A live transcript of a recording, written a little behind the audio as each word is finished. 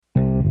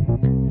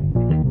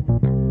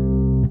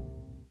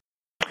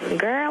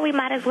Girl, we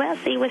might as well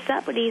see what's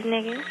up with these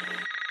niggas.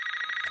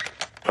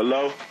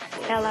 Hello?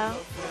 Hello?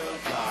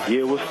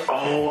 Yeah, what's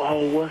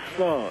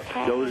up?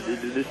 Hey. Yo,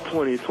 this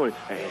 2020.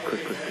 Hey,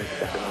 Chris,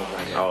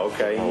 oh,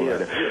 okay,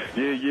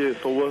 yeah.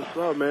 So what's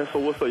up, man? So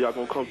what's up? Y'all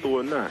gonna come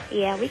through or not?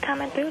 Yeah, we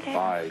coming through there.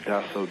 All right,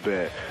 that's so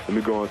bad. Let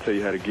me go and tell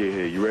you how to get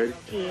here. You ready?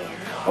 Yeah.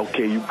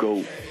 Okay, you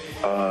go.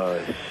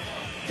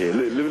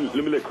 Let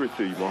me let Chris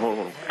tell you. Hold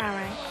on. All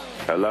right.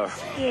 Hello?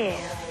 Yeah.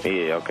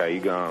 Yeah, okay,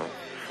 you going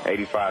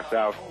 85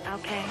 South.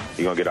 Okay.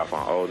 You're gonna get off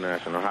on Old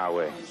National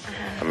Highway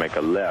and make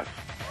a left.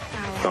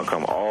 All Gonna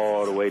come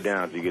all the way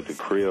down till you get to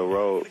Creel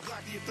Road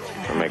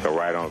and make a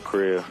right on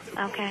Creel.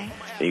 Okay.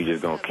 And you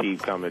just gonna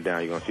keep coming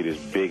down. You're gonna see this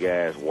big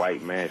ass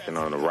white mansion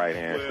on the right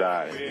hand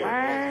side.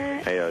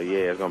 Word. Hell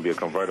yeah, it's gonna be a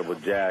convertible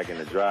Jag in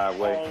the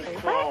driveway.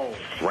 What?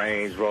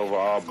 Range Rover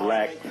all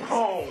black.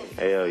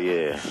 Hell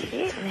yeah.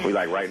 Shit, man. We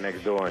like right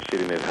next door and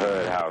shit in this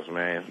HUD house,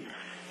 man.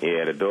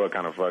 Yeah, the door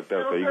kind of fucked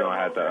up, so you're gonna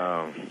have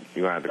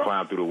to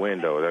climb through the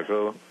window. Is that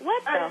cool?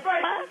 What the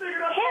fuck?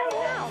 Hell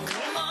no.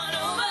 Come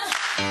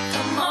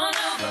on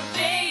over,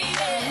 baby.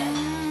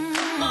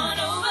 Come on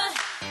over,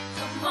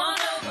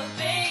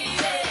 baby.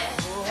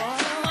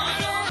 Come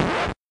on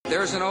over.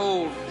 There's an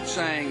old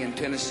saying in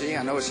Tennessee,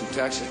 I know it's in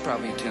Texas,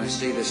 probably in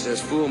Tennessee, that says,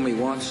 fool me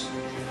once,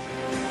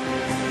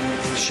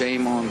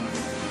 shame on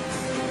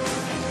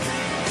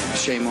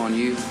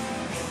you.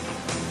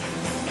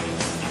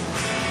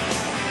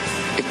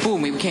 If fool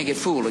me, we can't get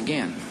fooled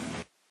again.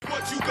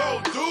 What you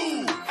gon'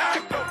 do?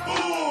 Act a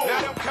fool.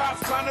 Now them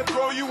cops trying to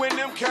throw you in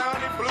them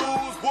county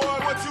blues. Boy,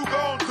 what you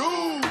gon'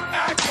 do?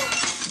 Act a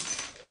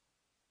fool.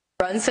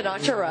 Run,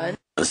 Sinatra, run.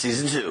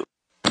 Season 2.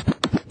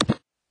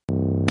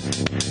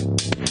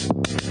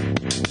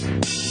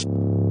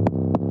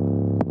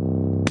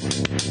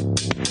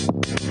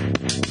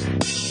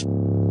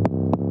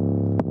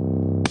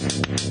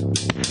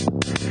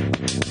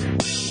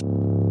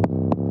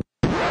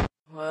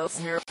 Well,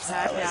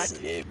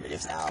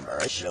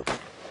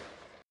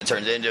 It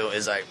turns into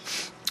is like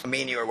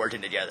me and you are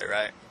working together,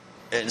 right?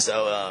 And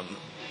so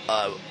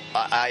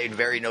I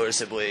very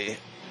noticeably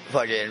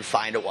fucking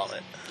find a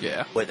wallet.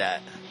 Yeah. With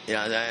that, you know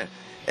what I'm saying?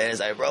 And it's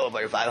like, bro,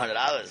 for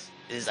 $500.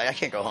 He's like, I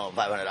can't go home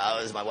with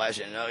 $500. My wife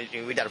said, no,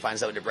 we got to find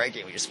something to break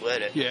it. We just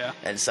split it. Yeah.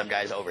 And some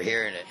guys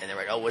overhearing it, and they're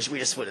like, oh, we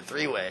just split it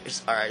 3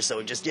 ways. All right,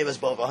 so just give us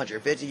both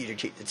 150. You can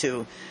keep the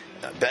 2,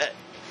 bet,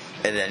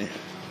 and then.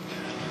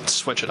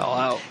 Switch it all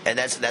out. And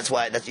that's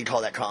why you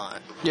call that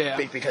con. Yeah.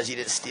 Because you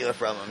didn't steal it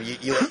from him.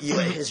 You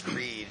let his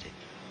greed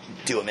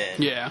do him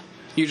in. Yeah.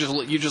 You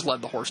just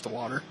led the horse to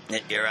water.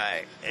 You're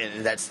right,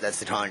 and that's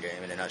the con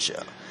game in a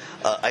nutshell.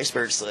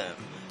 Iceberg Slim,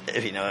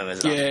 if you know him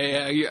as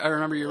Yeah. I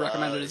remember you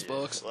recommended his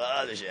books.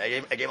 Other shit. I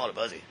gave him all to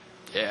Buzzy.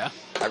 Yeah.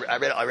 I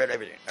read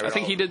everything. I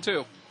think he did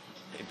too.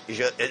 You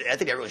should. I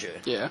think everyone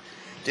should. Yeah.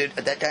 Dude,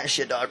 that kind of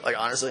shit, dog. Like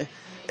honestly,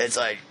 it's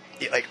like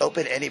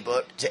open any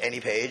book to any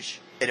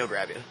page, and it'll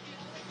grab you.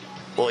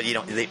 Well, you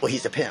don't. Well,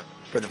 he's a pimp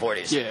for the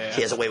 40s. Yeah.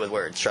 He has a way with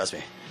words. Trust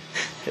me.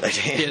 Like,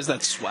 He has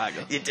that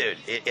swagger. Dude,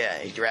 yeah,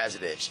 he grabs a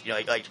bitch. You know,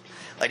 like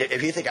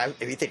if you think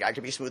I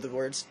could be smooth with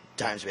words,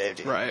 times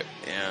 50. Right.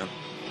 You know,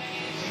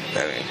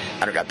 I mean,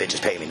 I don't got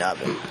bitches paying me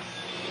nothing.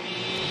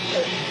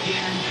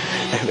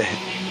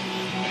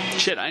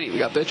 Shit, I ain't even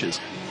got bitches.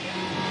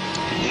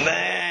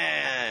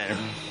 Man,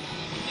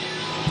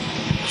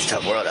 it's a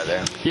tough world out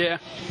there. Yeah,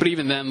 but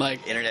even then,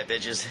 like, Internet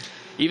bitches.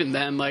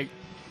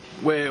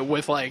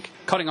 with like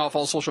cutting off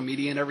all social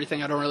media and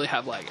everything, I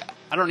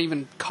don't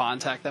even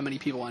contact that many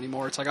people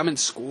anymore. It's like I'm in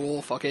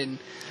school, I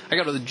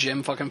go to the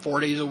gym 4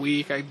 days a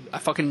week. I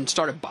fucking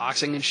started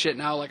boxing and shit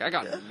now. Like I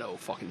got no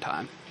fucking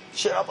time.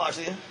 Shit, I'll box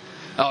with you.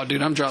 Oh,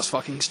 dude, I'm just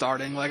fucking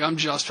starting. Like I'm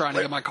just trying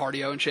to get my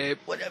cardio in shape.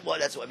 Well,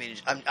 that's what I mean.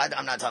 I'm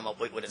not talking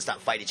about when it's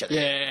not fight each other.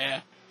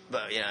 Yeah.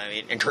 But, you know what I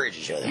mean? Encourage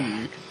each other.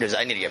 Because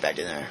I need to get back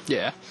in there.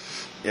 Yeah.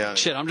 Yeah.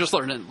 Shit, I'm just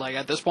learning. Like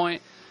at this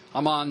point,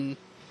 I'm on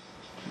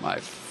my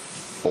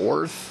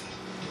fourth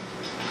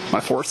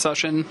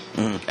session,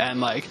 and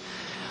like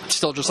I'm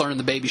still just learning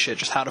the baby shit,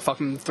 just how to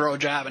fucking throw a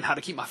jab and how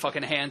to keep my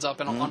fucking hands up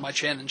and on my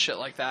chin and shit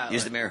like that.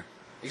 Use like, the mirror.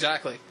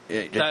 Exactly.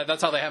 Yeah,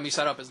 That's how they have me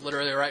set up, is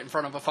literally right in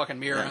front of a fucking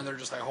mirror, and they're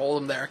just like,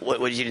 hold them there.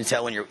 What you can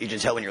tell when you're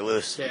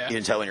loose. Yeah. You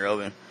can tell when you're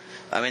open.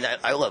 I mean,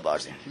 I love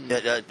boxing.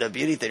 The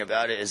beauty thing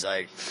about it is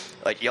like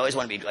you always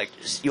want to be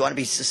you want to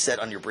be set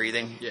on your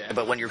breathing. Yeah.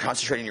 But when you're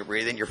concentrating on your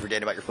breathing, you're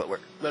forgetting about your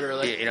footwork.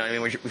 Literally. You know what I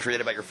mean? When you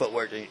forget about your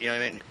footwork, you know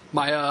what I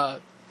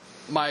mean?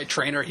 My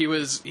trainer, he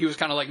was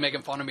kind of like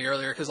making fun of me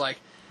earlier, because like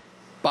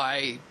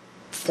by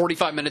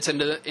 45 minutes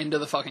into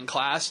the fucking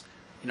class,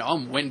 you know,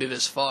 I'm winded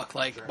as fuck.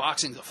 Like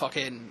boxing's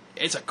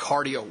it's a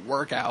cardio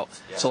workout.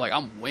 Yeah. So like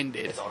I'm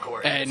winded. It's all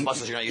core. And it's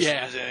muscles you're not used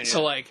to doing,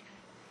 so like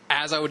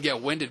as I would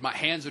get winded, my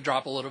hands would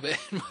drop a little bit.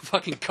 My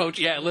fucking coach,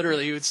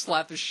 literally, he would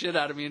slap the shit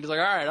out of me and just like,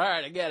 all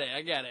right, I get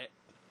it.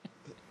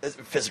 It's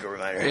a physical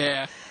reminder.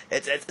 Yeah.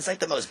 It's like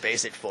the most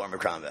basic form of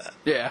combat.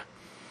 Yeah.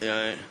 You know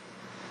what I mean?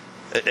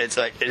 It's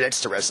like it's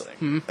to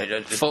wrestling.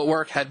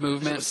 Footwork, head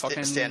movement,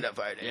 fucking stand up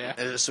fighting. Yeah.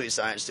 There's a sweet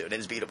science to it.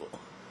 It's beatable.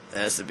 And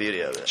that's the beauty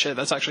of it. Shit,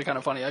 that's actually kind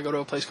of funny. I go to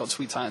a place called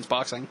Sweet Science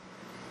Boxing.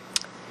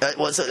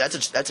 Well, so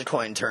that's a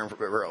coined term for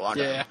marijuana.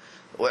 Yeah.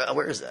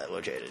 Where is that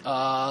located?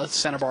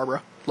 Santa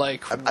Barbara,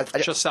 like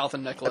just south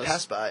of I Nicholas.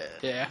 passed by it.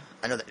 Yeah.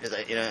 I know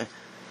that. You know.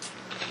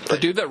 The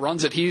dude that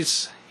runs it,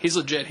 he's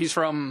legit. He's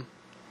from,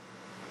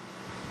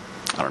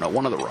 I don't know,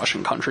 one of the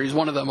Russian countries,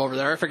 one of them over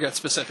there. I forget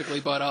specifically,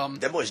 but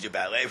Them boys do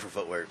ballet for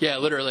footwork. yeah,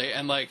 literally.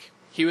 And like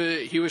he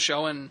was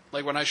showing,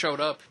 like when I showed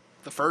up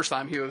the first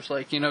time, he was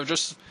like,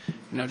 just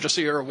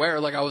so you're aware,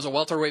 like I was a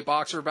welterweight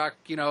boxer back,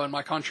 in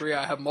my country.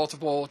 I have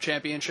multiple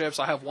championships.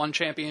 I have one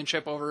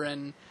championship over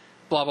in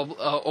blah blah,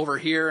 blah over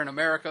here in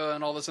America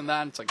and all this and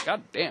that. And it's like,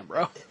 god damn,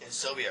 bro. In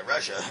Soviet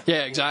Russia.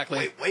 Yeah,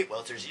 exactly. Wait,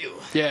 welter's you.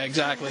 Yeah,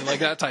 exactly. Like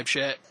that type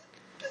shit.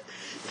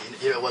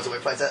 You know what's the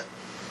weight fight's at?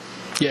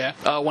 Yeah,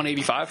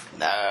 185.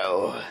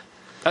 No.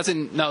 That's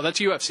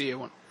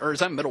UFC, or is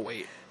that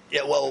middleweight?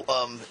 Yeah, well,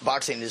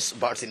 boxing is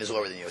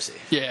lower than UFC.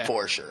 Yeah.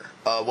 For sure.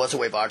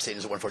 Welterweight boxing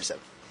is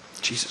 147.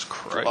 Jesus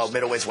Christ. Well,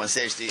 middleweight's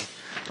 160.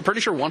 I'm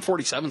pretty sure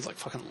 147 is like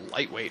fucking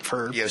lightweight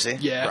for UFC?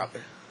 Yeah.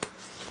 Probably.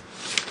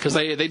 Because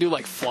they do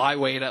like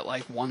flyweight at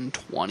like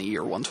 120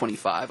 or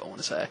 125, I want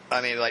to say.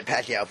 I mean, like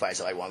Pacquiao fights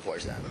at like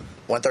 147.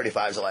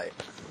 135 is light.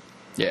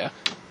 Yeah.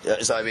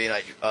 So I mean,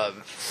 like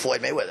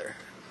Floyd Mayweather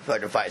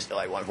fucking fights at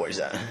like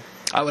 147.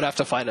 I would have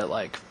to fight at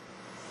like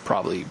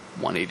probably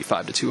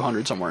 185 to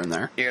 200, somewhere in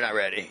there. You're not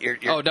ready. You're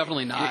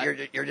definitely not.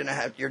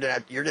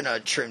 You're gonna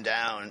trim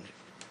down,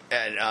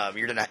 and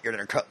you're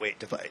gonna cut weight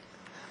to fight.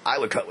 I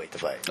would cut weight to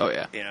fight. Oh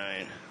yeah. You know what I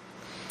mean?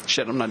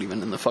 Shit, I'm not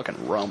even in the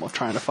fucking realm of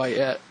trying to fight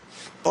yet.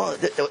 Well,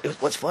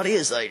 what's funny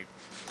is like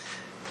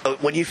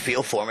when you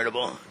feel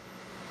formidable,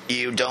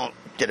 you don't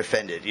get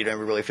offended. You don't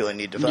really feel a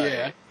need to fight.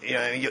 Yeah. You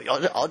know what I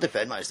mean? I'll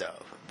defend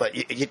myself. But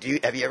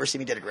have you ever seen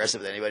me get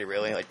aggressive with anybody?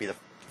 Really, like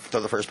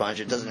throw the first punch?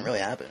 It doesn't really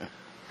happen.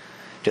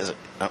 I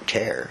don't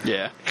care.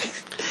 Yeah.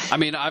 I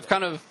mean, I've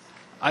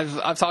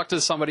talked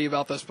to somebody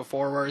about this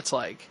before, where it's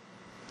like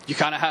you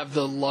kind of have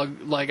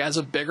like as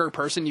a bigger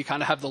person, you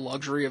kind of have the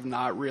luxury of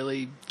not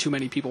really too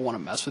many people want to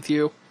mess with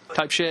you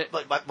type shit.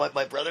 But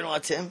my brother-in-law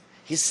Tim,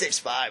 he's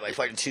 6'5", like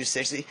fighting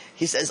 260.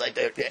 He says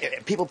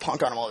like people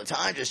punk on him all the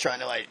time, just trying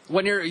to like.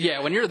 When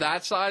you're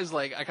that size,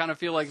 like I kind of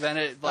feel like then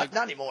it like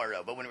not anymore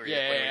though. But when we were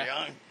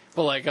young.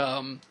 But like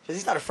 'cause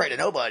he's not afraid of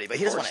nobody, but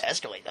he doesn't want to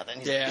escalate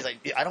nothing. He's like,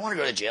 I don't want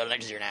to go to jail tonight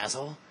because you're an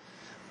asshole.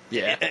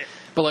 Yeah.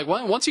 But like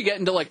once you get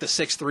into like the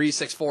 6'3",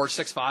 6'4",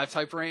 6'5"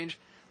 type range,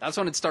 that's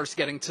when it starts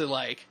getting to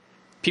like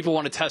people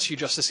want to test you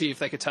just to see if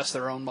they could test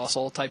their own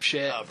muscle type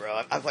shit. Oh,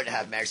 bro, I'm fucking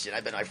half Mexican.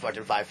 I've been like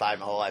fucking 5'5" my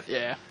whole life.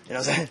 Yeah. You know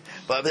what I'm saying?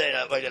 But then,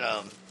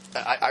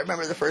 I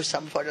remember the first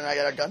time fucking I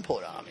got a gun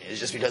pulled on me.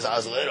 It's just because I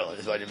was little.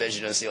 It's like a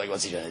vision to see like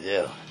what's he gonna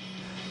do.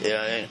 You know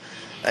what I mean?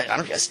 I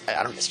don't get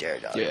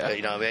scared, dog. Yeah.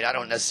 You know what I mean? I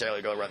don't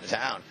necessarily go run the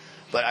town,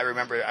 but I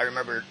remember the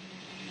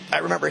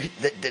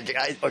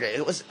guy. Okay,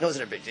 it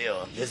wasn't a big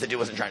deal because the dude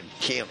wasn't trying to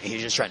kill me. He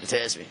was just trying to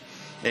test me.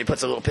 And he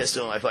puts a little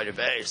pistol in my fucking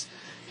face,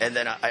 and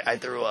then I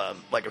threw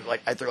like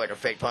a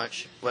fake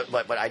punch, but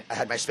I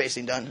had my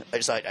spacing done. I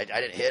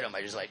didn't hit him.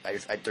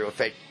 I threw a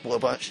fake blow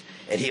punch,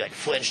 and he like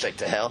flinched like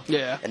to hell.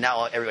 Yeah. And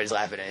now everybody's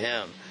laughing at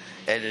him,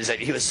 and it's like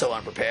he was so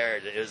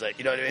unprepared. It was like,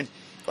 you know what I mean?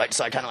 Like,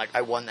 so I kind of like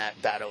I won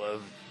that battle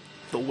of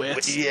The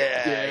wits.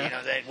 yeah. You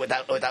know,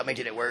 without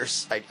making it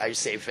worse, I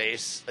saved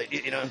face. Like,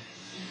 you know,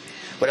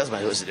 what else am I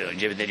supposed to do?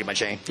 Did you need my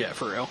chain? Yeah,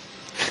 for real.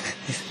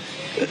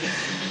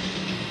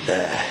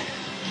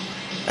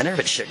 I never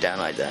been shook down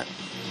like that.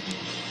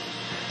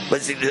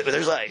 But see,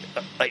 there's like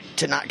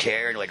to not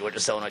care and like what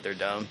just someone like they're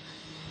dumb.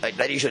 Like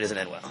that usually doesn't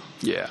end well.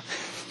 Yeah.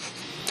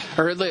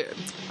 Or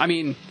I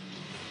mean,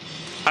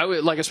 I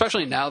would like,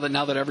 especially now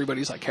that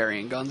everybody's like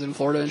carrying guns in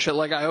Florida and shit.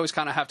 Like, I always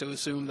kind of have to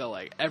assume that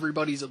like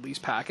everybody's at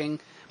least packing.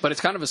 But it's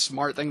kind of a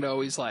smart thing to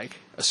always like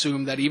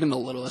assume that even the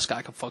littlest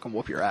guy can fucking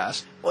whoop your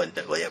ass. Well,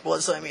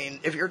 so I mean,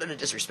 if you're gonna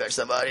disrespect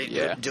somebody,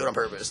 do it on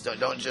purpose.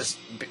 Don't just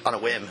be on a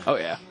whim. Oh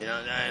yeah. You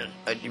know,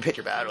 you pick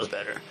your battles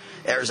better.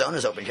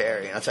 Arizona's open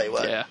carry, and I'll tell you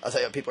what. Yeah. I'll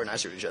tell you what, people are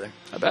nicer to each other.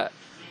 I bet.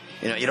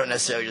 You know, you don't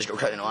necessarily just go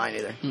cutting a line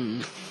either.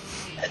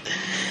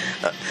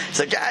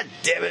 So, god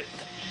damn it.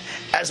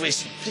 As we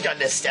got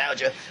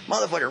nostalgia,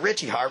 motherfucker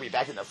Richie Harvey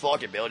back in the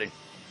fucking building.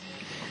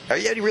 Are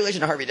you any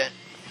relation to Harvey Dent?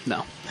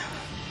 No.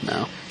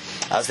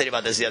 I was thinking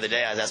about this the other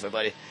day. I was asking my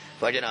buddy.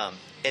 Fucking,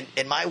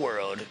 in my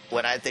world,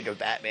 when I think of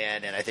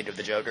Batman and I think of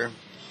the Joker,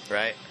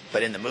 right?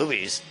 But in the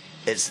movies,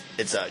 it's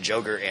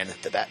Joker and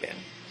the Batman.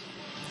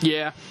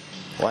 Yeah.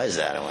 Why is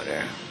that, I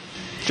wonder?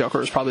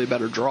 Joker is probably a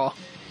better draw.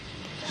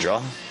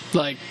 Draw?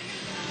 Like,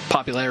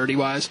 popularity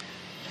wise.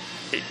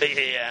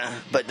 Yeah,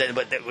 but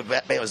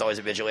Batman was always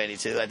a vigilante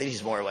too. I think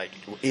he's more like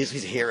he's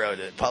a hero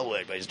to the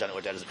public, but he's done it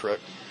with that as a crook,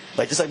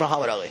 like just like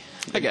Muhammad Ali.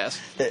 I guess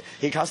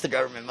He cost the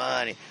government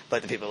money,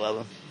 but the people love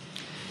him.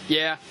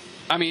 Yeah,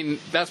 I mean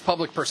that's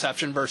public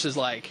perception versus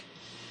like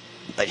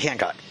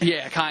Hancock.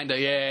 Yeah, kinda.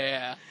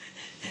 Yeah.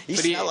 You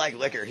But smell like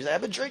liquor. He's like,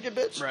 I've been drinking,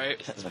 bitch.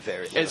 Right. That's my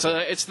favorite.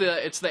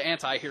 It's the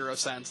anti-hero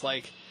sense,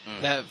 like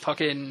that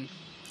fucking.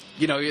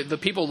 you know, the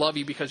people love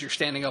you because you're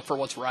standing up for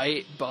what's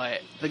right,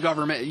 but the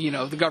government, you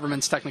know, the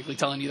government's technically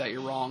telling you that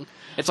you're wrong.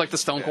 It's like the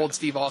Stone Cold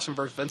Steve Austin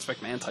versus Vince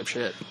McMahon type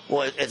shit.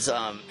 Well, it's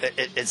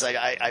like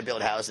I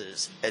build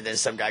houses, and then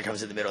some guy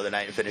comes in the middle of the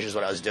night and finishes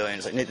what I was doing.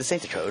 It's like, Nate, this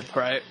ain't the code.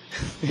 Right.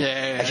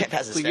 Yeah. I can't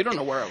pass the Well, you don't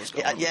know where I was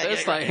going. Yeah,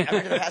 with this. yeah, Like, I'm not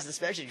going to pass the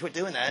inspection. You quit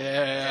doing that.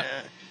 Yeah.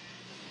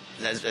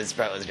 That's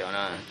probably what's going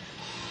on.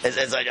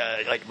 It's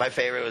like my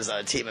favorite was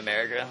Team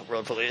America,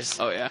 World Police.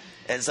 Oh yeah.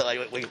 And so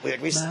like we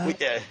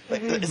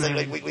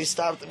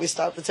stopped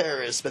the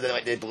terrorists, but then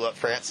like they blew up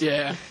France.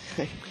 Yeah.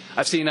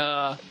 I've seen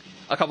a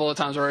couple of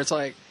times where it's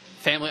like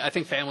I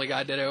think Family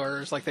Guy did it,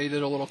 where it's like they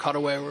did a little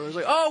cutaway where it was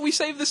like, oh, we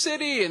saved the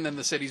city, and then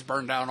the city's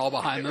burned down all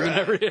behind them and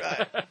everything.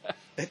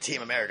 Right.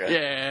 Team America.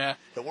 Yeah.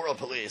 The World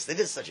Police. They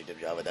did such a good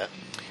job with that.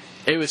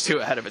 It was too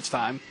ahead of its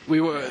time.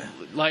 We were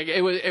like,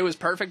 it was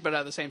perfect, but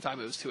at the same time,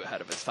 it was too ahead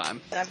of its time.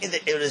 I mean,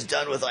 it was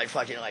done with like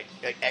fucking like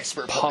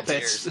expert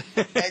Puppets.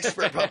 puppeteers.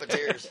 Expert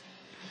puppeteers.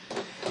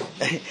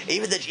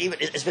 Even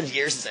it's been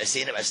years since I've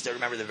seen it. But I still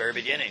remember the very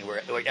beginning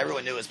where like,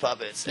 everyone knew it was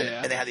puppets,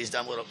 and they had this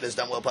dumb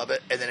little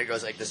puppet, and then it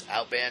goes like this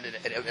outband, and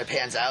it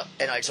pans out,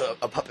 and like so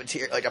a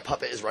puppeteer, like a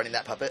puppet is running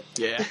that puppet.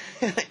 Yeah.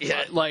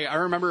 Yeah. Like I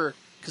remember.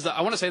 Because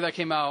I want to say that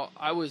came out,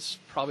 I was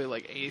probably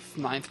like 8th,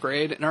 9th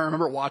grade, and I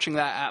remember watching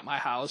that at my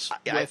house.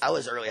 Yeah, I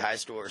was early high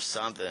school or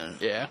something.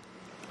 Yeah.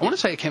 I want to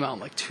say it came out in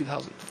like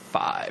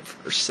 2005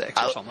 or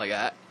 6 or something like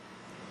that.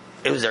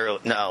 It was early.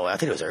 No, I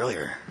think it was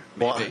earlier.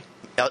 Maybe.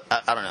 Well,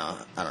 I don't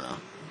know.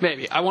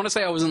 Maybe. I want to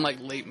say I was in like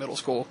late middle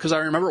school, because I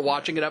remember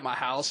watching it at my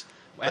house.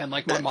 And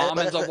like my mom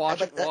ends up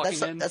walking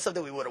in. That's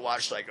something we would have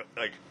watched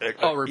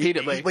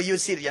repeatedly. But you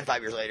would see it again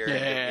 5 years later.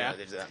 Yeah.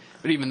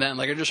 But even then,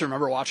 like I just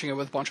remember watching it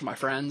with a bunch of my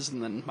friends,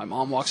 and then my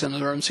mom walks into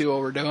the room, see what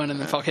we're doing, and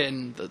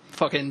then the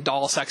fucking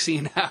doll sex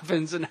scene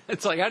happens, and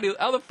it's like,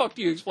 how the fuck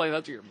do you explain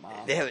that to your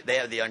mom? They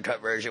have the uncut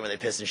version where they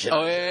piss and shit.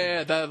 Oh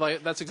yeah.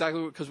 That's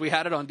exactly because we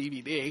had it on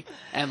DVD,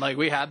 and like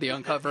we had the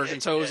uncut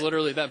version, so it was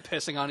literally them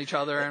pissing on each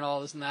other and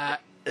all this and that.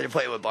 They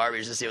play with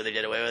Barbies to see what they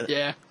get away with.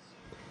 Yeah.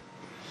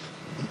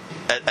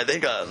 I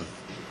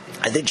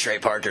think Trey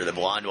Parker, the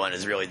blonde one,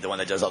 is really the one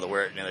that does all the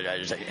work, and the other guy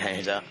just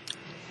hangs out.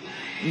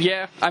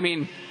 Yeah, I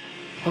mean,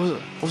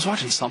 I was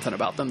watching something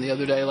about them the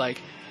other day,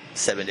 like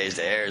 7 Days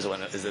to Air is the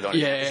only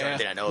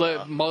thing I know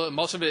about.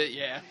 Most of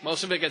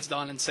it gets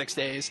done in 6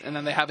 days, and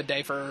then they have a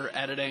day for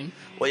editing.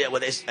 Well, yeah,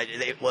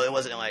 it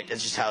wasn't like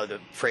it's just how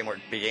the framework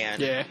began.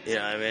 Yeah, you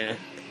know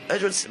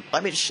what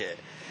I mean, shit,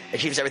 it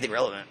keeps everything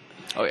relevant.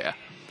 Oh yeah,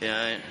 you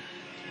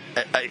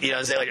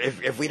know. Say like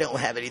if we don't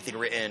have anything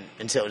written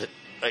until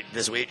like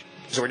this week,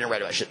 so we're gonna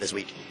write about shit this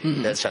week.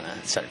 Mm-hmm. That's kind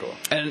of cool.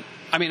 And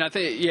I mean, I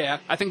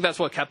think that's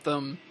what kept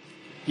them,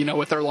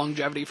 with their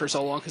longevity for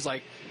so long. Because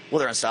like, well,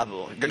 they're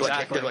unstoppable. They're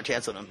exactly. going to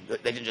cancel them.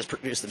 They can just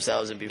produce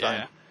themselves and be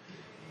fine.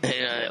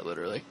 Yeah,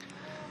 literally.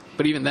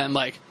 But even then,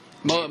 like.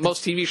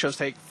 Most TV shows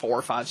take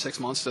 4, 5, 6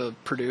 months to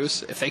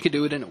produce. If they could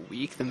do it in a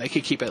week, then they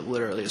could keep it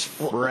literally as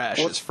fresh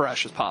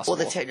as possible.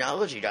 Well, the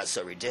technology got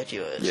so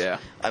ridiculous. Yeah.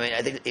 I mean,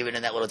 I think even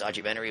in that little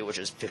documentary, which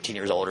was 15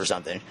 years old or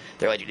something,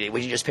 they're like, we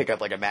can just pick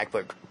up like a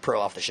MacBook Pro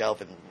off the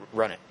shelf and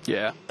run it.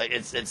 Yeah. Like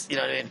it's you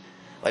know what I mean?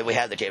 Like we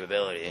have the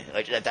capability.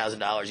 Like at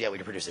 $1,000, yeah, we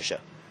can produce a show.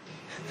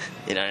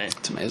 You know what I mean?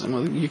 It's amazing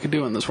what you can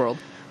do in this world.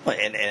 Well,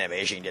 and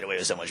animation can get away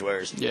with so much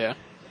worse. Yeah.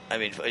 I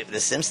mean, The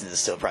Simpsons is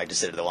still probably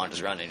considered the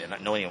longest running, and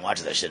no one even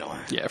watches that shit anymore.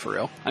 Yeah, for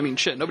real. I mean,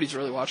 shit, nobody's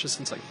really watched it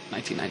since like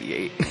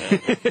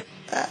 1998.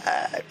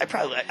 I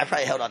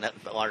probably held on that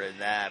longer than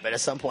that, but at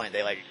some point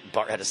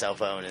Bart had a cell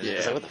phone, and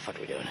it's like, what the fuck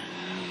are we doing?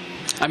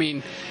 I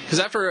mean, because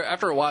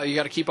after a while, you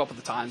got to keep up with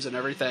the times and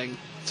everything.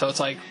 So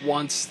it's like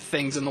once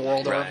things in the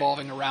world are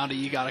evolving around it,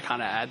 you got to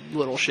kind of add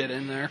little shit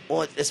in there.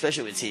 Well,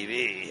 especially with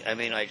TV. I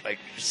mean, like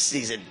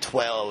season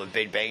 12 of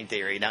Big Bang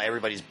Theory. Now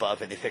everybody's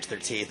buff and they fix their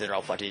teeth and they're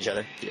all fucking each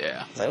other.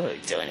 Yeah. It's like, what are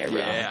you doing here, bro?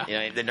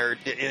 Yeah. The nerd.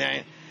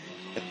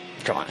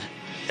 Come on.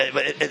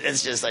 But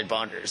it's just like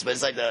bonkers. But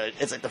it's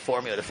like the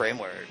formula, the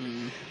framework.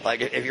 Mm.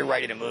 Like if you're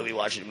writing a movie,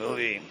 watching a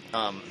movie,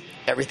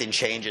 everything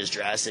changes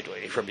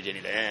drastically from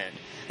beginning to end.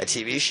 A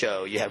TV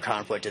show, you have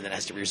conflict and then it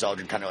has to be resolved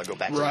and kind of like go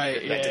back to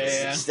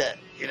the step,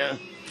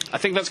 I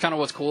think that's kind of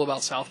what's cool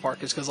about South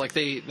Park is because like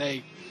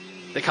they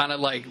kind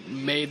of like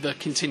made the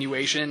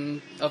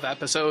continuation of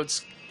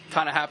episodes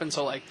kind of happen.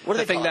 So like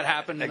the thing that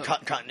happened, like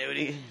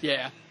continuity.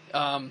 Yeah.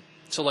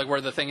 So like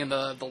where the thing in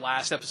the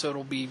last episode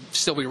will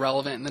still be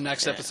relevant in the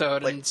next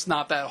episode, and it's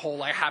not that whole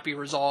like happy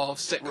resolve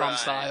sitcom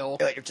style.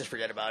 Like just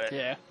forget about it.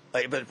 Yeah.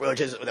 But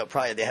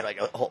probably they had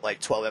like a whole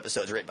 12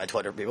 episodes written by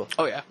 12 people.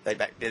 Oh yeah.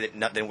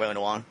 Nothing went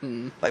along.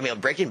 Mm-hmm. I mean,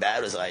 Breaking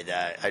Bad was like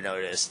that. I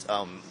noticed.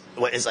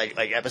 What is like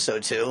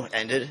episode 2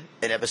 ended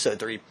and episode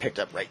 3 picked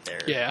up right there.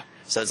 Yeah.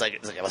 So it's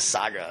like a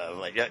saga of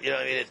like what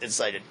I mean. It's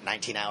like a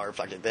 19-hour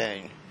fucking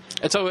thing.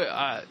 And so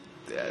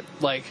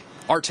like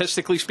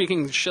artistically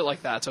speaking, shit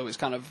like that's always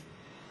kind of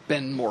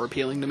been more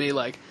appealing to me.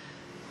 Like,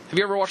 have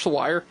you ever watched The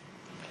Wire?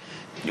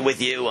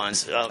 with you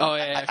once. Oh,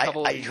 yeah, a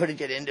couple I couldn't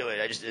get into it.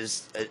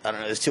 I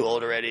don't know. It's too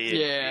old already.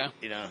 Yeah.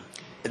 You know,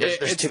 there's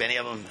It's- too many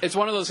of them. It's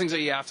one of those things that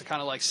you have to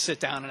kind of like sit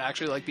down and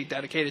actually like be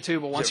dedicated to.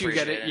 But once you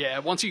get it, appreciate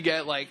it. once you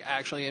get like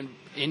actually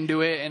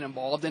into it and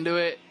involved into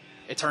it,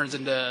 it turns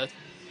into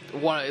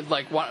one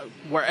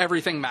where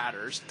everything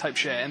matters type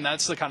shit. And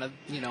that's the kind of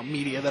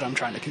media that I'm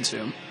trying to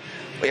consume.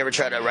 You ever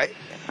try to write?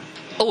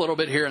 A little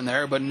bit here and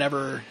there, but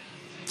never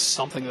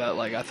something that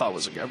like I thought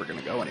was ever going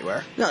to go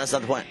anywhere. No, that's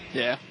not the point.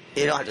 Yeah.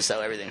 You don't have to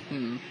sell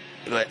everything.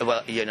 But,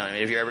 well, you know,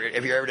 if you're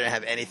ever gonna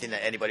have anything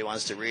that anybody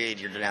wants to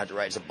read, you're gonna have to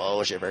write some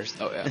bullshit first.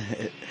 Oh yeah.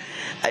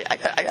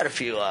 I got a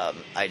few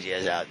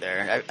ideas out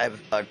there. I have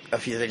a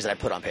few things that I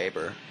put on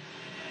paper.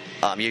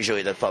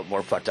 Usually the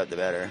more fucked up the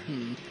better.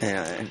 You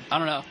know, I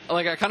don't know.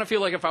 Like I kind of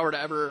feel like if I were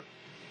to ever,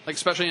 like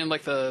especially in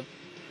like the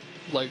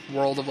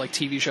world of like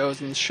TV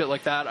shows and shit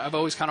like that, I've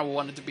always kind of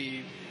wanted to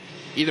be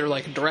either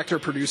like a director,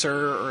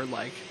 producer, or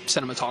like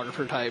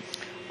cinematographer type.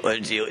 Or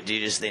do you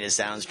just think it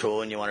sounds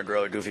cool and you want to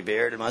grow a goofy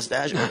beard and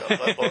mustache, or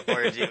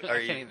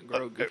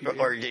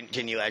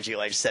can you actually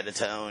like set a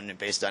tone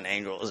based on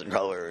angles and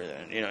color?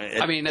 And, you know,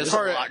 I mean, as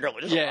far as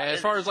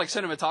like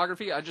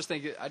cinematography, I just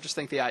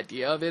think the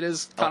idea of it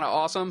is kind of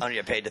awesome. I don't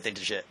get paid to think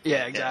the shit.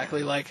 Yeah,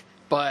 exactly.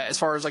 But as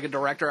far as like a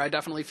director, I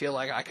definitely feel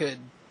like I could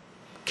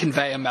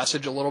convey a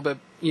message a little bit,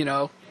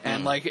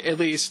 and like at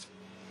least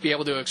be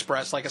able to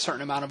express like a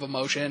certain amount of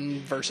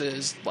emotion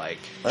versus like.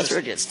 That's where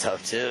it gets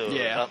tough too.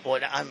 Yeah.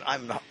 Well,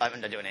 I'm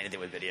not doing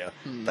anything with video,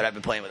 but I've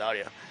been playing with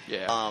audio.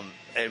 Yeah.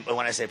 And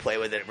when I say play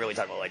with it, really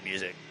talk about like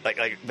music,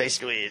 like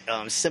basically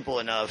simple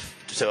enough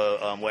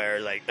so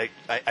where like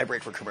I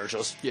break for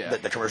commercials. Yeah.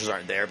 The commercials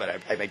aren't there,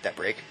 but I make that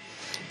break.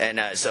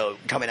 And so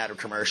coming out of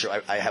commercial,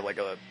 I have like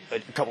a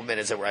couple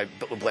minutes where I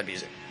blend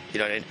music. You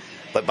know what I mean?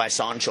 But my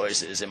song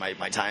choices and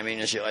my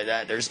timing and shit like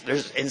that,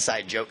 there's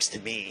inside jokes to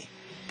me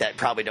that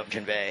probably don't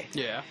convey.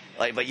 Yeah.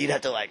 But you'd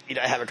have to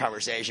have a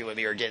conversation with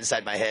me or get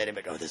inside my head and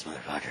be like, oh, this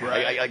motherfucker.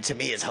 Right. To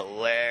me, it's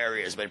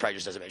hilarious, but it probably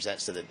just doesn't make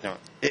sense to the. You know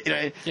what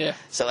I mean? Yeah.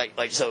 So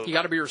so you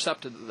got to be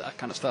receptive to that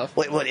kind of stuff.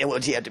 Well, you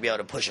have to be able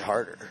to push it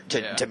harder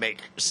to make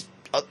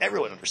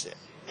everyone understand.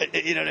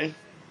 You know what I mean?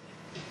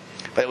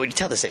 But we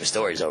tell the same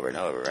stories over and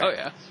over, right? Oh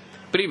yeah.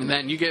 But even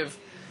then, you give.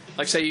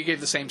 Like, say you gave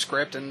the same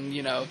script and,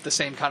 the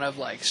same kind of,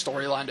 like,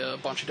 storyline to a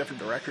bunch of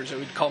different directors, it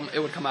would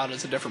come out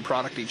as a different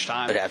product each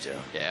time. It'd have to.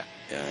 Yeah.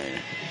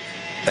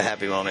 A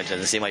happy moment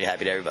doesn't seem like you're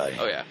happy to everybody.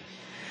 Oh, yeah.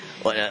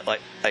 Well,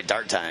 like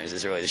dark times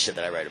is really the shit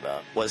that I write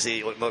about. Well,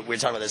 see, we were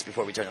talking about this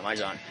before we turned the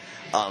mics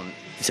on.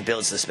 To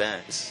build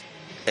suspense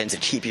and to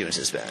keep you in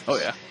suspense. Oh,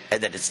 yeah.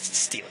 And then it's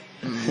stealing.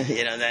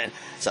 Mm-hmm.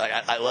 So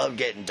I love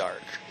getting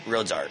dark,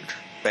 real dark.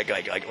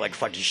 Like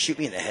fucking shoot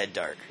me in the head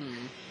dark.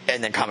 Mm-hmm.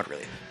 And then comic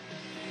relief.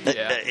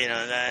 Yeah.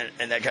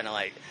 And that kind of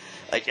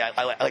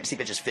I like to see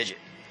bitches fidget.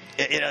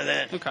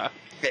 Okay.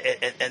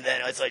 And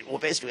then it's like, well,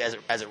 basically,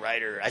 as a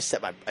writer, I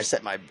set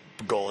my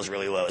goals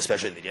really low,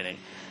 especially at the beginning.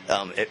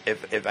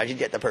 If I can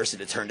get the person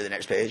to turn to the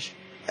next page,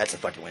 that's a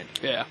fucking win.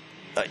 Yeah.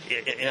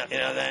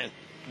 Then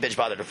bitch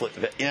bother to flip.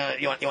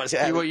 You want to see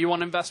what happens? You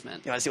want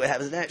investment. You want to see what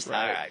happens next?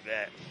 Right. All right,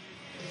 bet.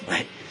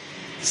 Like,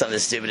 some of the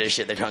stupidest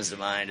shit that comes to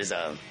mind is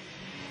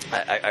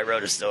I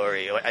wrote a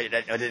story. I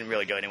didn't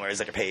really go anywhere. It was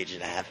like a page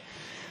and a half.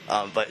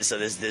 But so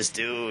this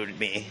dude,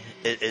 me,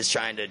 is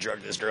trying to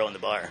drug this girl in the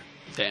bar.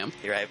 Damn.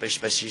 You're right, but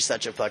she's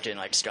such a fucking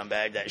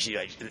scumbag that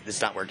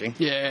it's not working.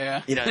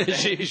 Yeah.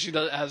 She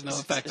has no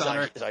effect on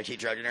her. So I keep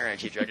drugging her. I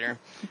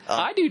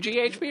do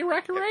GHB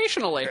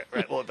recreationally.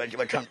 Right. Well,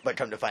 but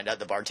come to find out,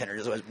 the bartender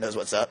knows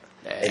what's up.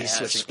 Yeah, and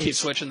he's keep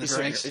switching the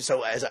drinks.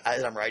 So as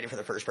I'm writing for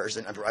the first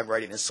person, I'm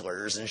writing in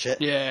slurs and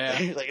shit.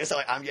 Yeah. So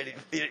I'm getting,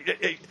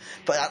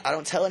 but I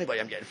don't tell anybody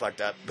I'm getting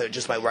fucked up. But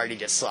just my writing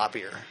gets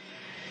sloppier.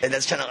 And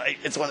that's kind of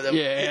it's one of them.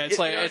 Yeah,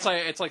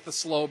 it's like the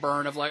slow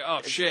burn of like, oh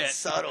shit. It's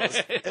subtle.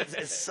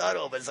 It's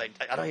subtle, but it's like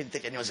I don't even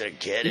think anyone's gonna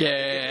get it.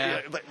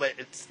 Yeah. But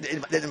it's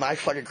in my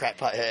fucking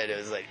crackpot head. It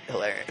was like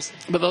hilarious.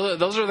 But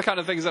those are the kind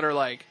of things that are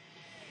like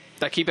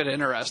that keep it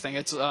interesting.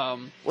 It's well,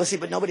 see,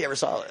 but nobody ever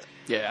saw it.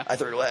 Yeah. I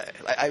threw it away.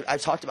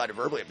 I've talked about it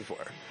verbally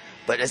before,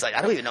 but it's like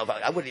I don't even know if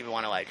I wouldn't even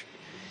want to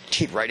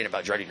keep writing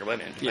about drugging your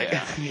women.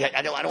 Yeah.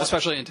 I don't.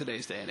 Especially in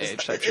today's day and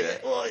age. Type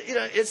shit. Well,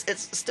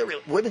 it's still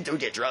real. Women do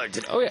get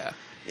drugged. Oh yeah.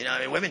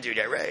 Women do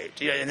get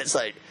raped. And it's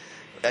like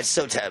that's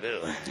so taboo.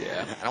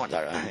 Yeah. I don't want to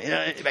talk about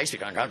it. It makes me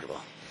uncomfortable.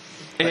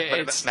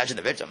 But imagine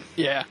the victim.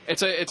 Yeah.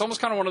 It's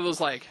almost kind of one of those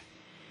like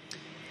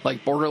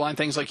borderline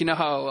things. Like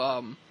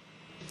how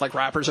like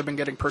rappers have been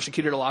getting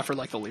persecuted a lot for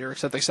like the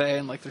lyrics that they say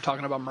and like they're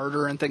talking about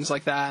murder and things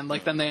like that and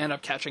like then they end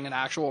up catching an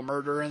actual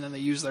murder and then they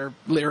use their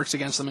lyrics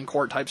against them in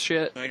court type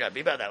shit. We gotta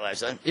be about that life,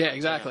 son. Yeah,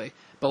 exactly.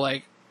 But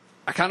like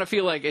I kind of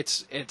feel like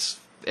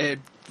it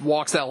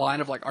walks that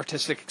line of like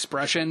artistic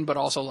expression but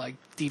also like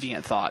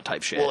deviant thought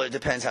type shit. Well, it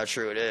depends how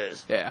true it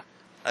is. Yeah.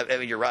 I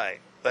mean, you're right.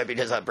 But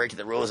because breaking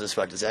the rules is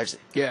fucking sexy.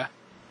 Yeah.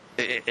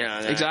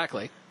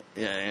 Exactly.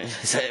 Yeah.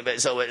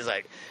 So it's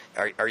like,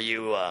 are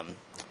you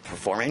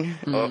performing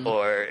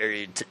or are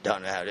you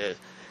telling me how it is?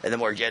 And the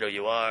more ghetto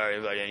you are,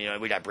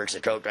 we got bricks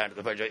of coke down to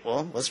the budget.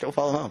 Well, let's go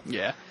follow home.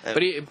 Yeah.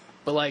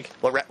 But like,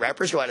 Well,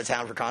 rappers go out of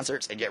town for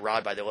concerts and get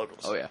robbed by the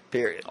locals. oh yeah,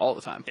 Period. all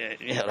the time.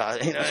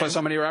 That's That's why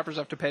so many rappers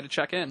have to pay to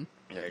check in.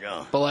 There you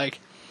go. But like,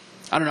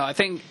 I don't know. I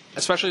think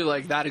especially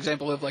like that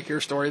example of like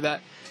your story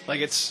that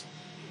like it's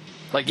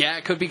like yeah,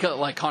 it could be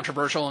like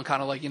controversial and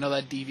kind of like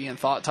that deviant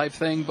thought type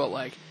thing. But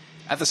like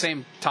at the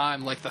same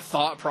time, like the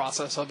thought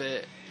process of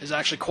it is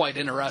actually quite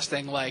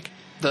interesting. Like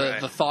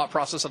the thought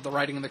process of the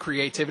writing and the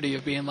creativity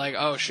of being like,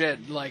 oh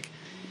shit, like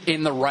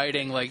in the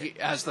writing, like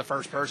as the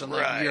first person,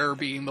 like you're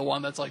being the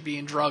one that's like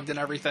being drugged and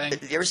everything.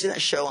 You ever seen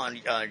that show on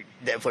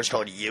Netflix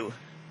called You?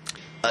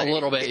 A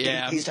little bit,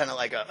 yeah. He's kind of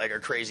like a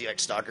crazy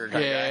stalker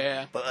kind of guy.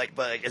 Yeah. But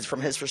it's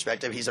from his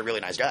perspective, he's a really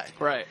nice guy.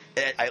 Right.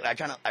 And I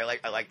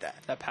like that.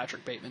 That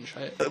Patrick Bateman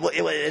shit. Well,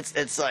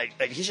 it's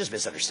like he's just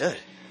misunderstood.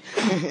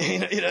 you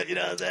know what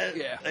I'm saying?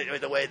 Yeah. Like,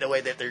 the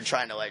way that they're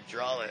trying to like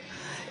draw it,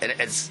 and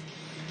it's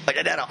like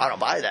I don't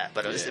buy that,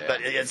 but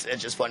it's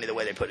just funny the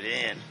way they put it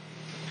in.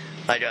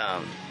 Like did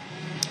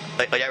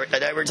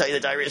I ever tell you the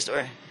diarrhea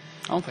story?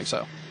 I don't think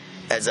so.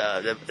 That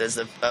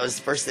was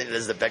the first thing.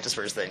 This is the Becca's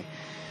first thing.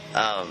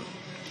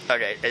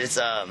 Okay, it's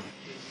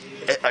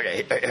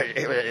okay.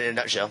 In a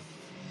nutshell,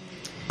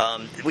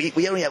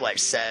 we only have like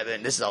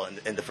 7. This is all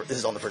this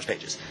is on the first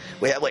pages.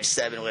 We have like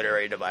 7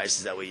 literary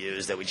devices that we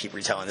use that we keep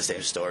retelling the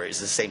same stories,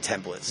 the same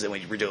templates, and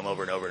we redo them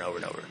over and over and over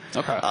and over.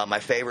 Okay. My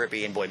favorite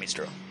being Boy Meets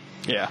Girl.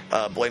 Yeah.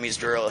 Boy Meets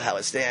Girl, how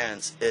it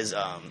stands is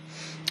a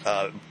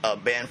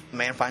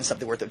man finds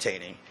something worth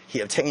obtaining. He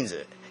obtains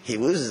it. He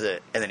loses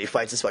it, and then he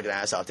fights his fucking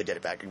ass off to get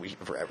it back and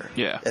keep it forever.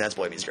 Yeah. And that's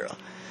Boy Meets Girl.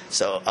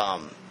 So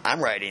I'm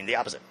writing the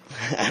opposite.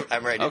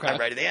 I'm writing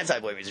the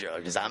anti-Boy Meets Girl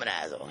because I'm an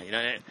asshole. You know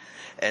what I mean?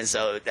 And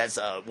so that's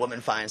a woman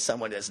finds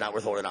someone that's not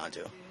worth holding on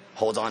to.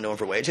 Holds on to him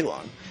for way too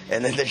long.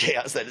 And then the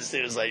chaos that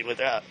ensues like with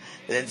her.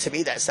 And then to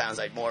me that sounds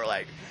like more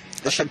like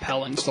a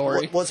compelling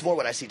story. Well, it's more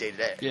what I see day to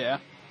day. Yeah.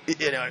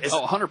 You know, it's,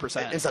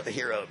 100%. It's not the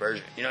hero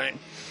version. You know what I mean?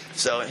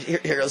 So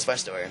here goes my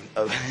story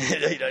of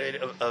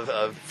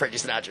Frankie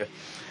Sinatra.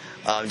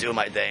 Doing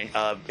my thing.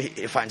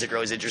 He finds a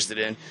girl he's interested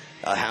in,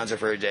 hounds her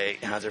for a date.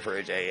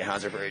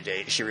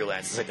 She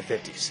relents. It's like the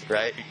 50s,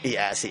 right? He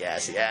asks,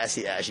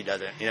 she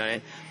doesn't. You know what I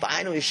mean?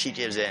 Finally, she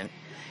gives in,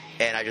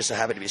 and I just so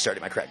happen to be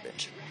starting my crack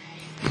binge.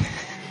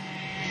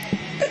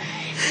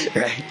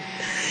 Right?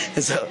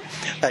 And so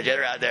I get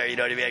her out there, you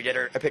know what I mean?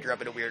 I pick her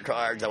up in a weird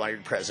car because I want to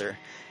impress her.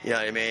 You know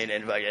what I mean?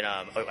 And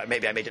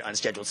maybe I make an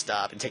unscheduled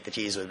stop and take the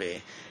keys with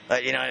me.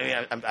 You know what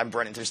I mean? I'm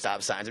running through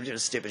stop signs. I'm doing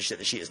stupid shit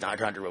that she is not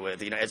comfortable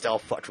with. You know, it's all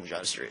fucked from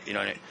John Street. You know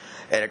what I mean?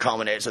 And it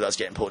culminates with us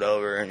getting pulled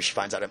over, and she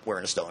finds out we're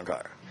in a stolen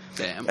car.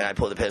 Damn. And I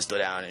pull the pistol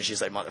down, and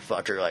she's like,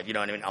 motherfucker, like, you know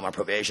what I mean? I'm on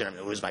probation. I'm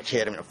going to lose my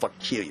kid. I'm going to fucking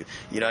kill you.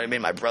 You know what I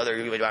mean? My brother,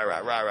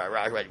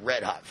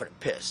 red hot, fucking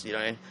pissed. You know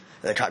what I mean?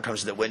 And the cop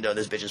comes to the window, and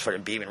this bitch is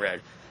fucking beaming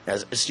red.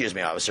 Excuse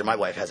me, officer, my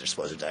wife has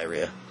explosive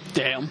diarrhea.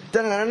 Damn.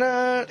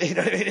 Da-da-da-da. You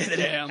know what I mean?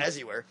 Damn. As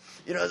you were.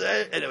 You know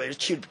that? Anyway,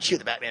 cue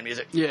the Batman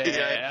music. Yeah, you know?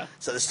 yeah.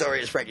 So the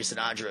story is Frankie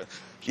Sinatra,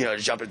 you know,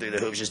 jumping through the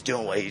hoops, just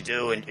doing what he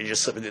do, and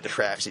just slipping through the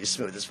cracks. He's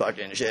smooth as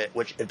fucking shit,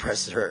 which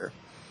impresses her.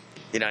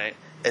 You know,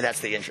 and that's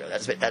the intro.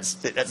 That's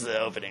the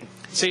opening.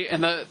 See,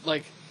 and the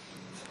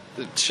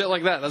shit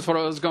like that. That's what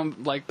I was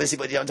going like.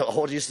 Basically, you know,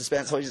 hold you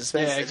suspense.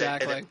 Yeah,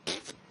 exactly. And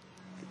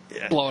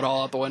then, blow it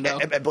all out the window.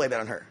 And blame it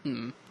on her.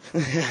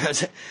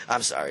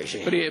 I'm sorry.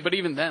 But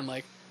even then,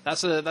 like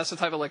that's the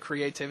type of like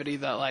creativity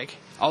that like,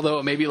 although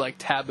it may be like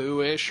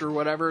taboo-ish or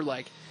whatever,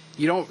 like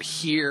you don't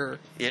hear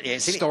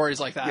stories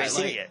like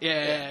that.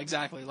 Yeah,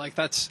 exactly. Like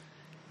that's,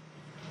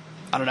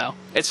 I don't know.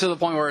 It's to the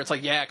point where it's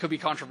like, yeah, it could be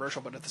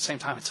controversial, but at the same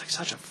time, it's like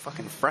such a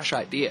fucking fresh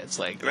idea. It's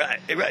like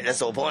right. That's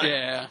the whole point.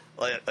 Yeah.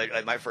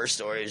 Like my first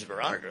story is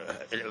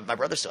Veronica. My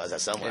brother still has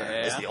that somewhere.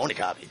 Yeah. It's the only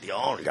copy.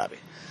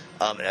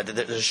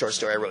 There's a short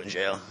story I wrote in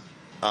jail.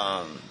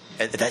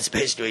 And that's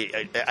basically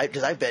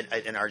because I've been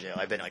in our jail.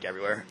 I've been like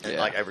everywhere,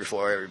 like every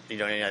floor. You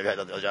know what I mean? I've had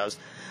those jobs.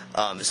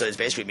 So it's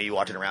basically me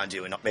walking around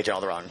making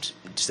all the wrong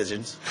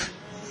decisions.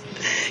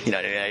 You know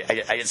what I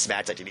mean? I get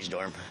smacked like in each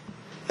dorm.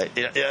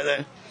 You know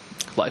that?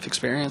 Life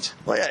experience.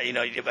 Well, yeah. You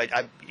know, you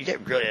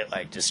get good at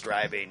like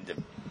describing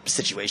the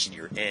situation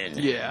you're in.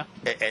 Yeah.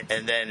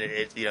 And then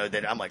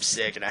then I'm like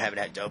sick and I haven't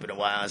had dope in a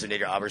while, so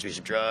Nigger offers me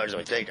some drugs. I'm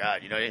like, thank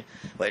God, you know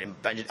what I mean?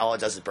 But all it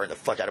does is burn the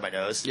fuck out of my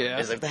nose. Yeah.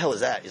 He's like, the hell is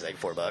that? He's like,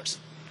 $4.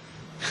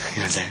 You know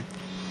what I'm saying?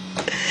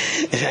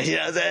 You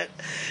know what I'm saying?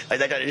 Like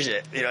that kind of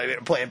shit. You know,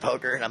 I'm playing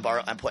poker and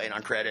I'm playing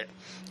on credit,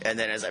 and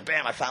then it's like,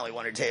 bam! I finally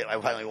won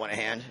a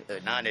hand.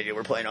 Nah, nigga,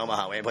 we're playing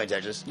Omaha. We ain't playing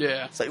Texas.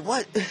 Yeah. It's like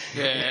what?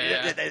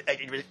 Yeah.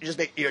 You just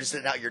make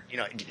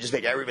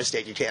every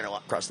mistake you can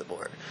across the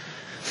board.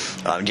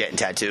 Getting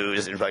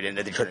tattoos and fucking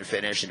they couldn't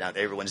finish, and now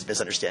everyone's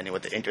misunderstanding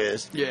what the ink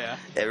is. Yeah.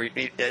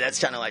 That's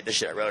kind of like the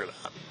shit I wrote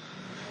about.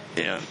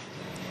 You know.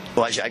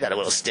 Well, I got a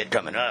little stint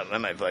coming up. I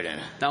might fucking.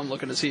 Now I'm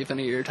looking to see if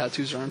any of your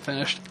tattoos are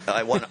unfinished.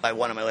 I won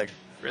on my leg.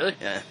 Really?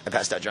 Yeah. I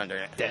passed out drunk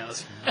during it. Damn.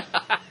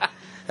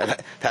 I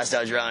passed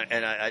out drunk,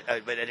 and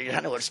but it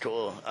kind of looks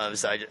cool.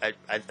 So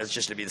that's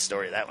just to be the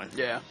story of that one.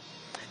 Yeah.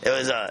 It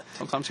was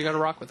sometimes you got to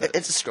rock with it.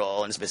 It's a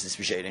scroll and it's business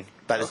for shading.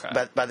 By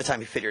the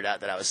time he figured out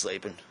that I was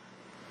sleeping,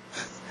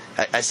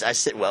 I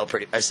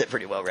sit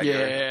pretty well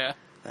regularly. Yeah.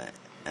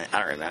 I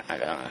don't remember. I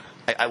don't know.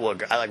 I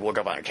woke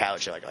up on a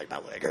couch and like my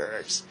leg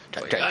hurts.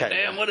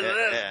 Goddamn, what is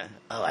that? Yeah.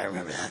 Oh, I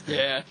remember that.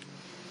 Yeah.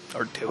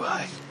 Or do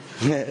I?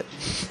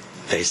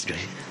 Basically.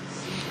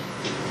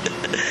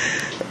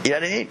 You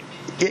got any?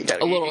 You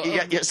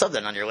got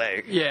something on your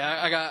leg. Yeah,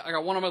 I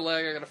got one on my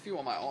leg. I got a few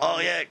on my arm. Oh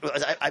yeah,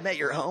 I met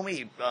your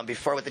homie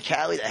before with the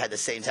Cali that had the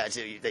same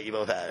tattoo that you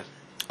both had.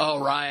 Oh,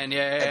 Ryan.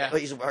 Yeah.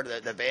 He's part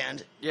of the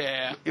band.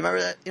 Yeah. You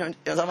remember that? You know what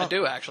I'm talking about? I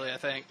do actually. I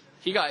think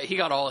he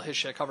got all of his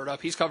shit covered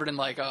up. He's covered in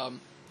like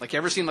you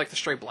ever seen like the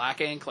straight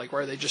black ink, like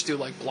where they just do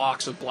like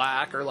blocks of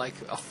black or like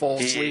a full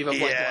sleeve of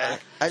like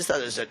black. I just thought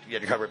it was you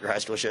had to cover up your high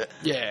school shit.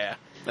 Yeah.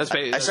 That's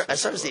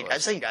basically.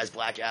 I've seen guys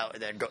black out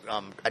and then go.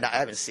 I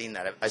haven't seen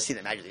that. I've seen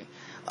the magazine,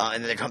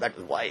 and then they come back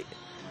with white.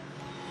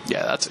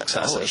 Yeah, that's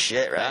excessive. Holy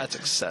shit, right? That's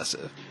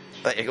excessive.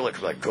 But it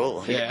looked like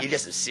cool. Yeah. You get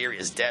some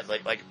serious depth.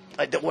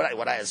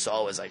 What I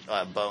saw was like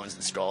bones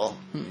and skull,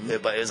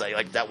 but it was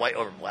like that white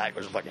over black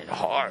was fucking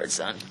hard,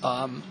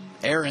 son.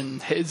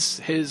 Aaron,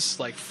 his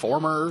like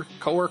former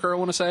coworker, I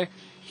want to say,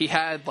 he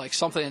had like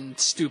something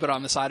stupid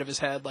on the side of his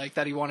head, like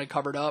that he wanted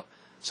covered up.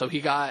 So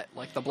he got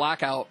like the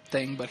blackout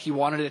thing, but he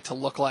wanted it to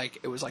look like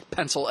it was like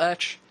pencil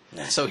etch.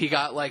 So he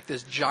got like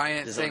this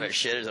giant This thing. other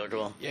shit is so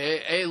cool. Yeah,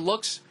 it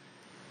looks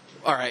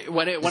all right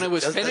when it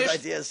was Those finished.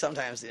 ideas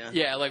sometimes, yeah.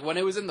 Yeah, like when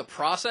it was in the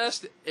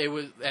process, it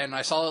was, and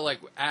I saw it like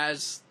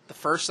as the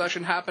first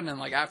session happened, and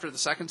like after the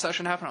second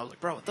session happened, I was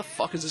like, bro, what the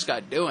fuck is this guy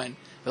doing?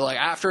 But like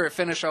after it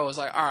finished, I was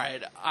like, all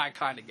right, I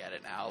kind of get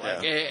it now.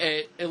 Like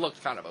it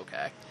looked kind of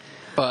okay.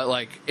 But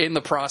like in the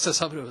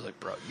process of it, it was like,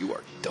 bro, you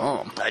are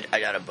dumb. I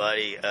got a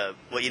buddy. I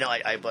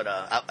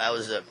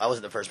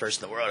wasn't the first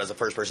person in the world. I was the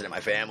first person in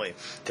my family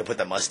to put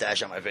the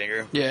mustache on my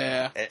finger.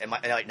 Yeah. And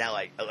now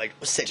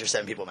 6 or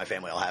 7 people in my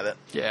family all have it.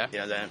 Yeah. You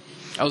know what I'm saying?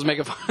 I was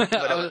making fun.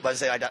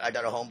 But I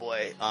got a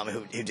homeboy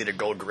who did a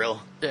gold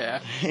grill. Yeah.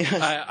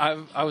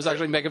 I was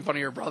actually making fun of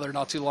your brother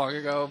not too long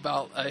ago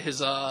about his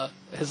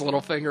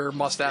little finger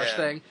mustache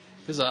thing.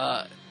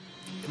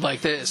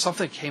 Because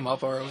something came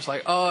up where it was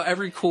like, oh,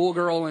 every cool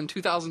girl in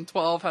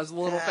 2012 has a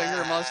little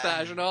finger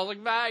mustache, and I was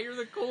like, Matt, you're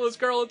the coolest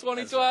girl in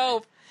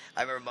 2012.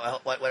 I remember I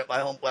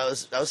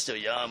was still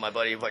young. My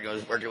buddy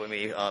was working with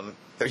me.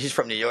 He's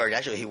from New York.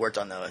 Actually, he worked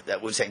on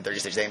that Wu-Tang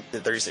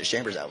 36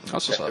 Chambers album.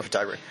 That's what's up.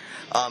 Photographer.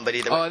 I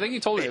think he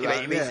told me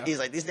about it. He's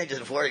like, these niggas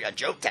in Florida got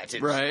joke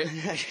tattoos. Right.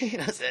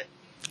 That's it.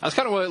 That's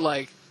kind of what,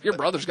 like, your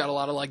brother's got a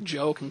lot of, like,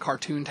 joke and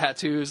cartoon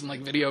tattoos and,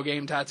 like, video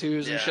game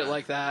tattoos and shit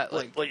like that.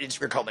 Like, well, it's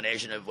your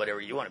combination of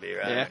whatever you want to be,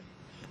 right? Yeah.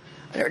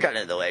 I never got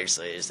into the leg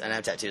sleeves, and I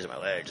have tattoos on my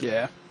legs.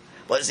 Yeah.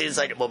 Well, see, it's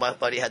like, my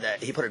buddy had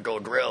that, he put a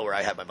gold grill where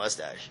I had my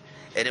mustache.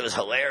 And it was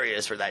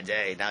hilarious for that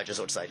day. Now it just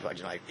looks like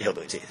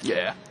hillbilly teeth.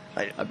 Yeah.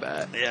 I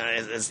bet. Yeah,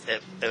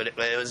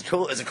 it was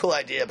cool. It was a cool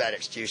idea about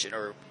execution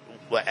or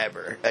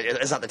whatever.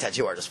 It's not the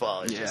tattoo artist's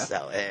fault. It's just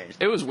how it ends.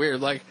 It was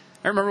weird. Like,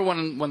 I remember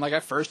when like I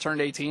first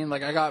turned 18,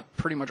 like I got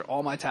pretty much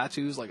all my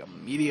tattoos like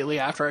immediately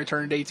after I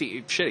turned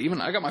 18. Shit,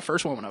 even I got my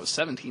first one when I was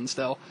 17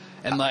 still.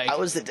 And like I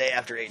was the day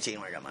after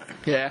 18 when I got mine.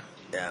 Yeah.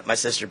 Yeah, my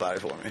sister bought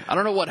it for me. I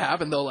don't know what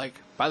happened though. Like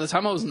by the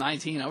time I was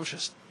 19, I was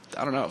just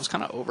I don't know. I was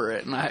kind of over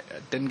it, and I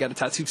didn't get a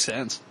tattoo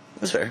since.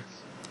 That's fair.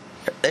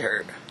 They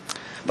hurt.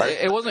 But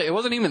it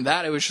wasn't even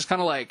that. It was just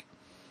kind of like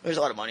there's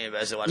a lot of money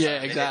invested.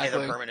 Yeah, exactly.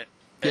 And they're permanent.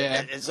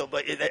 Yeah. And so,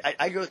 but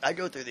I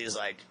go through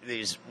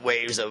these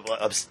waves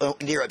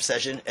of near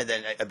obsession and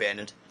then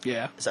abandoned.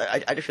 Yeah. So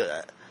I do feel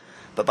that.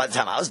 But by the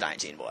time I was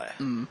 19, boy,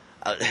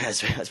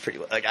 that's pretty.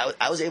 Like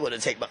I was able to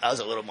take. I was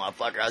a little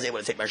motherfucker. I was able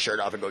to take my shirt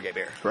off and go get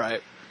beer.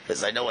 Right.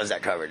 Because no one's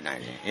that covered at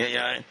 19. You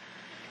know,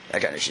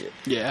 that kind of shit.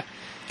 Yeah.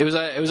 It was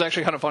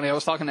actually kind of funny. I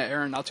was talking to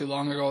Aaron not too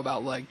long ago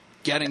about like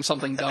getting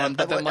something done,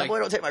 but then like boy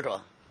don't take my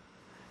call.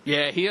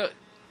 Yeah,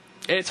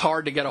 it's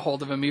hard to get a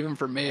hold of him, even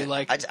for me.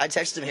 Like I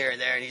text him here and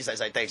there, and he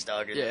says like, "Thanks,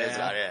 dog." That's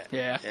about it.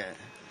 Yeah.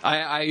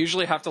 I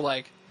usually have to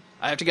I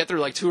have to get through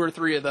like 2 or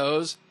 3 of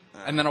those,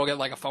 and then I'll get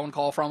like a phone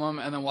call from him,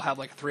 and then we'll have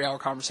like a 3-hour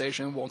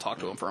conversation. Won't talk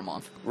to him for a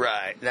month.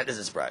 Right. That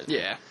doesn't surprise me.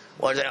 Yeah.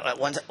 Well,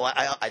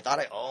 I thought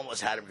I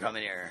almost had him come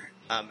in here,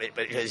 but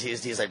because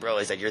he's like, bro,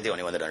 he's like, you're the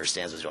only one that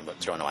understands what's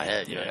going on in my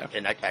head. You know?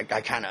 And I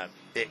kind of,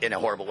 in a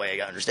horrible way,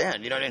 I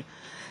understand. You know what I mean?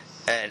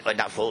 And but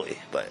not fully,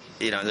 but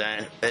you know what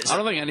I'm saying. I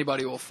don't think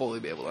anybody will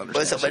fully be able to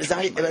understand.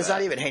 But it's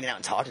not even hanging out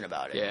and talking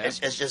about it. Yeah.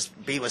 It's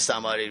just be with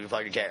somebody who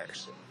fucking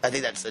cares. I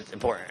think that's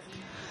important.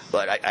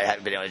 But I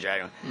haven't been able to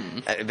drag him.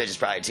 Mm-hmm. Bitch is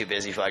probably too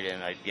busy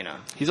fucking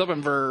He's up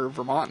in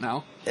Vermont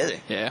now. Is he?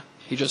 Yeah.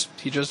 He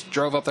just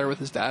drove up there with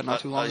his dad not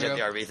too long ago.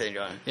 The RV thing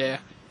going. Yeah.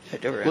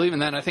 Well, even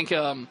then, I think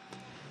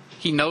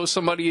he knows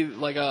somebody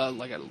like a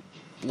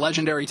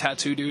legendary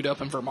tattoo dude up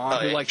in Vermont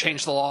who like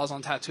changed the laws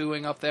on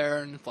tattooing up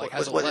there and like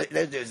has those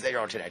dudes, they're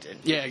all connected.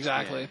 Yeah,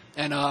 exactly.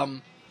 Yeah.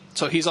 And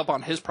so he's up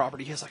on his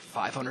property. He has like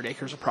 500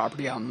 acres of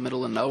property out in the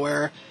middle of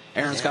nowhere.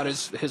 Aaron's got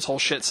his whole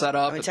shit set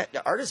up. I mean,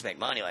 the artists make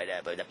money like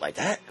that, but like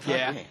that.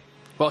 Yeah.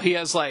 Well, he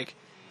has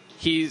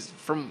he's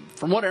from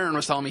what Aaron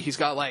was telling me, he's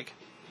got like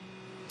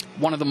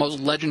one of the most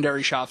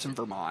legendary shops in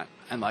Vermont,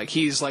 and like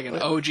he's like an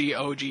OG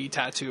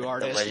tattoo The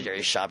artist.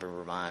 legendary shop in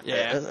Vermont.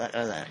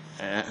 Yeah.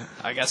 Yeah.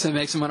 I guess it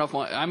makes him enough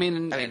money. I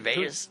mean,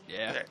 Vegas.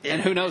 Yeah.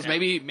 And who knows?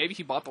 Maybe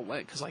he bought the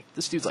land because like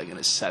this dude's like in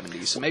his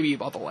 70s, so maybe he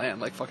bought the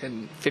land like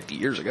fucking 50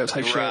 years ago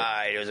type shit.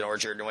 Right, it was an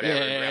orchard and whatever.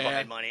 Yeah. Grandpa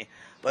made money.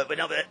 But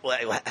no,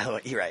 well,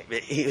 you're right.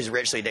 He was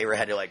rich, so he never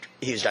had to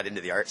he was not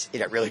into the arts. He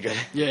got really good.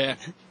 Yeah.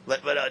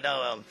 But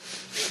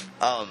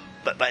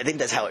I think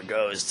that's how it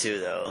goes too,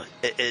 though.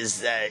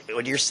 Is that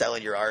when you're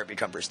selling your art,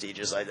 become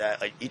prestigious like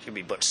that, like you can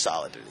be booked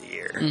solid through the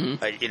year.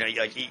 Mm-hmm. Like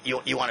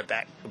you want a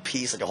back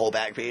piece, like a whole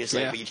back piece,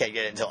 like, Yeah. but you can't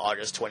get it until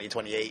August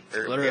 2028.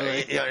 Or,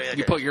 Literally, you know,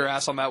 you put your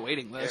ass on that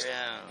waiting list,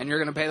 Yeah. and you're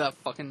gonna pay that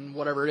fucking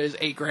whatever it is,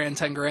 $8,000,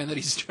 $10,000 that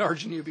he's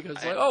charging you because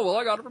like, oh well,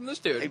 I got it from this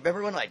dude.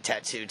 Remember when like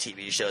tattoo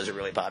TV shows were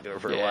really popular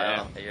for a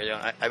Yeah. while? You know,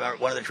 I remember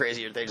one of the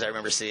crazier things I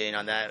remember seeing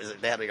on that was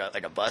that they had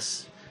like a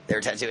bus. They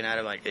were tattooing at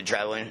him, like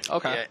traveling.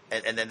 Okay. Yeah,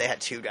 and then they had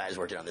two guys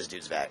working on this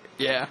dude's back.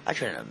 Yeah, I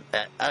couldn't.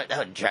 That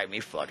would drive me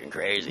fucking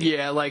crazy.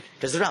 yeah, like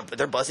Because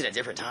they're busting at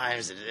different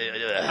times.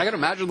 I can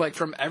imagine like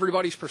from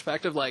everybody's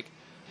perspective, like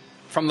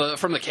from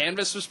the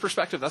canvas's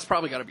perspective, that's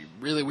probably got to be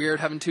really weird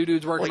having two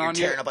dudes working you're on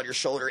you. tearing up on your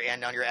shoulder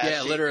and on your ass.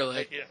 Yeah, cheek. literally.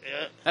 Like,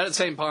 yeah. At the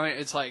same point,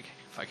 it's like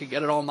if I could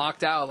get it all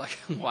knocked out, like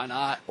why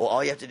not? Well,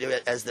 all you have to do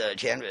as the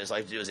canvas, all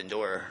you have to do is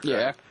endure.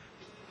 Yeah,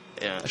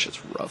 Yeah. that shit's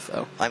rough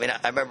though. I mean,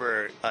 I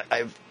remember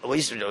I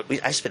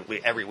spent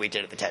every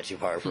weekend at the tattoo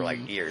parlor for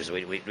like years.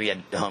 We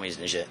had homies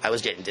and shit. I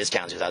was getting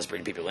discounts because I was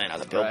bringing people in. I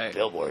was a Right.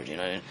 billboard, you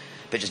know.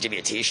 But just give me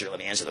a T-shirt, let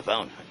me answer the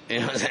phone. You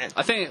know what I'm saying?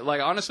 I think,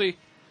 like, honestly,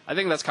 I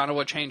think that's kind of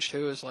what changed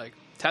too. Is like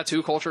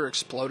tattoo culture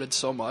exploded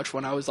so much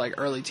when I was like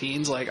early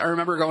teens. Like, I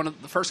remember going to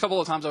the first couple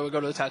of times I would go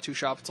to the tattoo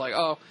shop. It's like,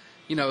 oh,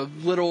 you know,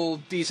 little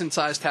decent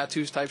sized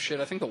tattoos type shit.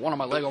 I think the one on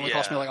my leg only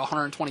cost me like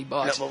 $120.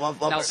 No, well,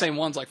 now the same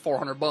one's like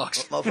 $400.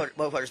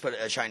 Motherfuckers put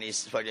a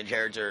Chinese fucking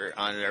character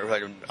on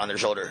their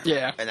shoulder.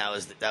 Yeah. And that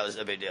was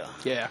a big deal.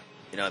 Yeah,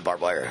 You know,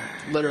 barbed wire.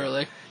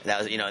 literally. And that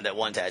was, you know, that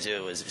one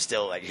tattoo was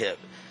still like hip.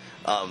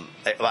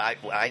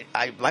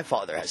 My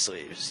father has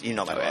sleeves. You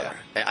know my Oh, yeah. father.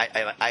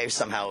 And I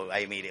somehow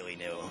immediately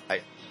knew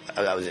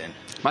I was in.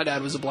 My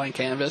dad was a blank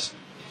canvas.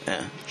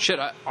 Yeah. Shit,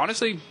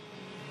 honestly,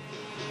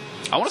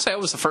 I want to say I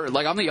was the first.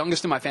 Like, I'm the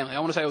youngest in my family. I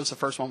want to say I was the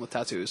first one with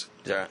tattoos.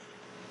 Is that right?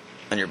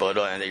 On your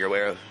bloodline that you're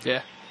aware of?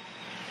 Yeah.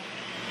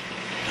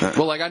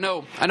 Well, like I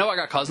know I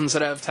got cousins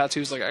that have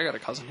tattoos. Like I got a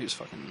cousin who's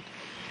fucking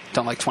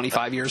done like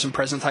 25 years in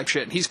prison type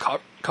shit, and he's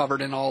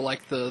covered in all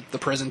like the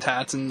prison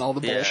tats and all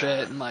the bullshit.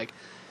 Yeah. And like,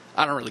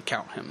 I don't really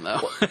count him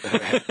though.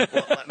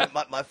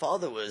 Well, my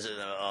father was in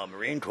the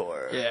Marine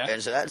Corps. Yeah.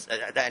 And so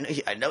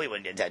I know he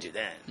wouldn't get tattooed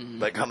then.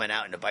 But coming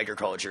out into biker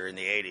culture in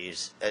the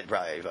 80s, it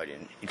probably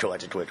fucking he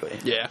collected quickly.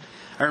 Yeah,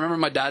 I remember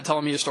my dad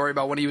telling me a story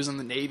about when he was in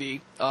the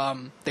Navy.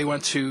 They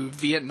went to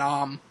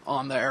Vietnam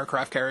on the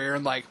aircraft carrier,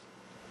 and like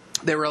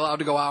they were allowed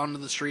to go out into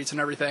the streets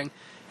and everything.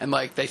 And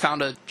like they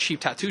found a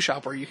cheap tattoo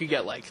shop where you could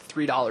get like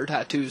 $3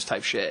 tattoos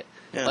type shit.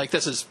 Yeah. Like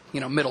this is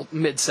mid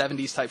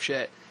 70s type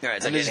shit. Yeah,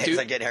 it's And like, this it's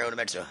like getting heroin in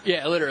Mexico.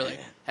 Yeah, literally.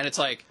 And it's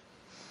like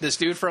this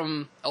dude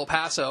from El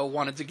Paso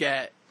wanted to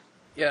get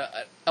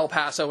El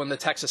Paso and the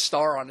Texas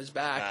Star on his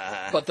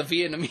back, but the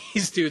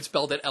Vietnamese dude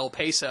spelled it El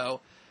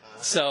Paso.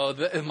 So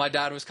my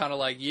dad was kind of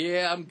like,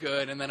 "Yeah, I'm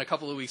good." And then a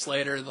couple of weeks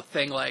later, the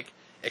thing like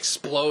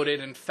exploded,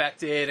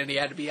 infected, and he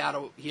had to be out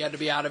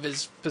of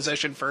his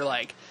position for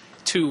like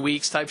 2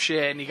 weeks type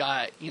shit. And he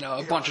got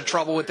a bunch of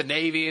trouble with the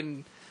Navy,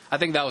 and I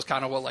think that was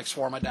kind of what like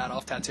swore my dad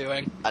off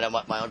tattooing. I know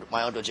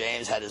my Uncle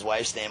James had his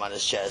wife's name on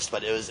his chest,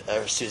 but it was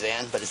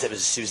Suzanne, but it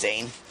was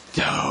Suzanne.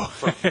 No,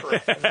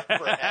 Forever.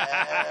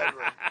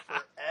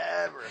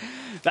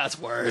 that's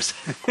worse.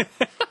 It's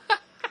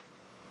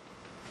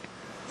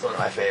one of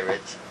my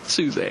favorites.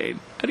 Suzanne.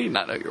 I did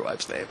not know your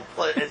wife's name.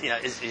 Well,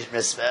 it's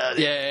misspelled.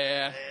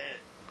 Yeah.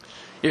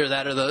 Either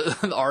that or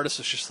the artist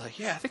was just like,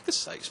 yeah, I think this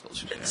is how you spell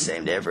Suzanne.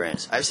 Same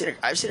difference. I've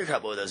seen a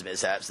couple of those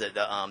mishaps that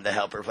the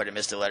helper fucking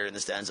missed a letter in the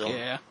stencil.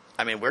 Yeah.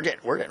 I mean, we're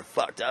getting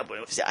fucked up.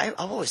 See, I've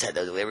always had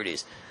those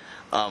liberties.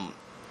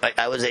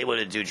 I was able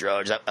to do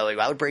drugs.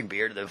 I would bring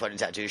beer to the fucking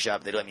tattoo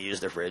shop. They'd let me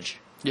use their fridge.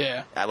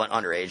 Yeah. I went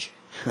underage.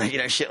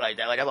 Shit like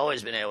that. Like, I've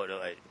always been able to,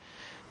 like,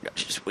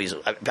 just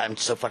weasel. I'm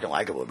so fucking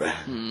likable, bro.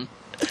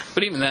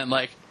 But even then,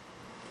 like,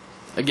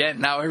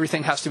 again, now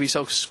everything has to be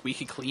so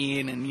squeaky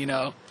clean, and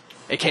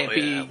it can't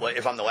be. Well,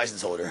 if I'm the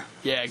license holder.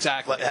 Yeah,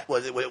 exactly.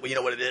 You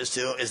know what it is,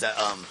 too? Is that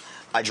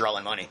I draw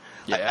in money.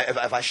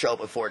 Yeah. If I show up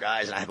with 4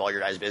 guys and I have all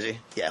your guys busy,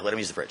 yeah, let them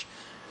use the fridge.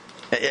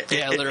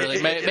 Yeah,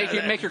 literally.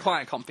 Make your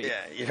client comfy. Yeah,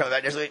 you know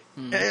that. Just like,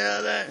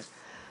 that.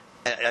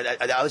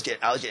 I was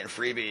getting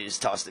freebies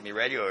tossed at me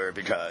regular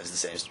because the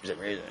same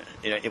reason.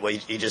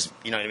 You just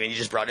what I mean. You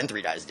just brought in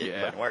 3 guys to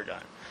get fucking work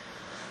done.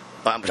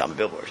 I'm a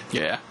billboard.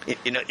 Yeah. You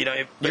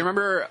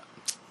remember?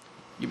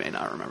 You may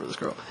not remember this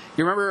girl.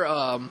 You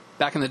remember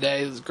back in the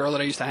day, this girl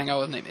that I used to hang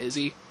out with named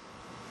Izzy?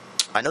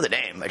 I know the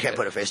name. I can't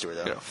put a face to her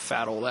though.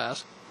 Fat old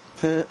ass.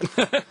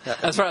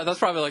 That's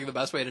probably like the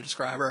best way to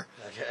describe her.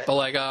 Okay. But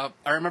like, I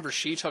remember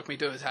she took me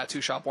to a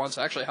tattoo shop once.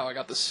 Actually, how I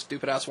got this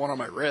stupid ass one on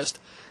my wrist,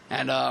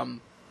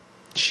 and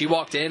she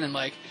walked in and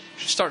like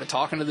she started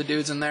talking to the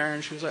dudes in there,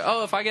 and she was like,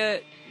 "Oh, if I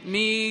get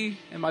me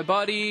and my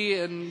buddy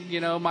and you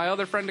know my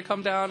other friend to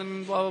come down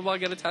and blah blah blah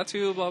get a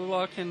tattoo, blah blah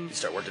blah, can You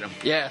start working them.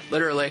 yeah,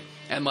 literally."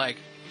 And like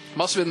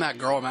must have been that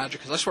girl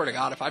magic, because I swear to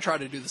God, if I tried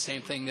to do the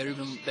same thing, they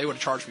would have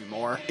charged me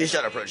more. You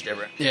start approach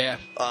different. Yeah.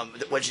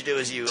 What you do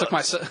is you Took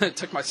my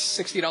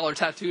 $60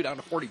 tattoo down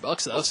to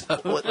 $40 though. So.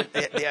 Well,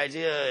 the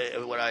idea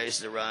of what I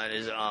used to run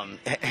is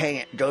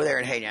go there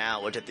and hang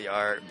out, look at the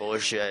art,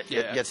 bullshit,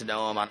 Yeah. get to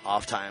know them on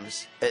off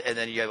times, and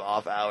then you have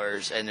off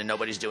hours, and then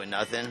nobody's doing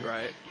nothing.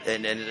 Right.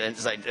 And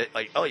it's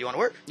like, oh, you want to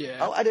work? Yeah.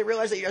 Oh, I didn't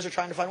realize that you guys are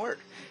trying to find work.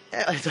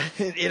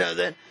 You know,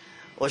 then.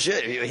 Well,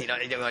 shit,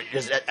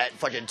 because at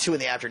fucking 2 in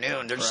the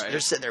afternoon, they're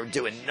sitting there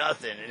doing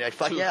nothing. And like,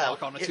 fuck 2 yeah.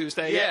 o'clock on a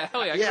Tuesday. Yeah,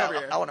 hell yeah, get over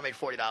here. I want to make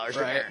 $40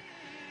 from Right. here.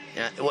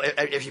 Yeah. Well,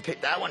 if you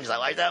pick that one, because I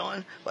like that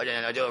one, but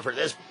then I do it for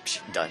this,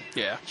 done.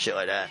 Yeah. Shit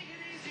like that.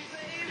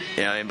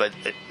 You know what I mean? But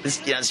it's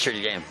a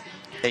tricky game.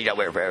 And you got to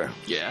wear it forever.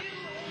 Yeah.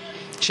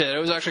 Shit, it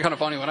was actually kind of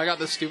funny. When I got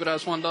this stupid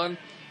ass one done,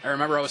 I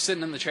remember I was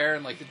sitting in the chair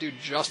and like the dude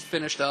just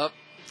finished up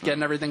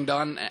getting everything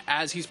done.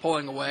 As he's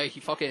pulling away, he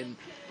fucking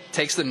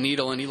takes the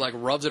needle and he like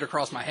rubs it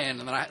across my hand,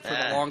 and then for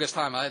the longest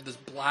time I had this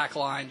black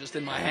line just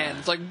in my hand.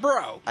 It's like,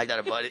 bro. I got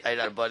a buddy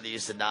that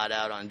used to nod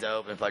out on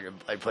dope and fucking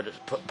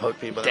poke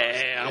people.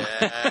 Damn.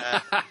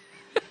 Yeah.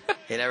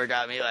 He never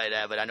got me like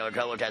that, but I know a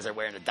couple of guys are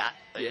wearing a dot.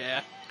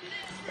 Yeah.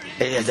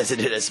 Yeah, that's a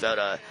dude that spelled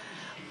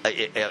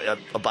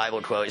a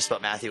Bible quote. He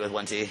spelled Matthew with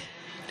 1 T.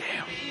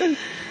 Damn.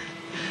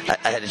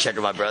 I had to check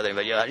with my brother,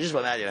 but I just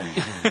spelled Matthew.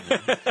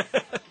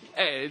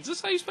 Hey, is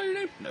this how you spell your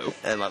name? No.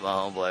 And my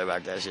homeboy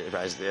back that shit,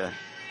 probably yeah.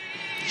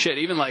 Shit,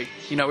 even like,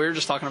 you know, we were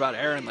just talking about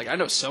Aaron. Like, I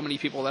know so many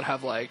people that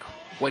have like,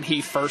 when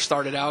he first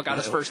started out, got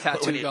his first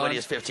tattoo when he done.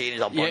 was 15,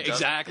 he's all Yeah, bumped up.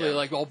 exactly. Yeah.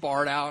 Like all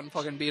barred out and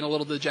fucking being a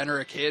little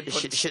degenerate kid.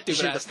 Putting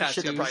stupid ass tattoos.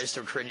 Shit that probably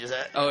still cringes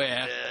at. Oh,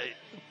 yeah.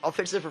 I'll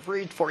fix it for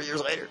free 4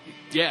 years later.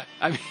 Yeah,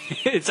 I mean,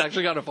 it's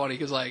actually kind of funny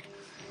because like,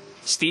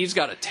 Steve's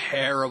got a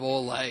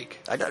terrible like.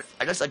 I got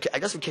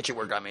some kitchen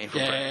work on me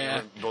from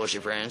Yeah.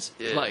 bullshit friends.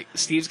 Yeah. Like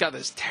Steve's got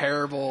this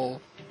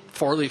terrible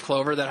 4-leaf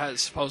clover that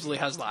supposedly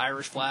has the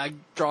Irish flag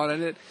drawn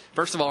in it.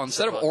 First of all,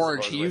 instead of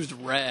orange, he used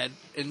red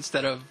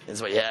instead of.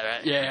 That's what you had,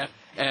 right? Yeah.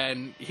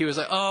 And he was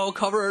like, "Oh,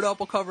 cover it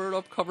up, I'll cover it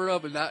up, cover it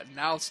up." And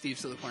now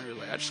Steve's to the point where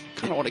he's like, "I just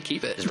kind of want to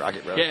keep it." Just rock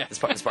it, bro. Yeah, it's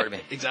part of me.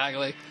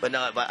 Exactly. But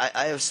no,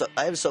 I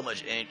have so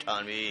much ink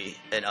on me,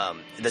 and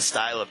the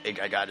style of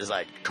ink I got is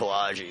like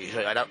collage.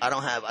 Like, I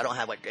don't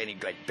have like any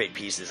like big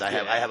pieces. I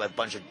have a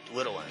bunch of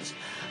little ones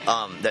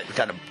that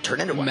kind of turn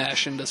into one.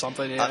 Mesh into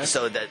something. Yeah.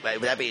 So with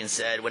that being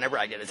said, whenever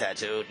I get a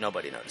tattoo,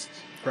 nobody notices.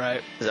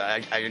 Right. So I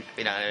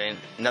you know what I mean?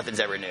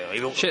 Nothing's ever new.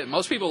 Even, Shit,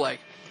 most people like.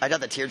 I got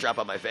the teardrop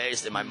on my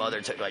face, and my mother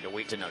took like a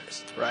week to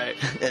notice. Right.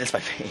 And it's my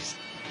face.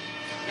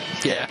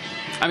 Yeah.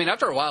 I mean,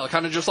 after a while, it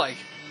kind of just like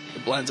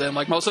it blends in.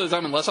 Like most of the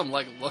time, unless I'm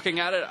like looking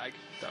at it, I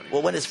don't. Even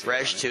Well, when it's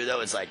fresh too, though,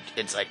 it's like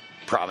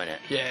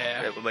prominent.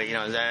 Yeah. But you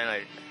know what I'm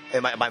saying?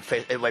 Like my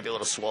face, it might be a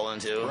little swollen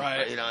too.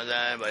 Right. You know what I'm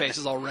saying? But, face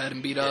is all red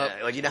and beat yeah, up.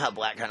 like you know how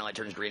black kind of like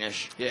turns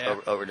greenish. Yeah.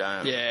 Over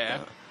time.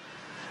 Yeah.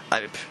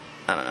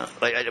 I don't know.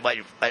 Like I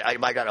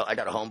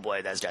got a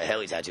homeboy that's got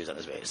heli tattoos on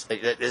his face.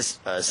 Like this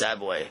sad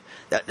boy,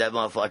 that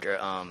motherfucker.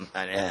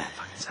 Fucking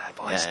sad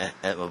boys. Yeah,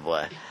 that my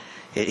boy.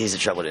 He's a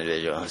troubled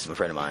individual. He's a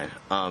friend of mine.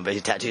 But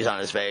he tattoos on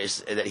his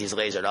face that he's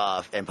lasered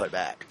off and put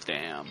back.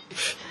 Damn.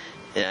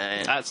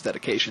 Yeah, That's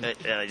dedication. he's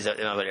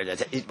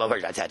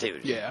motherfucker got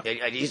tattooed. Yeah.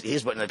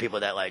 He's one of the people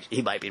that like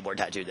he might be more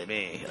tattooed than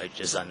me. Like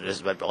just on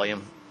just by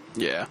volume.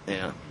 Yeah.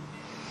 Yeah.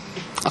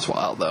 That's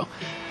wild though.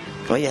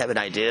 Well, you have an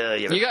idea.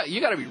 You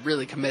got to be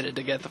really committed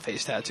to get the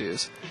face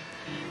tattoos.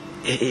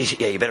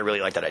 Yeah, you better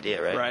really like that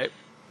idea, right? Right.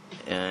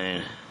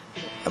 And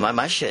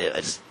my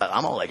shit,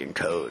 I'm all like in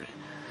code.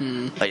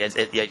 Like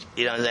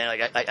you know what I'm saying?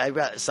 Like I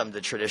got some of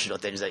the traditional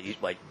things that you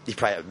probably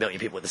have a million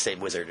people with the same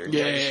wizard or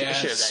Yeah.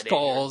 shit of that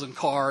Skulls and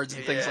cards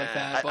and things nature. like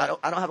that.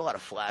 I don't have a lot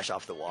of flash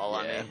off the wall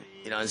on me. Yeah.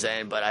 You know what I'm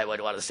saying? But I have a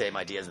lot of the same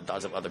ideas and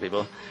thoughts of other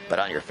people. But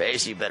on your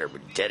face, you better be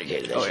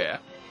dedicated to that Oh shit. yeah.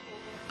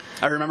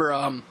 I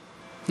remember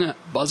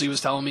Buzzy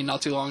was telling me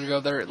not too long ago,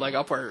 they're like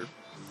up where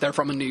they're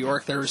from in New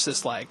York, there was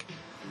this like,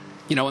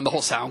 you know, when the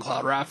whole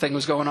SoundCloud rap thing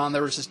was going on,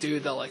 there was this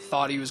dude that like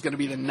thought he was going to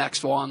be the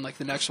next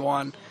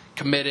one,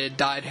 committed,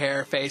 dyed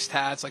hair, face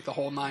tats, like the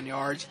whole 9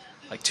 yards.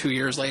 Like 2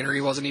 years later,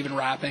 he wasn't even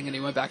rapping and he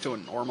went back to a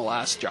normal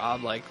ass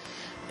job. Like,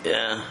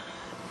 Yeah.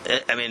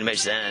 I mean, it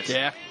makes sense.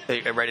 Yeah.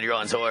 You're ready to go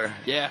on tour.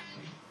 yeah.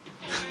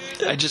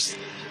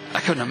 I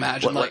couldn't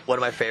imagine One of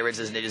my favorites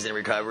is Ninjas in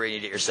Recovery, and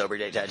you get your sober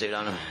date tattooed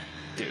on them.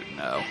 dude,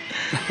 no.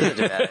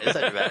 It's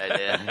such a bad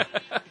idea.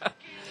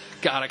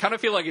 God, I kind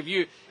of feel like if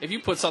you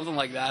put something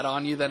like that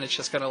on you, then it's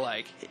just gonna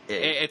like Yeah.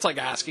 it's like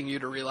asking you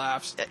to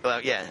relapse.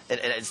 Well, yeah, and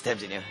it's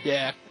tempting you.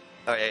 Yeah,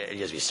 Or it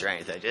gives you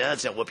strength. Like, yeah,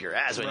 it's gonna whoop your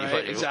ass when you right,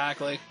 put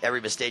exactly.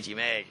 every mistake you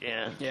make.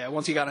 Yeah. Yeah,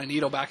 once you got a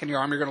needle back in your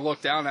arm, you're gonna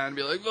look down at it and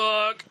be like,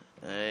 "Fuck."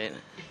 Right.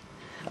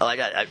 Oh, I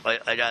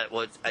got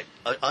what?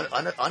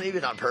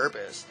 Uneven on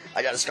purpose.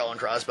 I got a skull and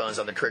crossbones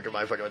on the crick of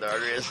my fucking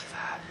arteries.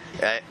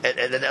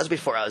 And that was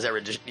before I was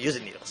ever just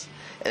using needles.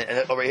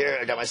 And over here,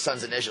 I got my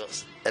son's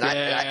initials. And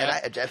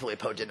I definitely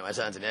poked into my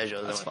son's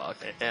initials. That's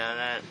fucked.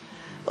 And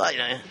well, you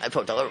know, I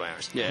poked all over my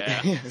arms.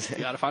 Yeah. You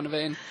gotta find a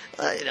vein.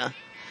 You know,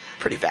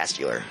 pretty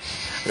vascular.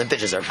 The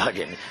bitches are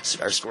fucking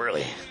are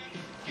squirrely.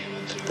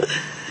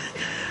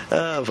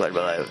 Oh, fuck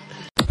my life.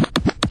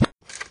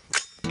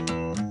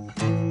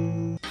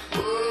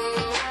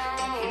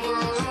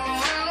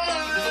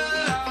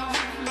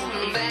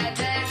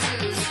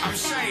 I'm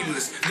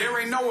shameless. There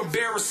ain't no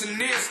embarrassing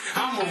this.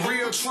 I'm a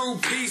real true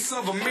piece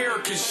of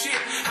American shit.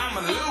 I'm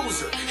a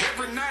loser.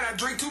 Every night I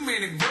drink too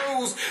many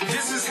brews.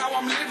 This is how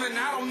I'm living.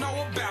 I don't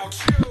know about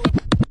you.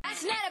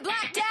 Last night I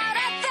blacked out,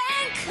 I think.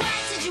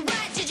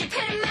 What did you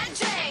put in my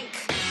drink?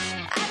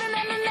 I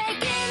remember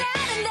making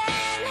out and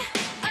then,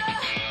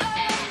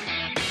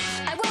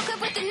 I woke up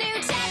with a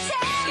new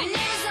tattoo. Your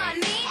name was on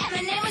me and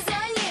my name was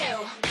on you.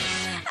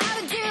 I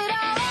would do it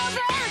all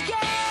over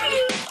again.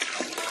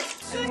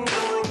 To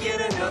go and get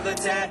another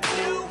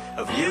tattoo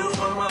of you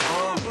on my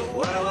arm, but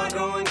what do I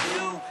go and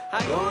do?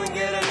 I go and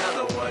get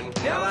another one.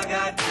 Now I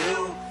got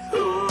two.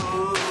 Ooh.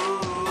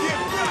 Get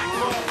back,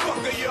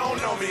 motherfucker, you don't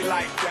know me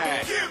like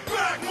that. Get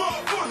back,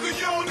 motherfucker,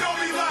 you don't know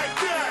me like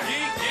that.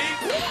 Yeet, yeet.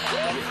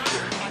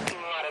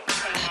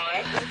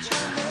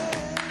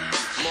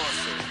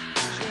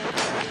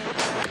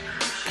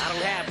 I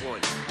don't have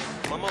one.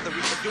 My mother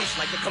reproduced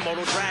like the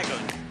Komodo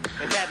dragon.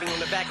 And had me on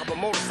the back of a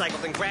motorcycle,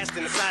 then crashed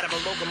in the side of a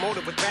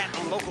locomotive with rat.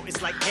 I'm local,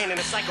 it's like cannon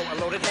a psycho, a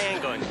loaded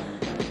handgun.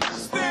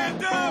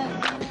 Stand up.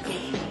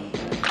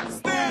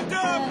 Stand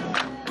up.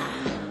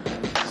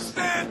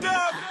 Stand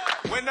up.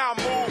 When I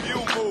move, you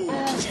move.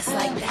 Just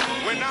like that.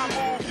 When I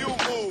move, you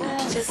move.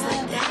 Just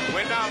like that.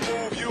 When I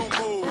move, you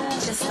move.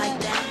 Just like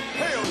that.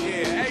 Hell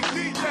yeah. Hey,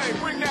 DJ,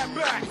 bring that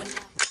back.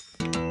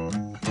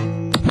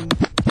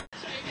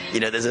 You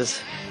know what this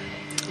is?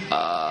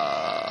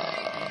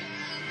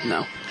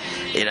 No.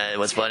 You know,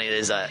 what's funny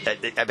is, I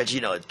bet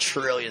you know a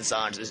trillion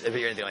songs if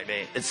you're anything like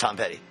me. It's Tom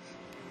Petty.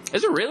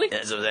 Is it really?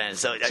 That's what I'm saying.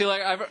 So, See,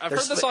 like, I've heard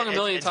the song a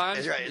million times.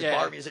 It's right. It's Yeah.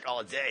 bar music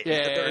all day.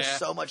 Yeah, But there's yeah.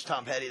 so much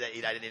Tom Petty that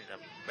I didn't know.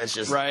 It's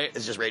just, Right.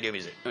 It's just radio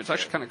music. It's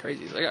actually kind of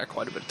crazy. I got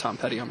quite a bit of Tom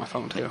Petty on my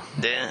phone, too.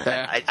 Yeah.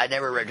 Yeah. I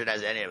never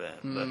recognized any of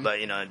it. But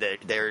you know,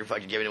 they were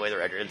fucking giving away the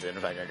records, and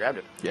I grabbed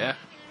it. Yeah.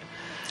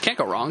 Can't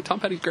go wrong. Tom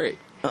Petty's great.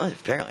 Oh,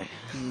 apparently.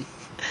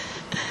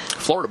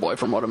 Florida boy,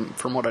 from what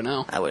I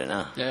know. I wouldn't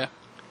know. Yeah.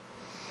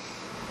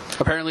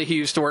 Apparently, he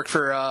used to work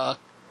for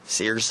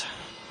Sears?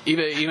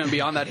 even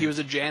beyond that. He was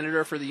a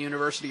janitor for the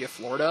University of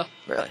Florida.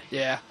 Really?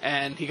 Yeah,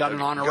 and he got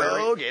an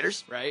honorary. Go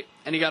Gators. Right,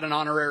 and he got an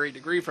honorary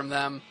degree from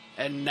them.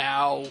 And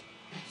now,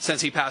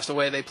 since he passed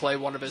away, they play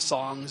one of his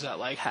songs at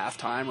like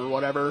halftime or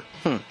whatever.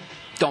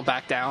 Don't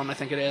Back Down, I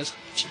think it is.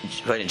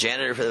 Fucking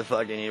janitor for the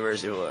fucking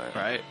University of Florida.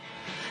 Right.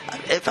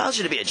 If I was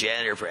going to be a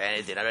janitor for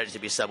anything, I'd like to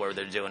be somewhere where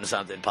they're doing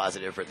something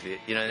positive for the,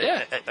 you know.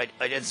 Yeah.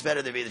 It's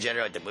better to be the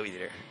janitor like the movie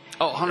theater.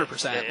 Oh,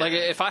 100%. Like,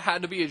 if I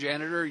had to be a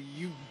janitor,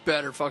 you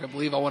better fucking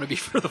believe I want to be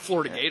for the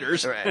Florida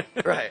Gators.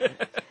 Right.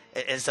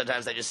 And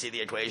sometimes I just see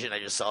the equation, I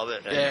just solve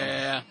it.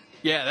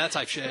 Yeah, that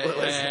type shit.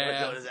 What is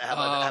that?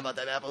 How about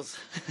them apples?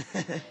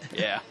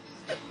 Yeah.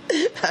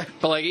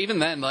 But, like, even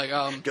then, like,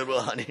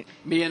 Goodwill Hunting.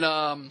 me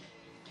and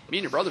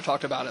your brother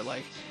talked about it,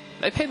 like,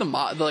 they pay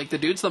the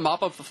dudes that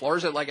mop up the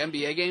floors at, like,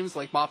 NBA games,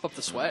 like, mop up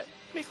the sweat,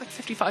 make, like,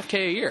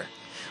 $55K a year.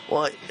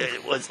 Well,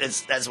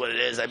 that's what it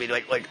is. I mean,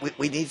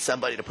 we need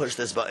somebody to push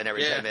this button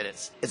every 10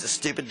 minutes. It's a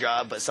stupid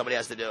job, but somebody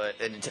has to do it.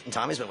 And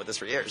Tommy's been with us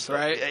for years. So,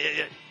 Right.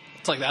 Yeah.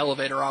 It's like the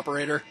elevator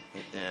operator.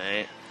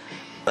 Yeah.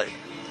 But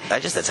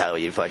that's how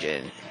you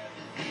fucking,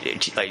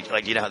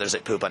 like, you know how there's,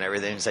 like, poop on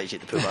everything? That's how you cheat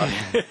the poop off.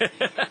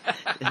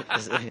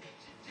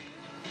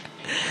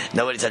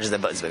 Nobody touches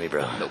them buttons with me,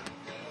 bro. Nope.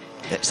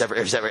 Except for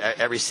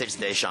every 6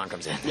 days Sean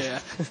comes in. Yeah.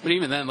 But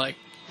even then, like,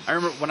 I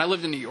remember when I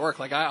lived in New York,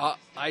 like, I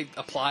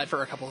applied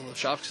for a couple of those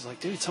jobs because, like,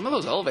 dude, some of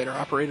those elevator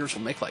operators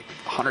will make, like,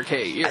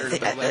 $100K a year.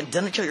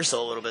 Doesn't it kill your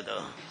soul a little bit,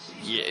 though?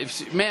 Yeah,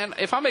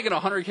 if I'm making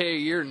 $100K a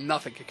year,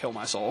 nothing could kill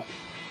my soul.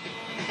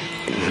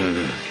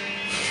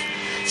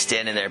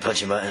 Standing there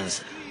punching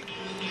buttons.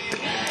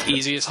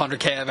 Easiest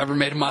 $100K I've ever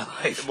made in my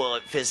life. Well,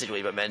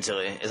 physically, but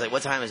mentally. It's like,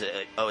 what time is it?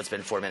 Like, oh, it's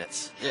been 4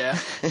 minutes. Yeah.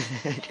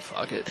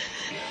 Fuck it.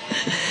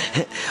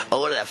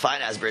 Oh, what is that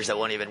fine-ass bridge that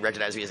won't even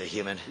recognize me as a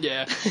human?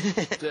 Yeah.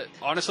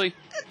 Honestly,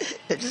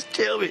 just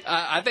kill me.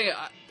 I think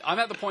I'm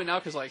at the point now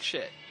because, like,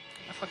 shit,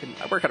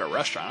 I work at a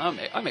restaurant.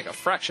 I make a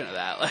fraction of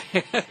that.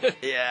 Like,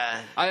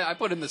 yeah. I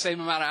put in the same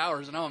amount of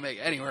hours and I don't make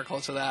anywhere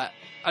close to that.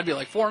 I'd be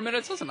like, 4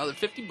 minutes, that's another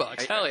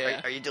 $50. Hell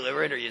yeah. Are you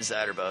delivering or are you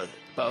inside or both?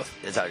 Both.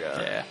 That's how I go.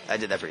 Yeah. I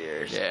did that for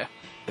years. Yeah.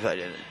 If I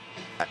didn't,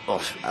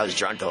 I was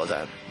drunk the whole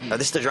time. Are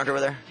they still drunk over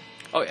there?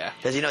 Oh yeah.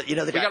 Because you know the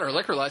guy. We got our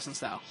liquor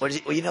license now. Well,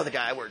 you know the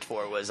guy I worked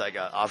for was like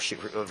an offshoot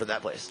for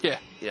that place. Yeah.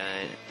 Yeah.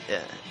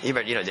 You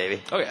know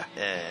Davey. Oh yeah.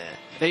 Yeah.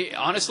 They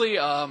honestly,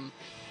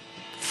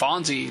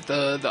 Fonzie,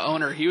 the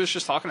owner, he was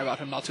just talking about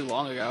him not too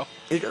long ago.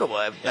 He's a good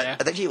boy. Yeah.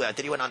 I think he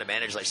went on to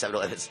manage like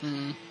 7-Elevens.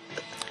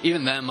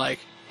 Even then, like,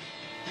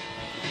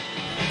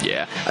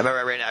 yeah. I remember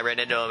I ran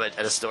into him at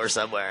a store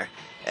somewhere,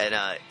 and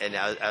I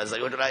was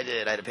like, what did I do?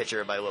 And I had a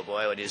picture of my little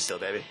boy when he was still a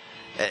baby.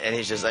 And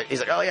he's like,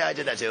 oh yeah, I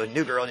did that too.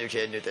 New girl, new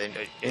kid, new thing.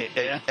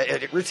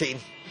 Routine,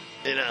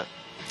 you know.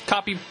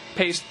 Copy,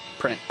 paste,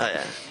 print. Oh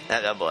yeah,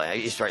 that boy.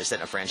 He's probably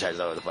setting a franchise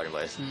all over the fucking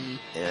place.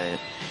 Yeah,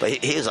 but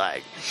he was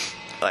like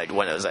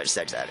one of those like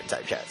sex addict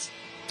type cats.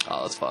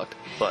 Oh, that's fucked.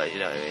 But you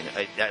know, what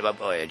I mean, my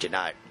boy did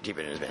not keep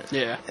it in his pants.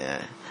 Yeah.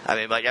 Yeah. I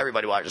mean, like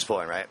everybody watches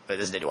porn, right? But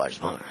this nigga watches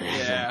porn.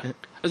 Yeah.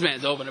 This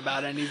man's open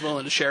about it, and he's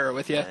willing to share it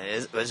with you.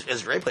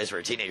 It's a great place for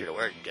a teenager to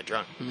work and get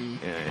drunk.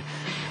 Yeah.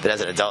 But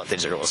as an adult,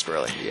 things are a little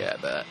squirrely. Yeah,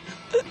 I bet.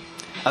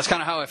 That's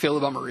kind of how I feel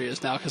about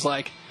Maria's now, because,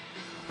 like...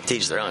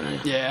 Teach their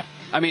own. Yeah.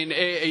 I mean,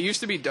 it used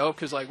to be dope,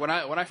 because, like, when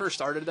I first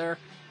started there,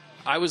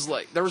 I was,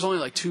 like... There was only,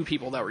 like, 2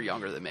 people that were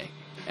younger than me.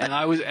 And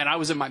I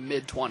was in my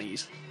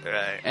mid-20s.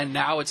 Right. And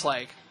now it's,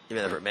 like... You've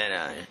been there for a minute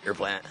now. Your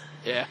plant.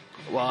 Yeah.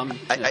 Well,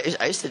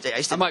 I used to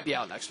date... I might be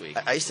out next week.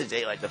 I used to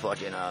date, like, the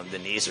fucking, the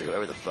niece or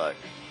whoever the fuck.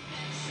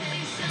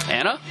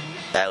 Anna?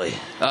 Allie.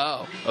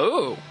 Oh.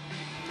 Ooh.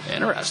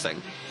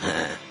 Interesting.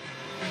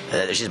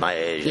 She's my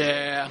age.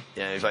 Yeah.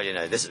 Yeah, if I, you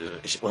know, this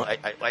is... Well,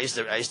 I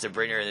used to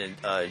bring her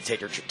and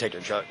take her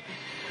truck.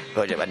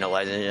 But I had no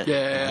license yet.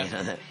 Yeah. You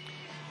know that?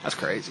 That's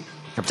crazy.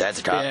 Her dad's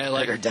a cop. Yeah,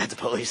 like her dad's a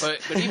police.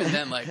 But even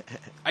then, like,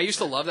 I used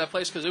to love that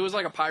place because it was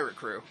like a pirate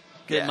crew.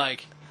 Yeah. And,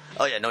 like...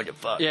 Oh yeah, no one give a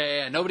fuck.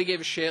 Yeah. Nobody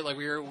gave a shit. Like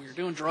we were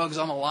doing drugs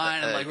on the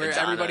line, and like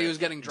everybody was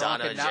getting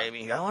drunk. Donna and and Jamie.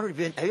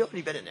 Have you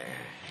already been in there?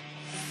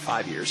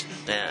 5 years.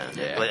 Yeah.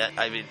 Yeah. But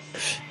I mean,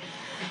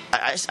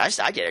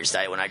 I get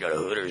excited when I go to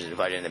Hooters and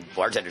the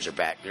bartenders are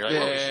back. You're like,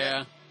 oh shit.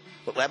 Yeah.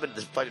 What happened to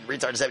this fucking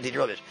retarded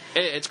 17-year-old bitch?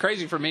 It's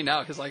crazy for me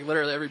now because like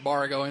literally every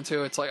bar I go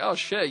into, it's like, oh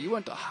shit, you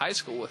went to high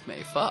school with me.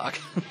 Fuck.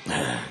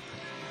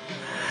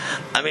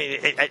 I mean,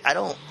 I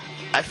don't.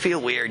 I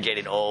feel weird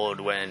getting old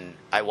when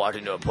I walk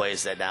into a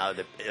place that now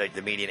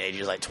the median age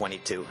is like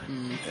 22.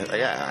 Like,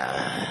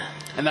 yeah.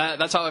 And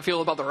that's how I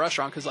feel about the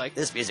restaurant because like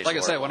this music's like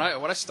I said,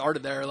 horrible. when I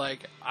started there,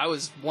 like I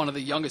was one of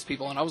the youngest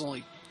people, and I was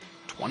only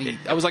 20.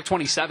 I was like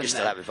 27. You're still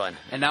then. having fun.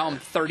 And now I'm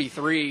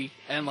 33,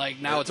 and like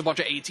now it's a bunch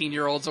of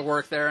 18-year-olds that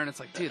work there, and it's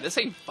like, dude, this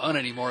ain't fun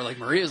anymore. Like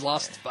Maria's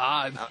lost its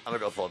vibe. I'm gonna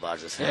go full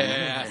boxes.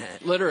 Yeah,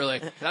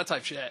 literally that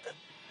type shit.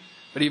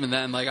 But even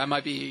then, like I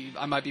might be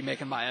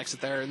making my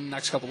exit there in the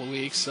next couple of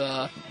weeks.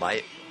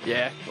 Might?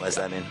 Yeah. What does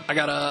that mean? I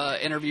got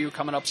a interview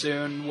coming up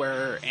soon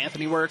where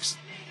Anthony works.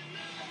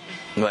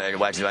 What,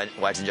 Whites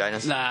and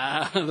Ginas?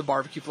 Nah, the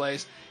barbecue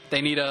place.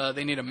 They need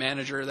a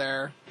manager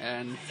there,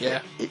 and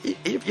yeah.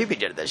 You'd be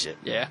good at that shit.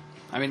 Yeah.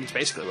 I mean, it's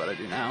basically what I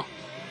do now.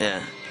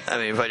 Yeah. I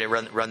mean, if I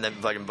run them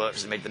fucking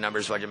books and make the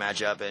numbers fucking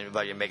match up and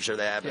fucking make sure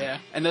they happen. Yeah.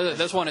 And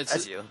this one,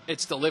 That's you.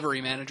 It's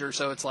delivery manager,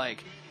 so it's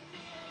like,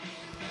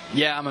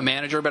 yeah, I'm a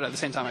manager, but at the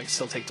same time, I can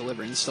still take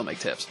delivery and still make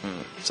tips.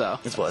 So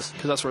This was.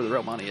 because that's where the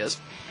real money is.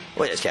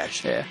 Well, it's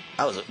cash. Yeah.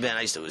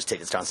 I used to lose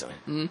tickets constantly.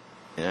 You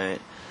know,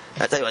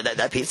 I tell you what,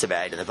 that pizza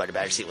bag in the fucking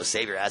back seat will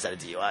save your ass out of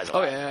DUIs.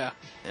 Oh yeah.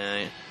 You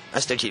know, I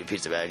still keep a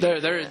pizza bag.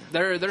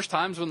 There's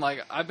times when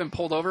like I've been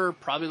pulled over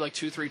probably like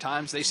 2-3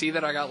 times. They see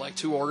that I got like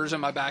 2 orders in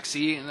my back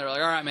seat, and they're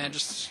like, "All right, man,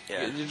 just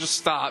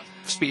stop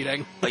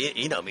speeding." Well,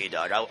 you know me,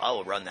 dog. I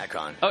will run that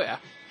con. Oh yeah.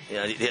 You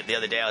know, the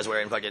other day I was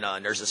wearing fucking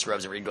nurse's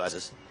scrubs and reading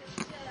glasses.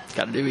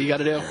 Got to do what you got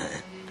to do.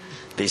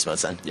 Beast mode,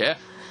 son. Yeah.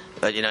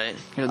 But you know,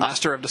 You're the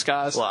master of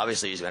disguise. well,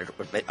 obviously he's a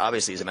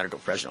medical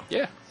professional.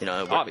 Yeah. You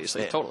know,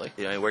 Obviously, totally.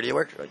 You know, where do you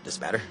work? Does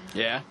it matter?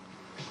 Yeah.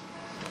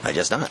 I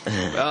guess not.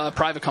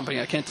 Private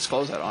company. I can't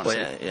disclose that, honestly.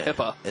 Well, yeah.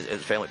 HIPAA.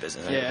 It's family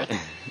business. Right? Yeah.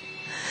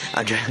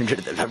 I'm good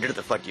at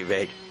the fuck you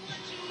vague.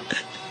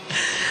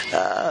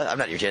 I'm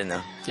not your kidding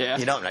though. Yeah.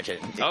 You know I'm not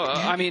kidding. Oh,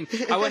 I mean,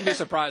 I wouldn't be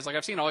surprised. Like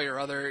I've seen all your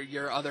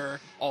other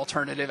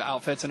alternative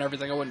outfits and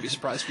everything. I wouldn't be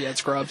surprised if you had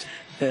scrubs.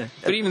 Yeah.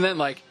 But even then,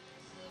 like,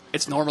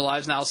 it's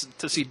normalized now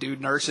to see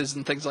dude nurses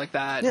and things like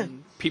that, Yeah.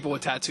 and people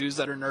with tattoos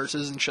that are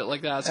nurses and shit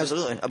like that. So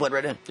Absolutely. I blend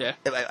right in. Yeah.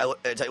 I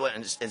tell you what,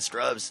 in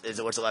scrubs, it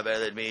looks a lot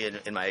better than me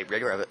in my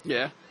regular outfit.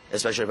 Yeah.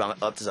 Especially if I'm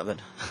up to something.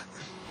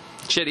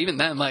 Shit, even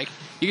then, like,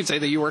 you could say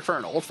that you work for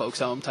an old folks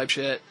home type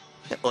shit.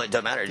 Well, it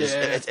doesn't matter.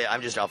 Yeah.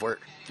 I'm just off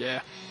work.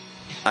 Yeah.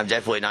 I'm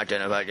definitely not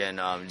going to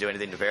fucking do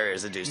anything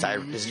nefarious. The dude's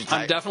tired.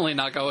 I'm definitely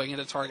not going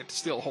into Target to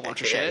steal a whole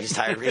bunch of Yeah, shit. he's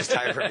tired. He's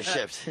tired from his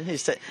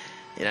shift.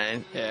 You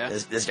know, Yeah.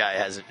 this guy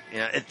has, you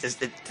know, it's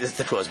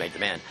the clothes make the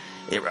man.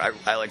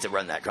 I like to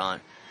run that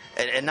con,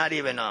 and not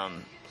even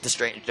to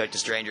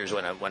strangers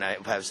when I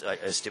have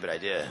like a stupid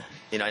idea,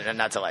 you know, and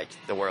not to like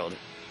the world.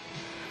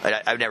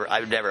 Like, I've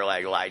never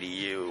like lie to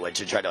you like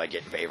to try to like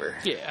get favor.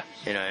 Yeah.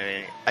 You know what I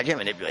mean? I can't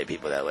manipulate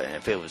people that way.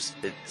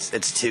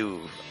 It's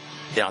too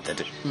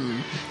inauthentic,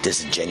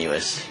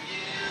 disingenuous.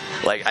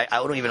 Like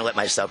I wouldn't even let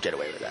myself get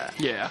away with that.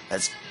 Yeah.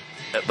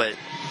 But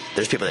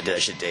there's people that do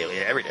that shit daily,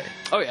 every day.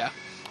 Oh yeah.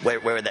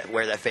 Wear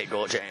that fake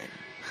gold chain.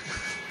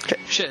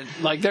 Shit,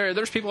 like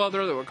there's people out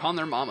there that would con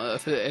their mama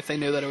if they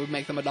knew that it would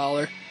make them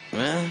 $1.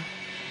 Well,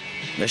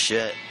 No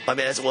shit. I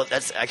mean,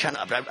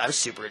 I was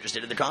super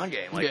interested in the con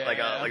game, like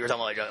you were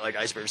talking about, like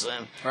Iceberg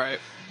Slim. Right.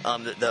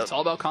 It's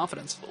all about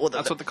confidence.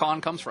 That's what the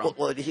con comes from.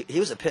 Well, he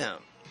was a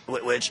pimp,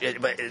 so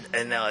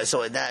in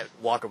that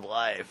walk of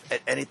life,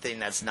 anything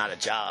that's not a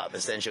job,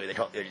 essentially, they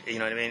call, you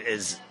know what I mean,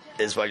 is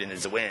fucking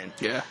is a win.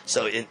 Yeah.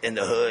 So in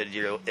the hood,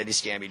 any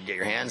scam you can get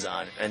your hands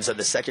on, and so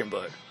the second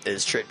book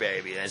is Trick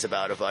Baby, and it's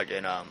about a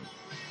fucking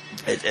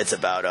it's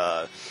about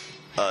a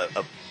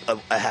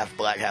half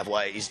black, half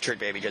white. He's a trick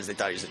baby because they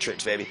thought he was a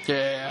tricks baby.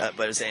 Yeah.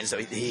 But I'm saying, so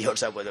he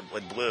hooks up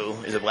with Blue,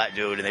 who's a black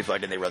dude, and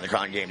they run the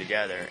con game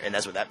together, and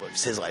that's what that book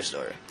is, his life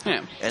story.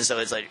 Yeah. And so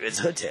it's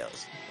hood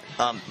tales.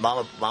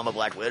 Mama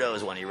Black Widow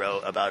is one he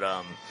wrote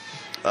about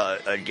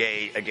a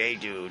gay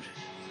dude,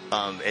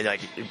 and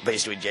like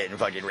basically getting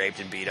fucking raped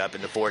and beat up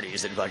in the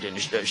 40s in fucking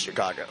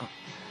Chicago.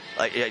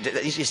 Like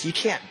you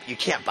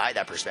can't buy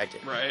that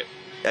perspective. Right.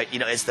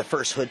 It's the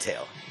first hood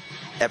tale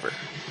ever.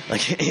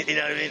 Like you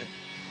know what I mean.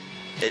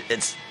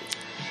 It's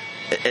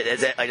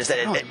like I said.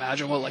 I don't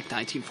imagine what like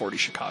 1940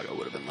 Chicago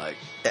would have been like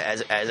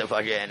as a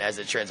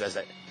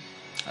transvestite.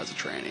 As a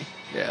tranny.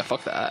 Yeah,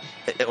 fuck that.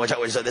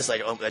 So this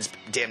it's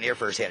damn near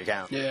first-hand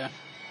account. Yeah.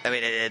 I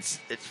mean, it's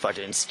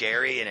fucking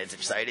scary and it's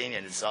exciting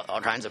and it's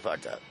all kinds of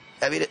fucked up.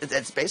 I mean,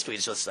 it's basically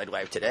just like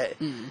life today.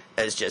 Mm-hmm.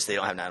 It's just they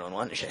don't have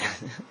 911 and shit.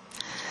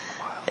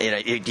 Wow.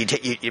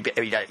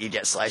 You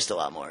get sliced a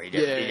lot more. You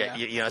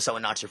get,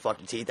 someone knocks your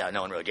fucking teeth out,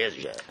 no one really gives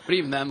a shit. But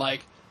even then,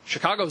 like,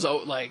 Chicago's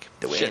like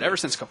shit ever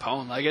since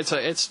Capone. Like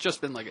it's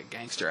just been like a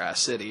gangster ass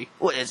city.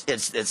 Well,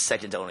 it's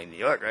second to only New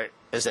York, right?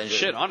 Essentially.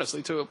 Shit,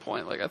 honestly, to a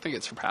point. Like I think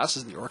it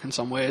surpasses New York in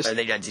some ways. I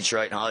think that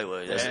Detroit and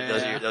Hollywood. Those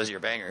are your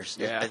bangers.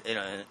 Yeah.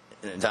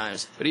 In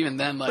times. But even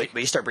then, like,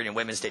 but you start bringing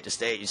women state to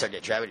state, you start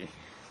getting trafficking.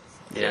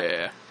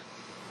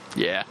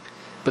 Yeah.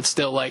 But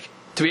still, like,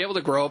 to be able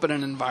to grow up in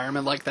an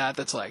environment like that,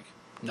 that's like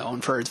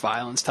known for its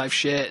violence type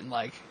shit, and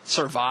like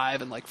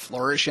survive and like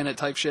flourish in it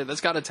type shit,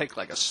 that's got to take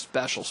like a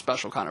special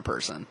kind of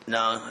person. No,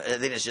 I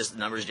think it's just a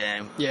numbers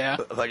game. Yeah.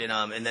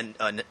 And then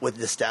with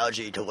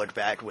nostalgia to look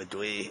back with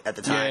glee at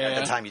the time. Yeah. At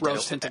the time, you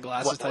rose tinted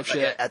glasses type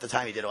shit. At the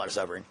time, you did a lot of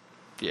suffering.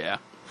 Yeah.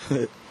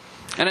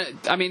 And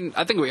I mean,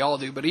 I think we all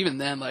do, but even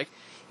then, like,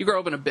 you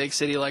grow up in a big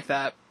city like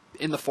that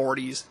in the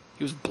 40s.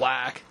 He was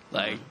black,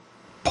 like,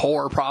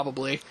 poor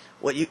probably.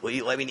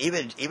 I mean,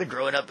 even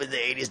growing up in the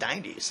 80s,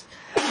 90s,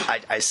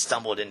 I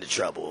stumbled into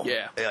trouble.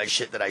 Yeah. Like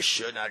shit that I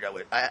should not go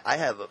with. I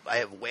have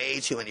way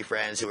too many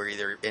friends who are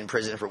either in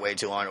prison for way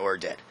too long or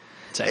dead.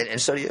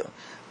 And so do you.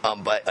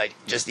 But like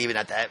just even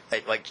at that,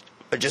 like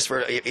just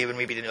for even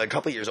me being like a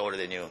couple years older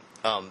than you,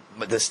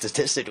 but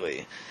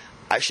statistically,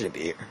 I shouldn't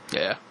be here.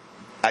 Yeah.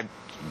 I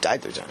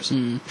died 3 times.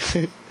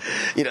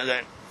 You know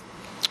that.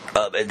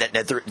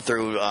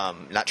 Through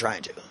not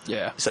trying to.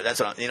 Yeah. So that's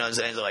what I'm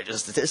saying. So like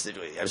just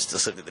statistically, I'm still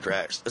slipping through the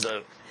cracks.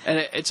 So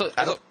and but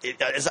I don't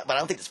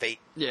think it's fate.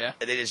 Yeah.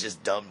 I think it's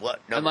just dumb luck.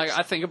 And like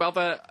I think about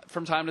that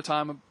from time to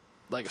time,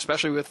 like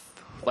especially with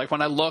like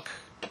when I look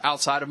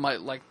outside of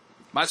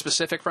my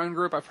specific friend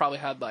group, I've probably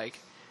had like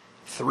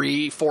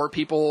 3-4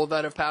 people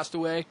that have passed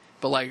away.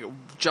 But like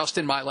just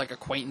in my like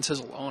acquaintances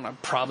alone, I'm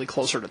probably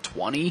closer to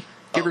 20.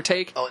 Give or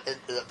take.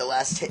 The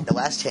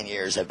last 10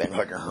 years have been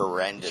fucking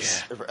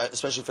horrendous,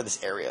 especially for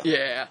this area.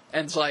 Yeah,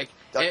 and it's like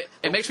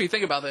it makes me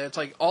think about that. It's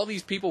like all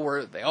these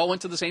people they all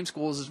went to the same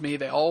schools as me.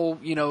 They all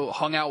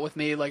hung out with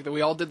me. Like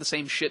we all did the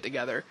same shit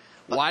together.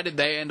 Why did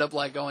they end up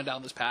like going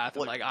down this path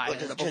and like I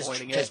ended up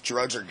avoiding it? Because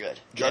drugs are good.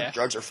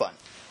 Drugs are fun.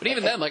 But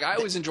even then, like I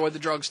always enjoyed the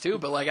drugs too.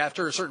 But like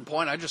after a certain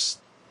point,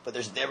 But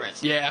there's a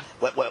difference. Yeah.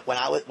 When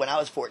I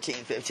was 14,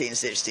 15,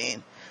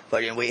 16.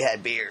 But we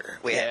had beer.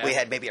 We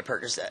had maybe a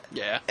Percocet.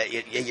 Yeah.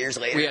 Years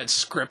later, we had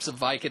scripts of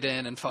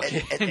Vicodin and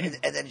fucking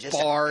and then just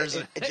bars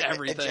and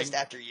everything. And just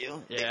after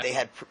you, yeah. they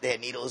had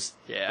needles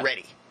yeah.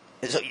 ready.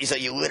 So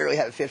you literally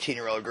have a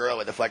 15-year-old girl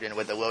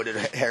with a loaded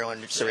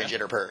heroin syringe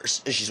in her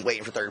purse, and she's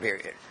waiting for third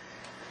period.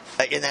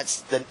 And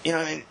that's what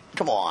I mean.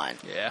 Come on.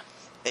 Yeah.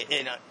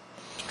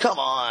 Come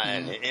on.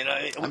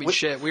 I mean,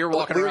 shit. We were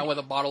walking around with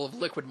a bottle of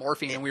liquid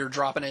morphine, and we were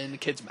dropping it in the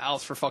kids'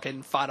 mouths for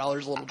fucking $5 a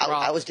little drop.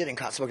 I was getting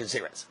caught smoking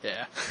cigarettes.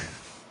 Yeah.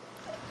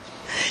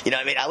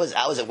 I mean, I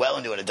was well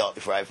into an adult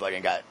before I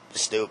fucking got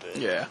stupid.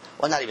 Yeah.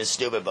 Well, not even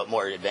stupid, but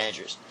more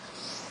adventurous.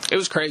 It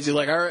was crazy.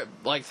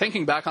 Like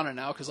thinking back on it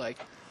now, because like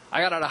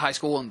I got out of high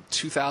school in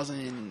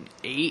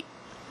 2008.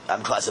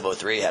 I'm class of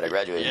 03. Had I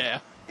graduated?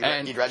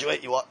 Yeah. You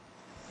graduate? You what?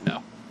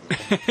 No.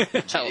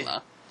 Hell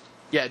no.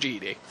 Yeah,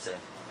 GED. So.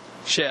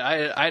 Shit,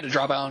 I had to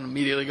drop out and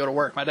immediately go to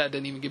work. My dad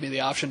didn't even give me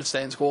the option to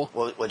stay in school.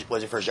 What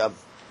was your first job?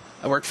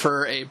 I worked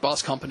for a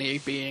bus company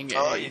being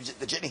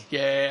the Jimmy.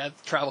 Yeah,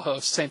 travel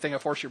host. Same thing I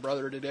forced your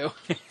brother to do.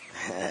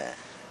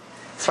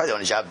 It's probably the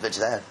only job that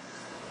you had.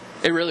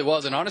 It really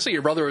was, and honestly,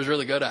 your brother was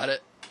really good at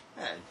it.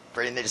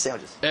 Braiding ninja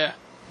sandwiches. Yeah.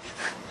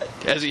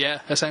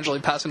 Essentially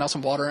passing out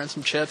some water and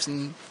some chips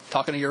and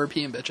talking to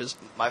European bitches.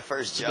 My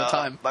first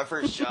job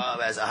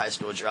as a high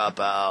school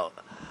dropout.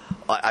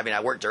 I mean, I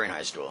worked during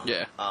high school.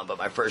 Yeah. But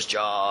my first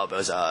job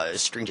was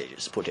screen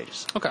cages, pool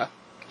cages. Okay.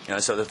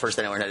 So the first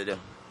thing I learned how to do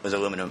was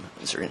aluminum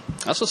and screen.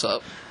 That's what's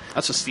up.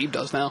 That's what Steve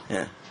does now.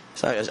 Yeah.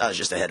 So I was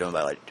just ahead of him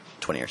by like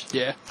 20 years.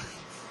 Yeah.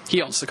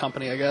 He owns the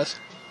company, I guess.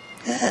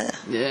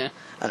 Yeah.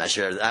 I'm not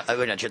sure. I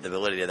would not check the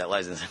validity of that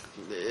license.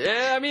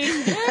 Yeah, I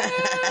mean,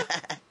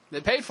 yeah.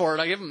 They paid for it.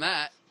 I give them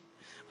that.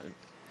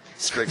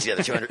 Straight to the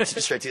other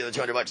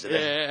 $200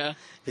 today.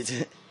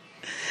 Yeah.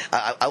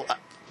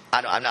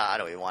 I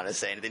don't even want to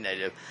say anything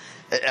negative.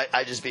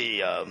 I just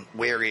be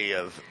wary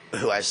of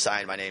who I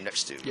signed my name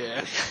next to.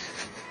 Yeah.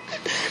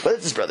 But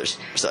it's his brothers,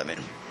 so I mean.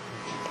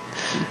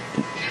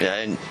 Yeah,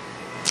 and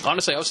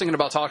Honestly, I was thinking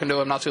about talking to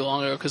him not too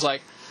long ago because,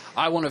 like,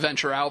 I want to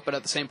venture out, but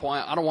at the same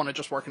point, I don't want to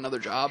just work another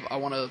job. I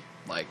want to,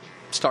 like,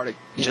 start a...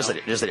 just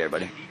like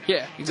everybody.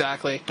 Yeah,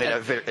 exactly.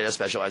 They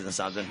specialize in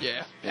something.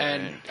 Yeah.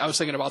 And I was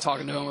thinking about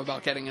talking to him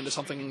about getting into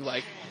something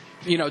like,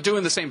 you know,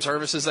 doing the same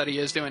services that he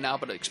is doing now,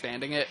 but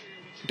expanding it,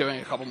 doing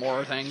a couple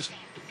more things.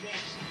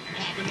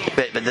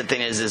 But the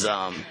thing is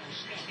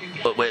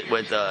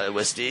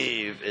with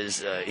Steve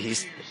is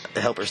he's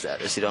the helper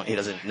status. He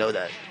doesn't know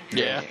that.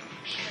 Yeah.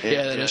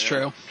 Yeah, that is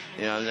true.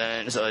 You know what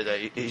I'm saying?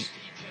 So he's.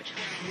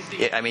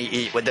 Yeah, I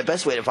mean, the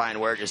best way to find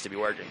work is to be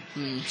working.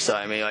 So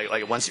I mean,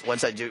 like once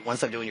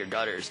I'm doing your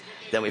gutters,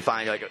 then we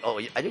find like,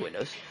 oh, I do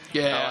windows.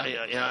 Yeah. You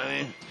know what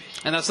I mean?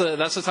 And that's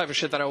the type of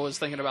shit that I was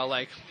thinking about,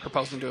 like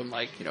proposing to him,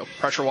 like, you know,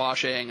 pressure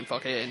washing and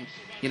fucking,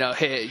 you know,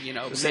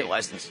 state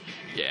license.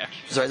 Yeah.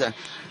 It's right there.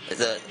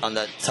 It's on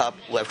the top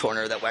left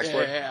corner of that wax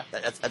board. Yeah.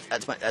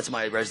 That's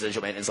my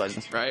residential maintenance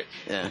license. Right.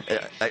 Yeah.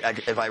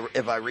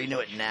 If I renew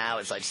it now,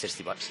 it's like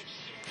 $60.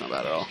 Not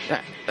bad at all.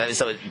 Yeah. I mean,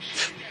 so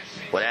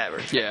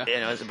whatever. Yeah. You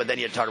know, but then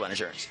you have to talk about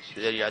insurance.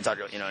 Then you got to talk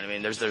about, you know what I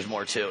mean? There's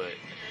more to it.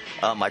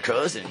 My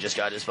cousin just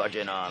got his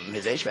fucking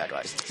his HVAC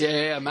license.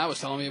 Yeah. Matt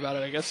was telling me about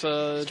it. I guess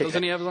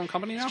doesn't he have his own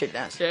company now? It's kicking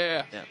ass.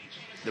 Yeah.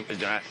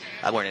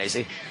 I'm wearing an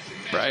AC.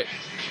 Right.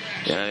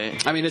 You know what I mean?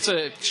 I mean, it's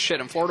a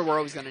shit. In Florida, we're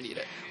always gonna need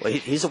it. Well,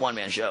 he's a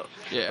one-man show.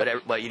 Yeah.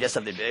 But you get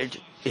something big,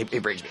 he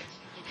brings me.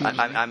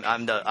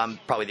 I'm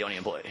probably the only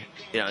employee.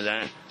 You know what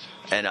I'm saying?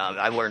 And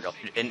I've learned,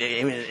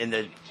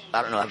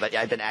 I don't know, but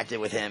I've been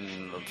active with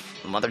him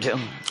a month or two.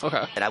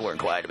 Okay. And I've learned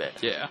quite a bit.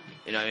 Yeah.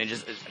 You know what I mean?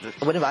 Just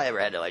when have I ever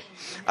had to, like,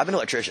 I'm an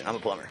electrician, I'm a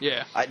plumber.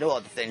 Yeah. I know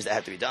all the things that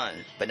have to be done,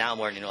 but now I'm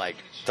learning, like,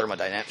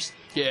 thermodynamics.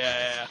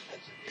 Yeah.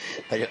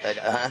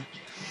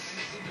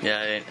 Yeah,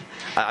 I mean,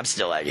 I'm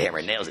still, like,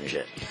 hammering nails and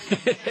shit.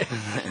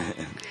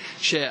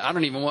 Shit, I'm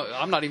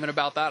not even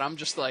about that. I'm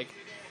just like,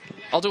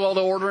 I'll do all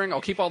the ordering,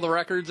 I'll keep all the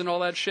records and all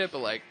that shit, but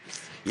like...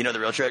 You know the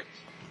real trick?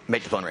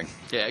 Make the phone ring.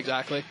 Yeah,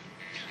 exactly.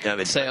 You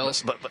know,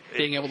 sales, but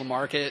being able to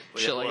market,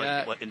 shit like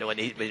that.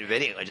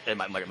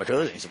 My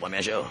cousin, he's a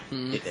one-man show.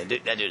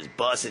 That dude is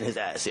busting his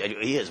ass.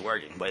 He is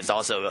working, but it's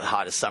also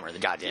hot as summer, the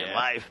goddamn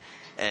life,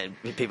 and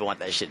people want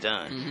that shit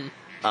done.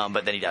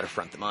 But then you got to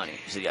front the money,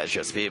 so you got to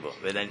trust the people.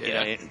 But then you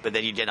know, but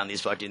then you get on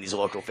these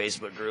local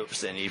Facebook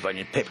groups, and you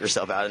fucking pimp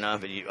yourself out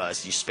enough, and you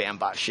spam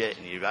bot shit,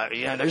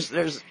 and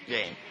there's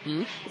game.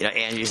 You know,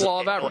 Angie's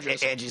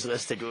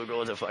List to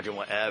Google to fucking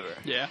whatever.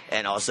 Yeah.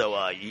 And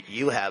also,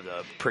 you have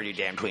a pretty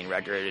damn clean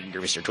record, and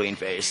you're Mr. Clean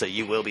Face, so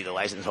you will be the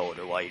license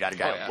holder while you got a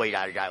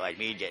guy like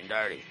me getting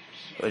dirty.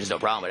 There's no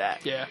problem with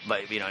that. Yeah.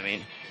 But you know what I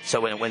mean.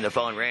 So when the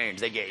phone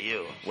rings, they get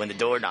you. When the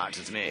door knocks,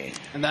 it's me.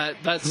 And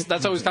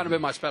that's always kind of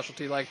been my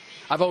specialty. Like,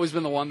 I've always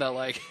been the one that,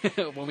 like,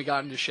 when we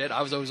got into shit,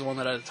 I was always the one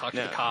that had to talk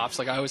to the cops.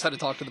 Like, I always had to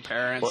talk to the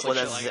parents.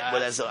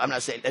 I'm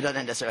not saying it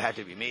doesn't necessarily have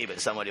to be me, but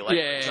somebody like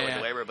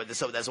whatever. But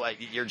so that's why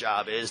your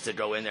job is to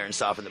go in there and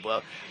soften the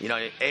blow. You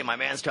know, hey, my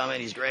man's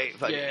coming, he's great.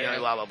 Fucking, you know,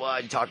 blah blah blah.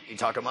 You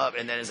talk him up,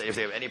 and then if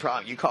they have any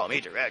problem, you call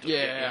me direct.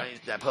 Yeah. You know,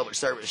 that public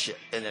service shit,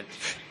 and then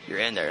you're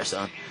in there,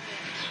 son.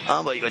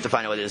 But you have to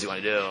find out what it is you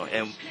want to do,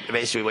 and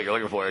basically what you're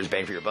looking for is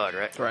bang for your buck,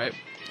 right? Right.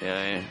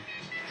 Yeah.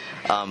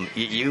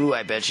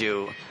 I bet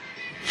you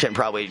can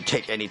probably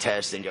take any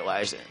test and get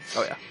licensed.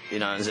 Oh yeah. You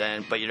know what I'm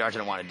saying? But you're not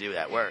going to want to do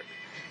that work.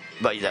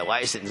 But that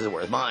license is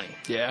worth money.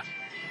 Yeah.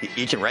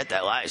 You can rent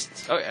that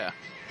license. Oh yeah.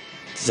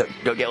 So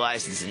go get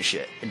licensed and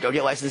shit. Go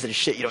get licensed and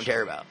shit you don't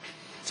care about.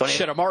 So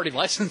shit, I'm already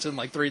licensed in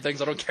like 3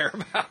 things I don't care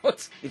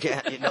about. You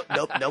can't.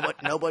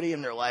 Nobody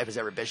in their life has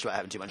ever bitched about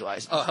having too much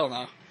license. Oh hell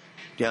no.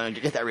 You know,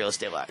 get that real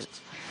estate license.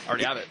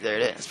 Already have it. There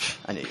it is.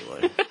 I knew you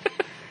would.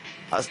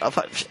 Now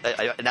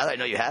that I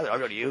know you have it, I'll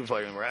go to you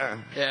before even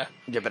wherever. Yeah.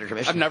 Get better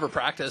commission. I've never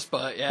practiced,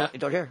 but yeah. Well, you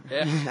don't care.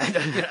 Yeah.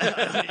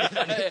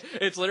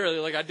 It's literally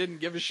like I didn't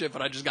give a shit,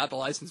 but I just got the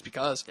license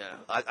because. Yeah.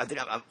 I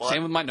think I'm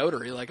same with my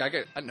notary. Like I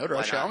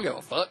notarize shit. I don't give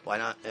a fuck. Why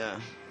not? Yeah.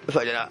 If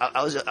I did,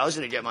 I was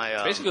going to get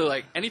my. Basically,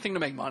 like anything to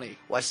make money.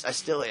 Well, I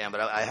still am,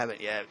 but I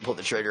haven't yet pulled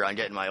the trigger on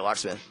getting my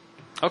locksmith.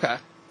 Okay.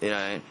 You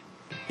know.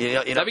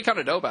 That'd be kind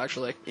of dope,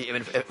 actually. I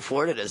mean,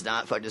 Florida does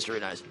not fucking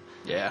scrutinize.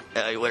 Yeah.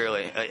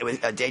 Literally.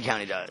 Dade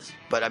County does.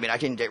 But, I mean, I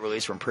can get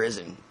released from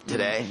prison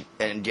today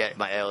and get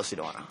my LLC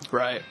tomorrow.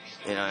 Right.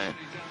 You know,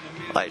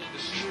 like,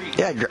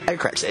 yeah, I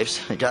cracked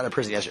safes. I got out of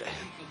prison yesterday.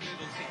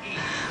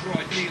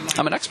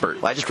 I'm an expert.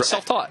 Well,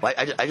 self-taught. Well,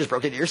 I just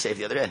broke into your safe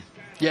the other day.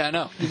 Yeah, I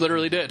know. You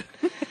literally did.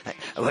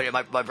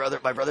 My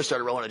brother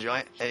started rolling a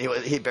joint, and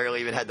he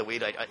barely even had the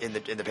weed like in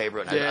the paper.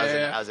 And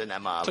I was in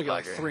that mob. Took you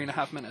like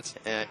 3.5 minutes.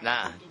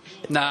 Nah.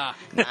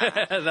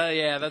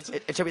 That's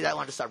It took me that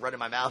long to stop running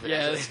my mouth.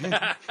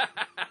 yeah.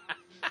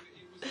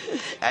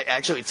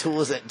 Actually,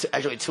 tools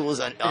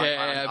on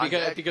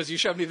because you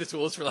showed me the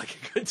tools for like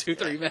a good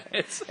 2-3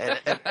 minutes. and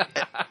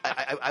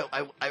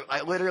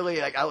I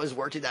literally like I was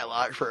working that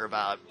lot for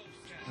about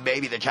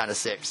maybe the count of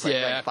 6,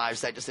 like 5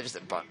 seconds.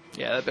 Just bump.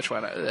 Yeah, that bitch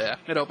went. Yeah,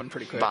 it opened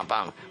pretty quick. Bum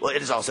bum. Well,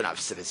 it is also not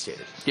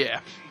sophisticated. Yeah,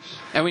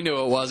 and we knew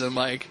it wasn't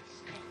like.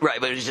 Right,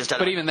 but it was just.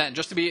 But even then,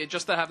 just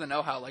to have the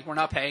know-how, like we're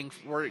not paying.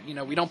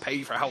 We don't pay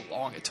you for how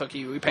long it took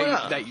you. We pay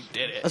you that you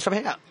did it. Let's come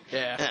hang out.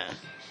 Yeah.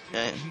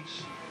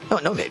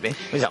 No, made me.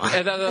 And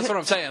that's what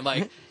I'm saying.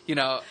 Like, you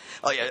know.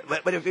 Oh yeah,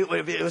 but if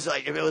it was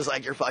like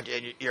your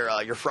fucking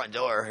your front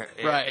door,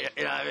 right?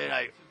 You know,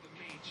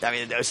 I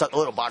mean, a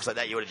little box like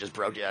that, you would have just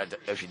broke it out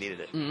if you needed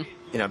it. Mm-hmm.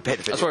 You know, pay the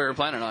 50. That's what we were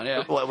planning on.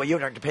 Yeah. Well, you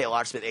would have to pay a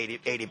locksmith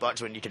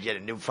 $80 when you could get a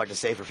new fucking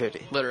safe for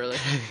 50. Literally.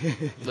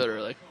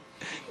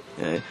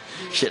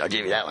 Shit, I'll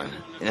give you that one.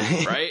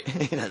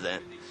 Right? You know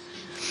that.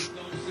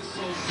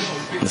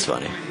 It's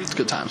funny. It's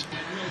good times.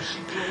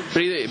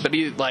 But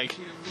he like,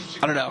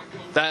 I don't know.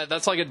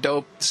 That's like a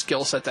dope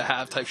skill set to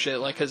have type shit.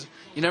 Like, cause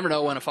you never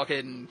know when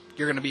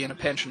you're gonna be in a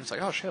pinch and it's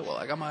like, oh shit, well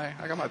I got my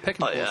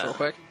picking tools real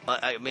quick.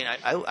 I mean,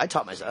 I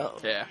taught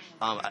myself. Yeah.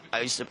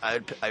 I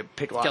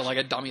picked locks. Get like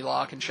a dummy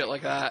lock and shit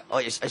like that. Oh,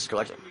 I used to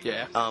collect them.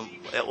 Yeah.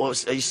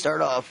 You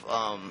start off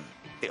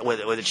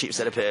with a cheap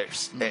set of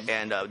picks,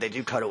 and they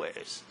do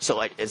cutaways. So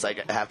like it's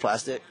like a half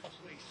plastic.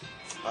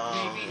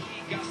 I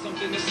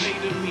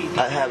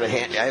have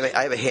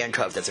a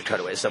handcuff that's a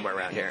cutaway somewhere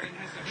around here.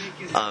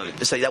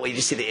 So that way you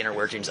just see the inner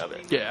workings of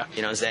it. Yeah.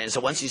 You know what I'm saying? So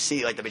once you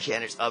see like the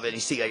mechanics of it,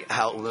 you see like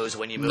how it moves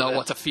when you move it.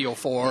 What to feel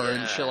for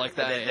and shit like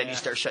that. And then you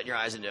start shutting your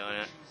eyes and doing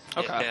it.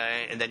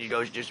 Okay. And then you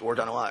go just work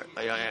on a lot.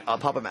 You know, I'll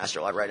pop a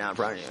master lock right now in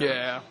front of you.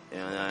 Yeah. You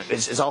know,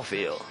 it's all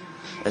feel.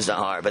 It's not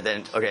hard. But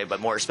then but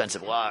more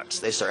expensive locks,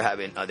 they start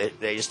having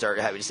they just start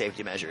having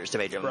safety measures to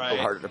make them a little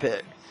harder to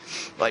pick.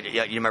 Like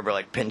you remember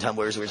like pin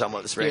tumblers we were talking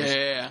about the springs.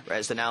 Yeah.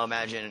 Right. So now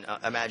imagine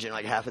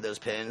like half of those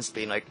pins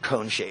being like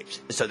cone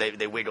shaped. So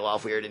they wiggle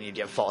off weird and you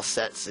get false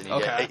sets. And you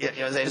get, you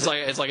know what I'm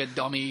saying? It's like a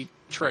dummy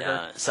trigger.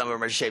 Yeah, some of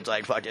them are shaped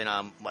like fucking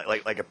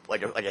like a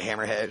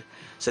hammerhead.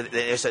 So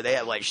they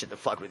have like shit to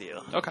fuck with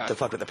you. Okay. To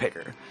fuck with the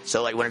picker.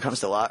 So like when it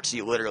comes to locks,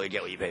 you literally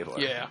get what you pay for.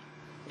 Yeah.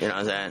 You know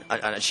what I'm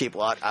saying? On a cheap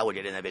lock, I would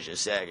get in that bitch in a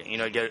second. You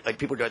know, like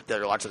people get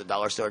their locks at the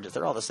dollar store,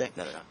 they're all the same.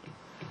 No.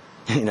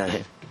 You know what I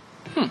mean?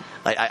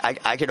 Like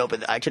I can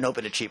open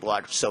a cheap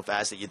lock so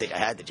fast that you think I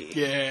had the key.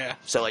 Yeah.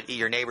 So like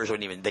your neighbors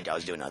wouldn't even think I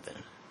was doing nothing.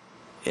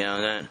 You know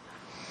what I'm saying?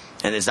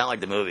 And it's not like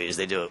the movies.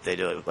 They do it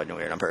fucking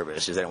weird on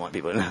purpose because they don't want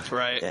people to know.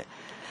 Right. Yeah.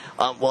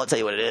 Well, I'll tell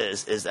you what it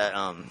is that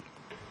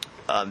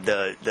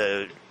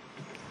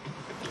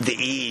the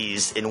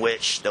ease in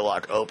which the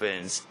lock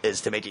opens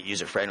is to make it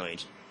user friendly.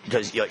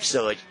 Because the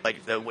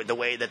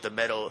way that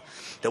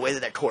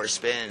that core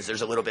spins,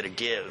 there's a little bit of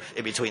give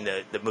in between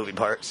the moving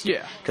parts.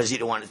 Yeah. Because you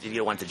don't want it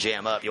to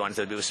jam up. You want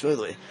it to move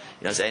smoothly. You know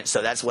what I'm saying?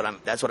 So that's what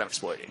I'm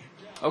exploiting.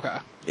 Okay.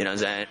 You know what I'm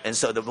saying? And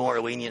so the more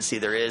leniency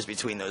there is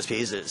between those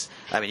pieces,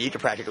 I mean, you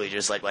could practically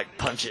just like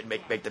punch it, and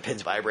make the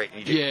pins vibrate, and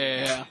you just,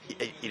 yeah.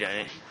 You know what I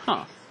mean?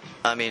 Huh.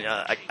 I mean,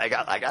 I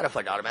got a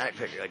fucking automatic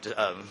picker. Like,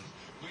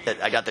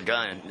 I got the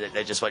gun.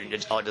 That just all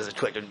it does is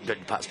quick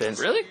and pop spins.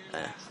 Really?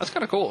 Yeah. That's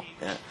kind of cool.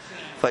 Yeah.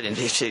 But you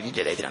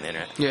get anything on the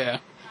internet. Yeah.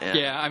 Yeah.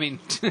 Yeah. I mean,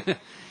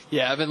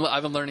 yeah. I've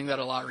been learning that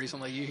a lot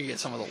recently. You can get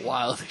some of the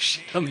wildest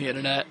shit on the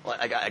internet. Well,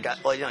 I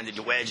got well, you know,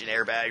 the wedge and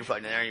airbag,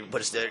 fucking there, you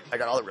put a stick. I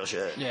got all the real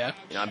shit. Yeah.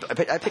 You know, I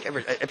pick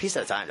a piece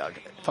at a time, dog.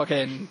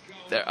 Fucking,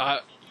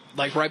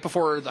 like right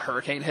before the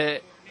hurricane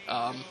hit,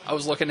 I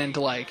was looking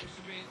into like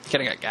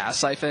getting a gas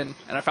siphon,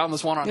 and I found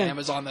this one on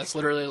Amazon that's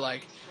literally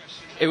like,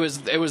 it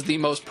was the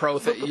most pro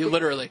thing. You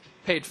literally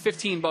paid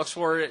 $15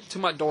 for it to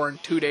my door in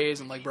 2 days,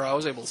 and like, bro, I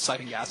was able to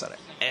siphon gas out of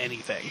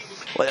anything.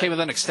 Well, came with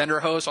an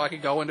extender hose, so I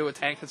could go into a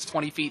tank that's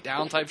 20 feet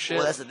down, type shit.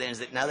 Well, that's the thing is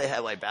that now they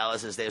have like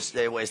ballasts.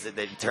 They have ways that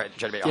they try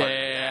to make it harder.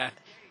 Yeah.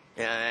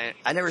 Yeah,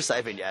 I never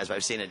siphoned gas, but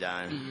I've seen it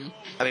done. Mm-hmm.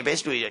 I mean,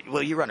 basically,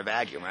 well, you run a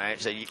vacuum, right?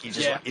 So you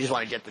just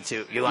want to get the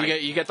two.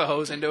 You get the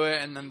hose into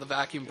it, and then the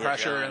vacuum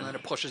pressure, and then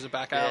it pushes it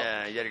back out.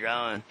 Yeah, you get it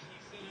going.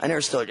 I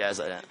never stole gas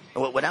like that.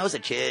 When I was a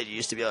kid, you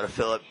used to be able to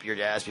fill up your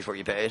gas before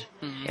you paid,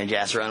 and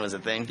gas run was a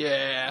thing.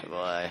 Yeah.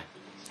 Boy.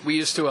 We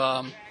used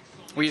to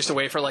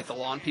wait for like the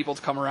lawn people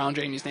to come around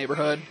Jamie's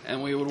neighborhood,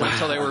 and we would wait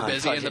until they were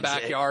busy in the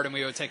backyard, and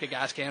we would take a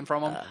gas can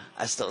from them.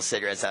 I stole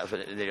cigarettes out for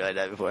a video like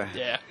that before.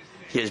 Yeah.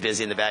 He was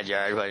busy in the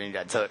backyard, but he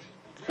got took.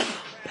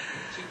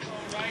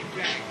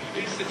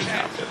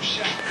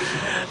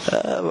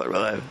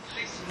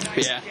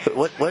 Yeah.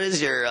 What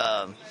is your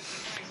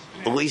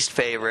least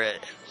favorite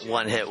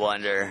one-hit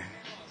wonder?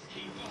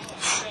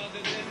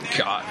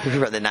 God.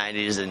 From the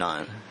 90s and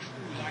on.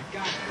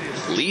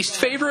 Least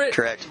favorite?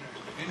 Correct.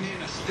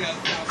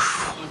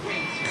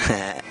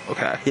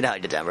 Okay. You know how I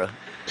get down, bro.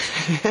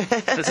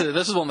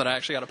 This is one that I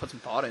actually got to put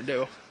some thought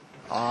into.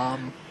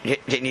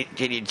 Can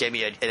you give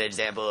me an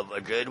example of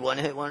a good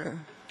one-hit wonder?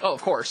 Oh,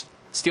 of course.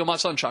 Steal My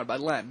Sunshine by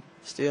Len.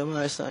 Steal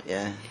My Sun,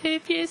 yeah.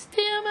 If you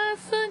steal my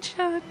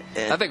sunshine.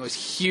 Yeah. That thing was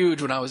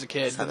huge when I was a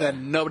kid, but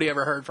then nobody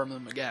ever heard from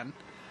them again.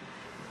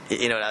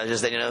 You know what I was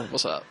just thinking of?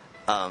 What's up?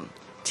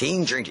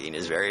 Teen drinking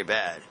is very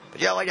bad.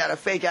 But yo, I got a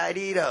fake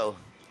ID though.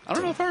 I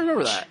don't know if I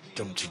remember that.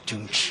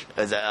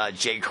 As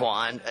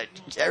Jaquan,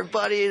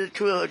 everybody is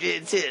cool,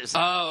 getting tips.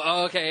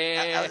 Oh,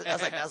 okay.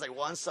 That was like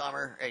one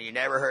summer, and you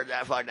never heard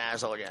that fucking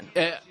asshole again.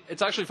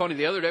 It's actually funny.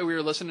 The other day we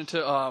were listening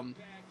to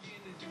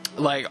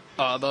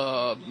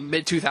the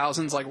mid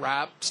 2000s like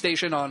rap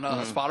station on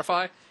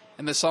Spotify,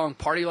 and this song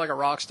 "Party Like a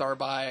Rock Star"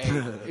 by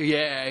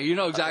you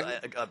know exactly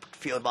a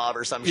Field Mob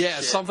or some shit.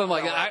 Yeah, something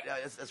like that.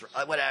 It's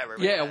whatever.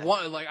 Yeah,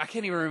 like I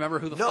can't even remember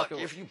who the fuck it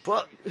was. If you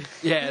book.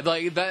 Yeah,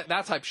 like that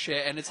type of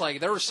shit, and it's like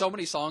there were so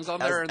many songs on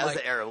there, and that was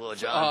like the era of Lil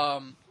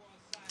Jon.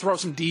 Throw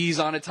some D's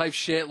on it type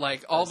shit,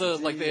 like all the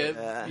like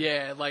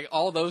like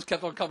all those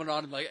kept on coming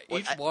on, and like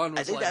each one was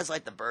I think like, that's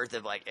like the birth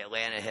of like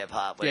Atlanta hip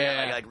hop,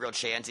 like real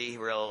chanty,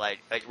 real like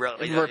real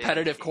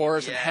repetitive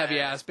chorus and heavy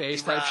ass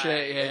bass type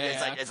shit.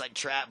 Yeah, it's like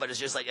trap, but it's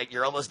just like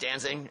you're almost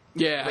dancing.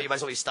 Yeah, but you might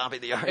as well be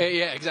stomping the yard.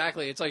 Yeah,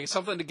 exactly. It's like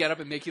something to get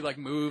up and make you like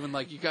move, and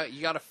like you got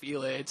to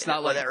feel it. It's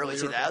not like that early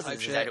 2000s.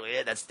 Exactly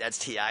it. That's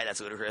T.I. That's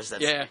Ludacris.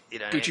 That's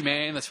Gucci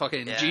Mane. That's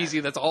fucking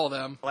Jeezy. That's all of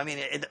them. Well, I mean,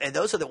 and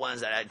those are the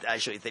ones that I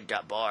actually think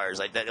got bars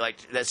like that.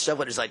 Like that stuff.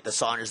 What is like the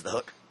song is the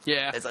hook?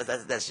 Yeah, it's like,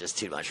 that's just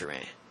too much for me.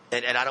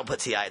 And I don't put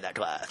T.I. in that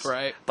class,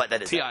 right? But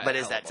that is T.I. But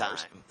is that time?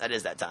 That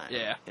is that time.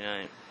 Yeah, you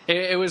know.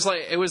 It was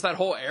like it was that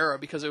whole era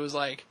because it was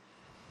like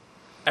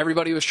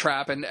everybody was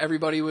trapping,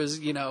 everybody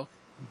was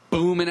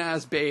booming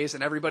ass bass,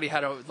 and everybody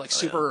had a like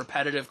super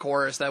repetitive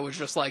chorus that was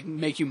just like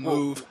make you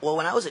move. Well,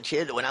 when I was a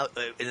kid, in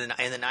the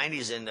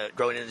 90s and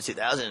growing into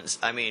the 2000s,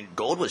 I mean,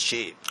 gold was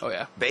cheap. Oh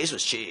yeah, bass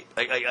was cheap.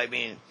 I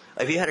mean,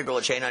 if you had a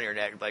gold chain on your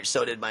neck, like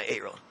so did my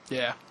 8-year-old.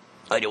 Yeah.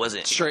 Like it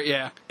wasn't straight,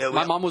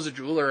 my mom was a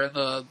jeweler, and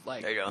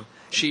there you go.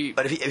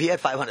 But if you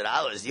had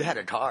 $500, you had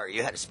a car,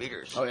 you had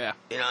speakers. Oh yeah,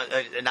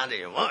 not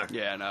anymore.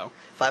 Yeah, no.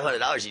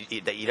 $500,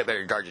 you'd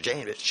better guard your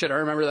chain, bitch. Shit, I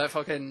remember that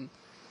fucking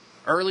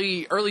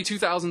early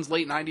 2000s,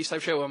 late 90s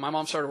type shit when my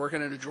mom started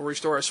working in a jewelry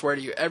store. I swear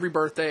to you, every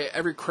birthday,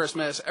 every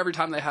Christmas, every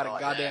time they had a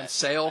goddamn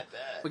sale,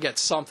 we get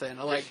something.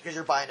 Because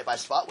you're buying it by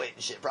spot weight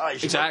and shit, probably.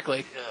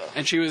 Exactly.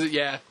 And she was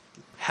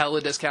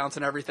hella discounts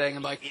and everything,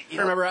 and like I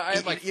remember I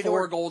had like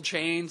 4 gold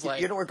chains.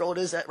 Like you know where gold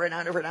is at right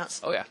now over an ounce?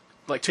 Oh yeah,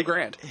 like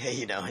 $2,000.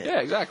 Yeah, Yeah,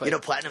 exactly.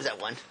 Platinum's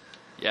at 1.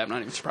 Yeah, I'm not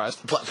even surprised.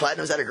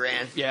 Platinum's at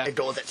 $1,000. Yeah, and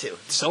gold's at 2.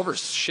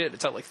 Silver's shit.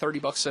 It's at like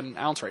 $30 an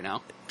ounce right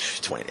now.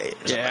 28.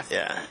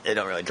 Yeah, it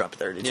don't really drop to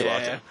 30 too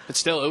often. But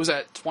still, it was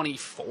at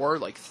 24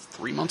 like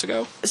 3 months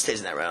ago. It stays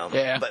in that realm.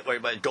 Yeah,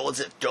 but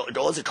gold's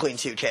a clean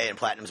 2K and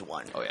platinum's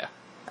 1. Oh yeah.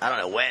 I don't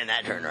know when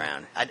that turned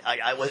around.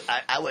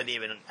 I wouldn't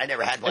even. I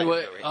never had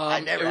platinum jewelry. I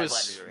never had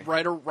platinum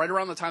jewelry. Right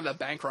around the time that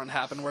bank run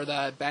happened, where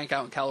that bank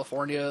out in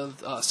California,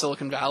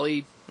 Silicon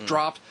Valley,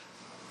 dropped.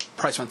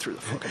 Price went through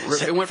the fucking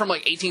roof. It went from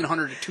like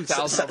 1,800 to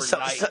 2,000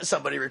 overnight.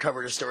 Somebody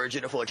recovered a storage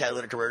unit full of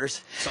catalytic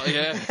converters. So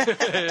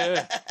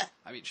yeah.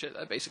 I mean, shit.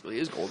 That basically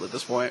is gold at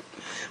this point.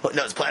 Well,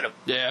 no, it's platinum.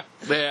 Yeah.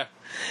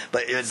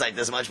 But it's like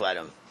this much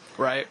platinum.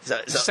 Right. So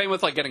same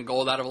with like getting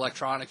gold out of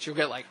electronics. You'll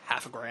get like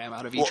half a gram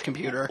out of each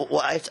computer. Well,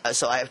 I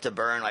have to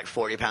burn like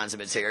 40 pounds of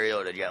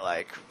material to get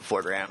like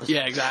 4 grams.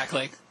 Yeah,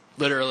 exactly.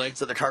 Literally.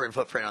 So the carbon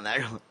footprint on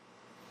that.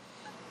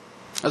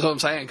 That's what I'm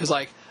saying. Because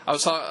like I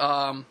was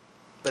talking.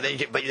 But then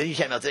you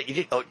can't melt it.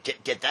 You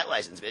get that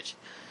license, bitch.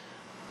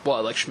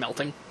 What, like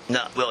schmelting?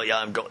 No, well, yeah,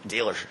 I'm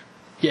dealer.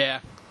 Yeah.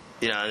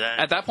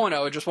 At that point,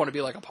 I would just want to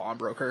be like a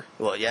pawnbroker.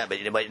 Well, yeah,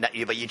 but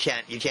you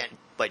can't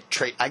like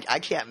trade. I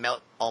can't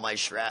melt all my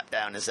scrap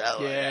down and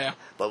sell. Yeah.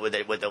 But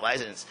with the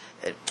license,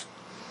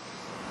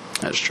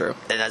 that's true.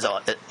 And that's all.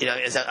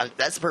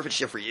 That's the perfect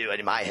shit for you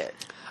in my head.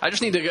 I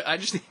just need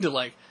to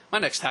like my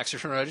next tax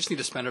return. I just need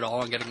to spend it all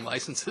on getting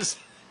licenses.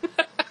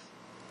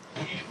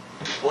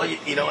 Well,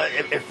 you know what?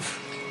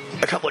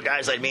 If a couple of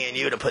guys like me and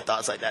you to put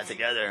thoughts like that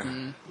together,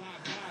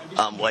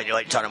 when you're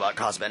like talking about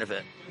cost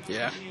benefit.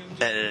 Yeah.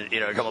 And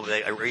come up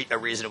with a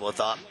reasonable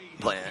thought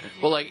plan.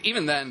 Well, like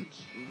even then,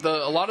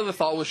 a lot of the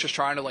thought was just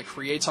trying to like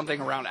create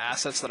something around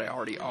assets that I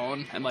already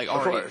own and like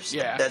already. Of course.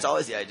 Yeah. That's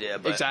always the idea.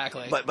 But,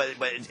 exactly. But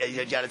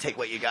you got to take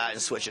what you got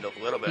and switch it up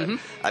a little bit.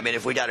 Mm-hmm. I mean,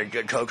 if we got a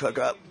good coke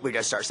hookup, we got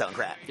to start selling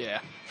crack.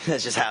 Yeah.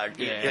 That's just how.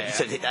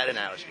 So take that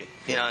analogy.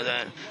 You know what I'm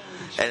saying?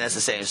 And that's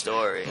the same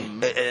story.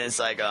 Mm-hmm. And it's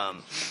like,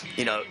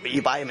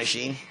 you buy a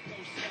machine.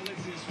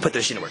 Put the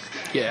machine to work.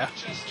 Yeah.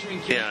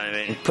 You know what I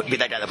mean? Be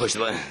that guy that pushes the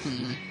button.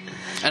 Mm-hmm.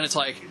 And it's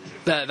like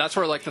that's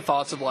where like the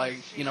thoughts of like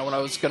when I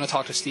was gonna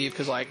talk to Steve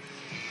because like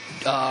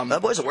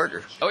that boy's a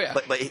worker. Oh yeah.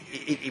 But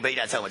you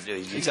gotta tell him what to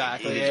do.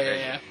 Exactly.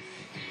 Yeah.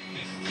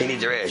 He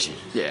needs a raise.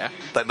 Yeah.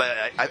 But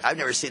I've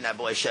never seen that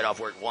boy shut off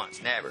work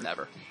once.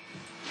 Never.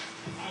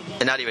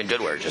 And not even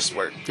good work, just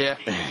work. Yeah.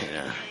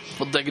 Yeah.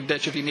 Well, dig a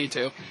ditch if you need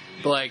to.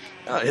 But like.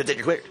 He'll dig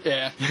it quick.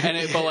 Yeah.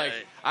 But like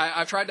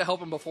I've tried to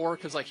help him before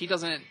because like he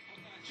doesn't.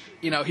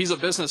 he's a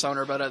business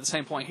owner, but at the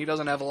same point, he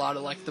doesn't have a lot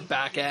of like the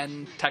back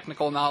end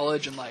technical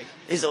knowledge and like.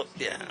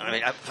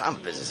 I'm a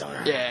business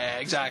owner. Yeah,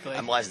 exactly.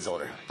 I'm a license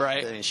holder.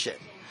 Right. I mean, shit.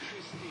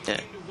 Yeah.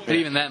 But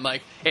even then,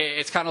 like,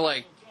 it's kind of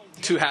like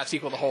two halves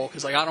equal the whole,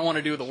 because like I don't want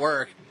to do the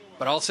work,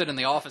 but I'll sit in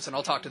the office and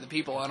I'll talk to the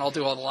people and I'll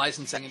do all the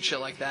licensing and shit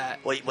like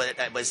that. Well,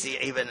 but see,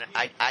 even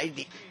I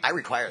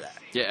require that.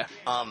 Yeah.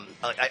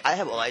 I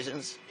have a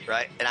license,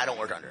 right, and I don't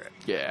work under it.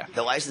 Yeah.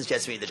 The license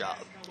gets me the job.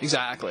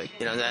 Exactly.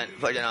 Then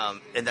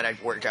and then I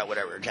work out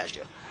whatever cash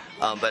deal.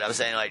 But I'm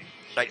saying like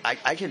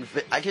I can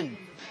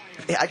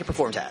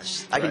perform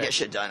tasks. I can Right. get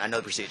shit done. I know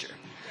the procedure.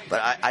 But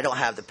I don't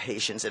have the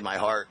patience in my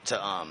heart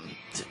to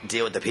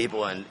deal with the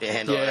people and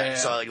handle Yeah. that.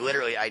 So like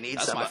literally, I need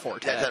That's somebody. my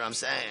forte. That's what I'm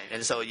saying.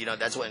 And so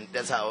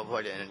that's how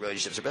important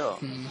relationships are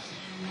built.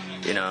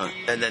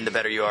 Mm-hmm. And then the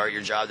better you are at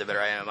your job, the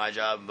better I am at my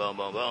job. Boom,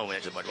 boom, boom. We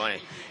make so much money,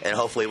 and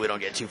hopefully we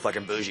don't get too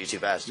fucking bougie too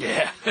fast.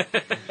 Yeah.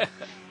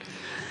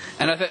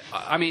 And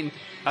I mean,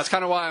 that's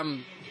kind of why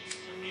I'm,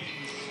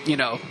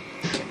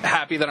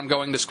 happy that I'm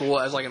going to school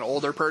as like an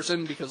older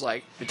person, because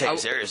like You take it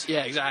serious.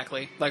 Yeah,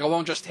 exactly. Like I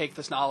won't just take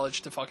this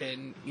knowledge to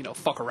fucking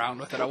fuck around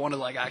with it. I want to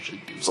like actually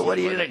do something. But what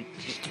are you with gonna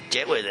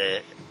get with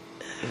it?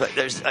 But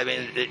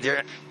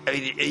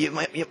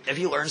if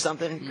you learn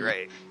something,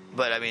 great.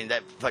 But I mean,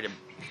 that fucking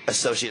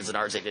associates in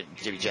arts, they didn't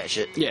give you jack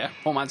shit. it. Yeah.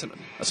 Well, mine's an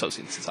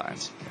associate's in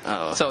science.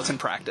 Oh. So it's in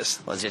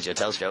practice. Let's get you a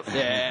telescope.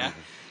 Yeah.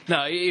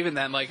 No, even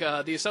then, like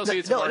the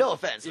associates. No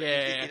offense. but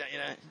Yeah. you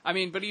know. I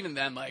mean, but even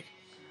then, like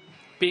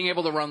being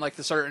able to run like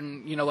the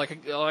certain,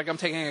 like I'm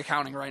taking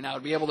accounting right now, to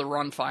be able to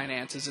run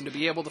finances and to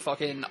be able to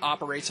fucking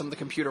operate some of the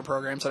computer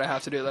programs that I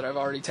have to do that I've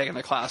already taken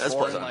a class That's for,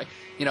 plus and on.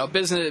 like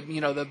business,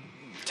 the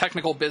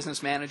technical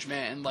business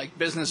management and like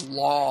business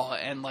law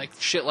and like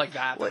shit like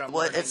that. that I'm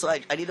learning. It's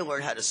like I need to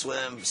learn how to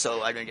swim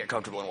so I don't get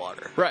comfortable in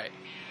water. Right.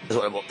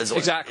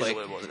 Exactly.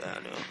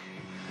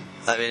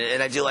 I mean,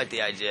 and I do like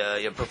the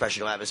idea,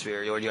 professional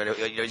atmosphere.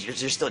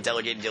 You're still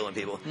delegating, dealing with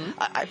people.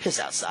 I piss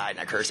outside and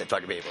I curse at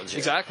fucking people. And shit.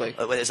 Exactly.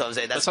 That's what I'm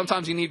saying. But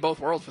sometimes you need both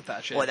worlds with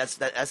that shit. Well, that's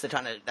the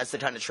kind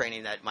of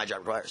training that my job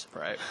requires.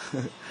 Right.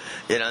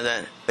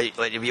 Then but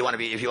if you want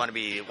to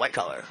be white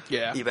collar,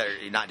 Yeah. you better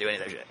not do any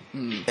of that shit.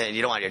 And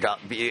you don't want you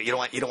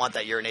don't want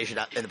that urination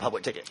out in the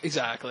public ticket.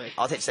 Exactly.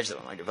 I'll take 6 of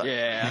them. I give a fuck.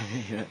 Yeah.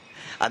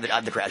 I'm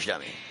the crash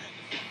dummy.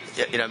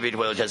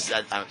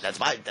 That's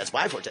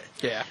my forte.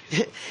 Yeah.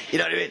 You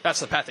know what I mean? That's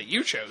the path that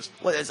you chose.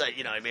 Well, it's like,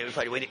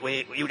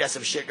 we got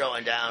some shit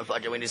going down.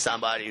 Fucking, we need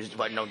somebody who's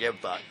fucking don't give a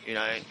fuck. You know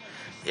what I mean?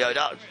 Yo,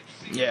 dog.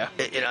 Yeah.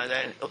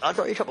 Then I'll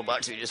throw you a couple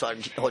bucks if you just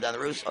fucking hold down the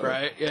roof.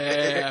 Right.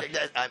 Yeah.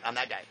 I'm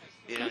that guy.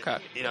 Okay.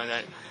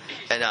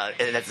 And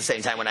at the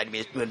same time, when I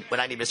need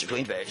Mr.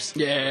 Cleanface,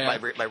 Yeah.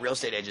 my real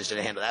estate agent's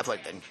gonna handle that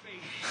fucking thing.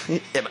 You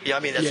know what I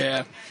mean? That's,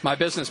 Yeah. My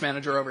business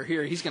manager over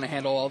here, he's going to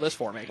handle all this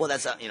for me. Well,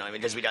 that's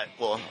because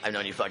I've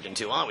known you fucking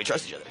too long. We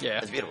trust each other. Yeah.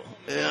 It's beautiful.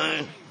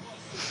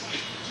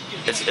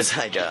 It's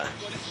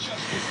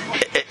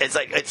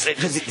like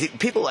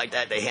people like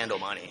that, they handle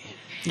money.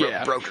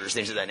 Yeah. Brokers,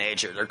 things of that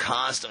nature. They're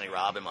constantly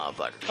robbing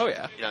motherfuckers. Oh,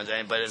 yeah. You know what I'm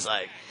saying? But it's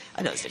like,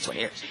 I know this takes 20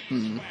 years.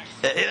 Mm-hmm.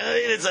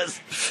 It's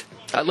just,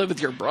 I live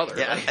with your brother.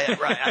 yeah,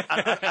 like- right.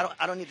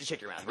 I don't need to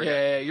check your mouth. We're good.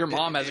 Yeah, your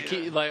mom has a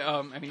key. Like,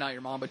 I mean, not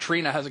your mom, but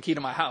Trina has a key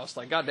to my house.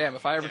 Like, goddamn,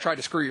 if I ever tried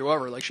to screw you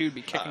over, like, she would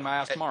be kicking my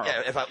ass tomorrow.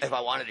 Yeah, if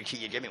I wanted a key,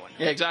 you'd give me one.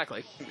 Yeah,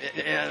 exactly.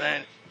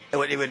 Then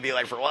it would be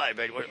like, for what?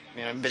 But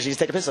bitches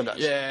take a piss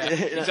sometimes. Yeah,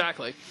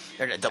 exactly.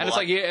 They're gonna And double it's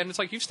up. like, yeah, and it's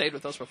like you've stayed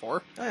with us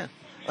before. Oh, yeah.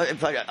 In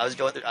fact, I was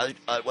going through,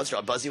 once in a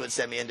while, Buzzy would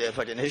send me into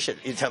fucking his shit.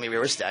 He'd tell me we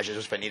were stashes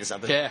if I needed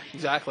something. Yeah,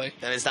 exactly.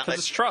 And it's not 'Cause like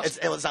it's trust.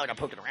 It's not like I'm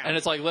poking around. And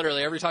it's like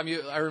literally every time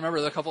I remember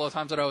the couple of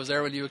times that I was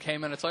there when you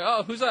came in, it's like,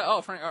 oh, who's that?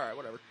 Oh, Frank. All right,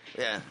 whatever.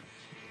 yeah.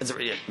 What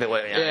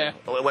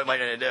am I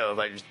gonna do if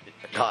I just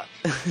caught?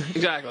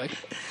 Exactly.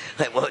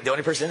 Like, well, the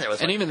only person in there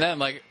was. And even then,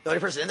 like, the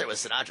only person in there was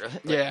Sinatra.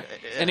 Like, yeah.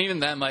 And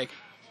even then, like,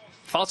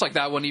 thoughts like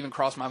that wouldn't even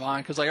cross my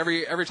mind, because like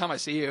every time I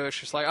see you, it's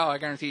just like, oh, I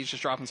guarantee he's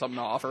just dropping something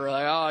off, or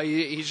like, oh,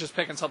 he's just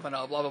picking something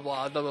up, blah blah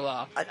blah, blah blah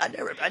blah.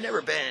 I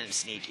never been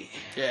sneaky.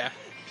 Yeah.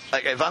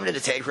 Like, if I'm going to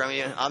take from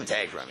you, I'm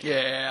take from you.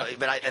 Yeah.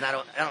 But I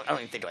don't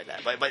even think like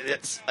that. But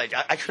it's like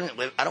I couldn't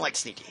live. I don't like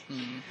sneaky.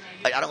 Mm-hmm.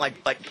 Like, I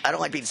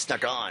don't like being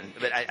snuck on.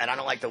 But I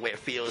don't like the way it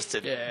feels to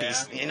Yeah.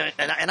 be.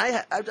 And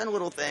I've done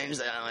little things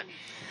that I'm like,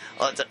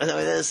 oh, tell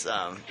me this,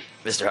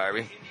 Mr.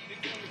 Harvey.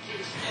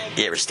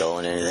 You ever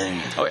stolen anything?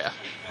 Oh yeah.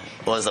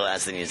 What was the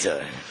last thing you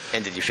took?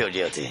 And did you feel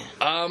guilty?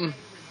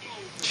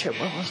 Shit,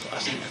 what was the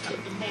last thing I took?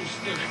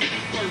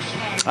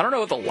 I don't know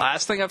what the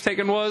last thing I've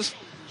taken was,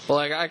 but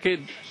like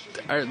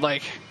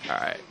all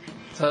right.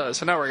 So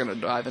now we're gonna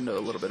dive into a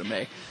little bit of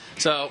me.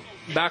 So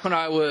back when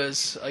I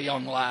was a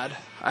young lad,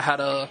 I had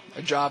a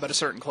job at a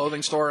certain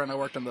clothing store, and I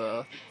worked in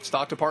the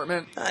stock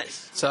department.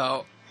 Nice.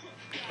 So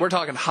we're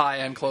talking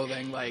high-end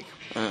clothing, like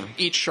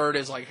each shirt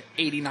is like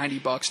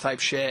 $80-$90 type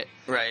shit.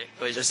 Right.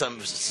 It was just some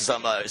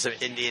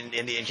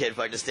Indian kid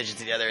fucking stitch it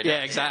together.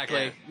 Yeah,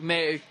 exactly.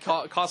 May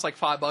cost like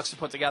 $5 to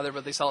put together,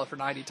 but they sell it for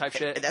 90 type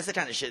shit. And that's the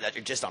kind of shit that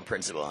you're just on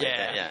principle.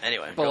 Yeah. Yeah.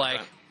 Anyway. But go like,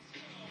 on.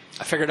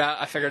 I figured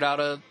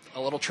out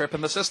a little trip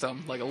in the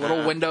system, like a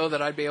little window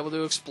that I'd be able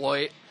to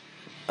exploit.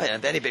 Oh, yeah,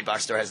 any big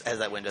box store has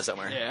that window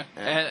somewhere. Yeah,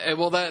 and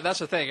well, that's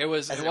the thing. It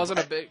wasn't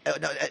a big. No,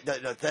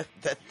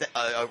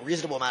 a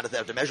reasonable amount of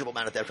theft, a measurable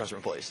amount of theft comes from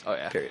employees. Oh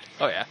yeah. Period.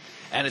 Oh yeah,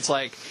 and it's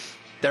like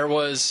there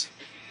was.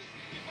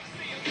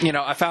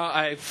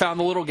 I found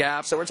the little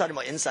gap. So we're talking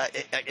about inside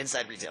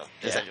retail,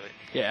 essentially.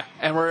 Yeah,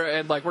 and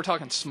we're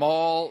talking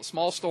small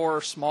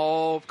store,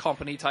 small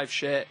company type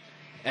shit,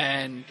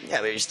 and yeah,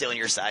 but you're stealing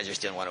your size, you're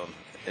stealing one of them,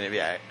 and it'd be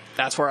all right.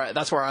 That's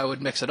where I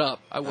would mix it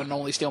up. I wouldn't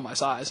only steal my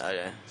size. Oh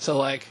yeah.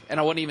 So and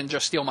I wouldn't even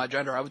just steal my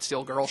gender. I would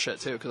steal girl shit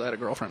too because I had a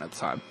girlfriend at the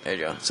time. There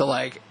you go. So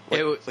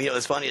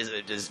what's funny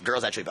is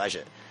girls actually buy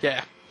shit.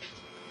 Yeah.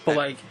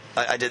 But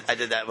I did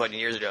that 20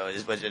 years ago.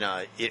 But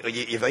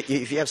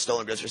if you have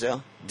stolen goods for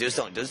sale, dudes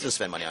just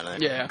spend money on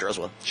it. Yeah. Girls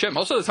will. Shit.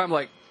 Most of the time,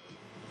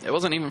 it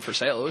wasn't even for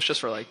sale. It was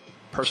just for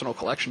personal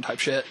collection type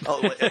shit.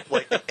 Oh,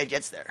 it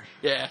gets there.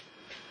 Yeah.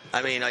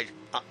 I mean,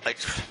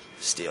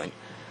 stealing.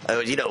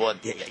 You know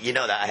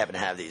that I happen to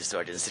have these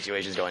sort of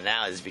situations going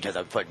now is because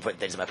I'm putting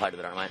things in my pocket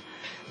that aren't mine,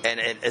 and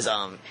it is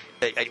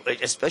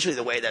especially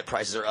the way that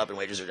prices are up and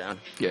wages are down.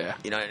 Yeah.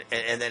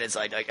 And then it's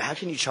like how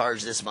can you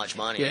charge this much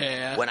money?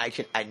 Yeah. When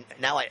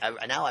now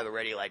I've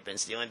already been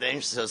stealing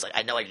things, so it's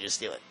I know I can just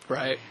steal it.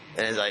 Right.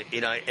 And it's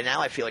and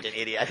now I feel like an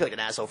idiot. I feel like an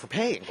asshole for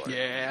paying for it.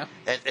 Yeah.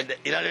 And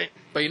you know what I mean?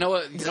 But you know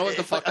what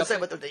the fucked up thing?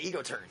 But the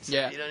ego turns.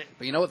 Yeah. You know what I mean?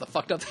 But you know what the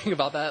fucked up thing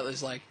about that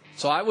is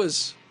so I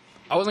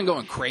wasn't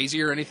going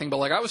crazy or anything, but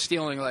I was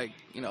stealing a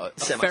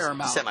fair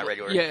amount.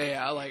 Semi-regular.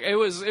 Yeah. It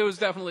was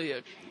definitely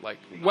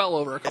well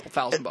over a couple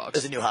 $1,000.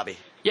 It's a new hobby.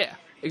 Yeah,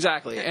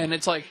 exactly. And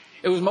it's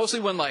it was mostly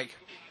when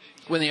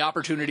the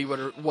opportunity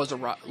would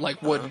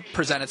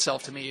present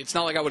itself to me. It's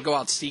not like I would go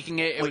out seeking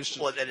it. It was just,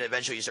 well, then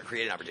eventually you start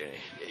creating opportunity.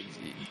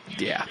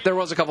 Yeah, there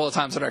was a couple of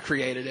times that I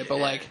created it, but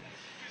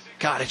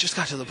God, it just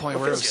got to the point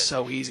where it was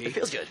so easy. It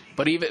feels good.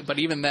 But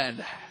even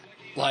then,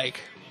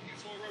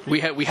 we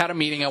had a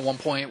meeting at one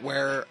point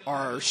where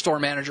our store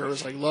manager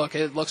was like, "Look,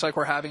 it looks like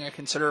we're having a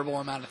considerable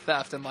amount of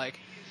theft." And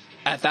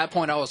at that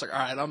point, I was like, "All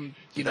right, I'm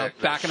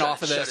backing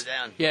off of this." Shut it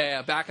down.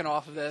 Yeah, backing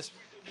off of this.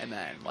 And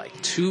then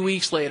 2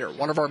 weeks later,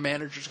 one of our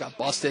managers got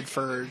busted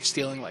for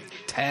stealing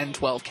 10,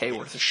 12K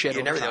worth of shit.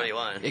 You're never the time. only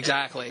one.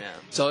 Exactly. Yeah.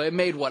 So it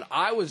made what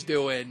I was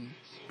doing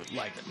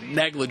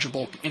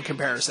negligible in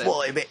comparison.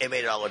 Well, it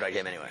made it all look like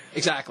him anyway.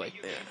 Exactly.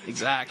 Yeah.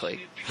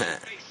 Exactly.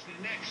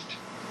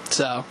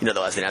 So. You know the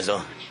last thing I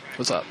saw?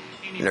 What's up?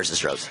 Nurse's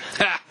strokes.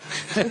 I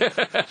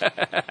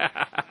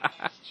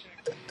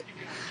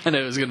knew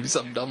it was going to be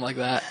something dumb like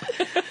that.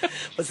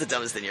 What's the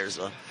dumbest thing you ever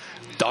saw?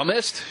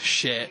 Dumbest?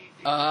 Shit.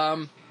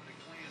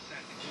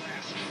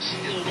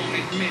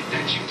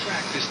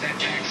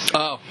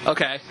 Oh,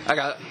 okay.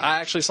 I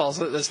actually saw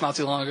this not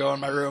too long ago in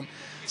my room.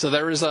 So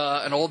there was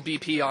an old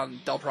BP on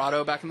Del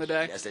Prado back in the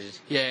day. Gas stations.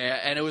 Yeah,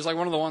 and it was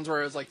one of the ones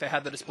where it was they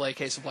had the display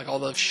case of all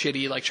the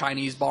shitty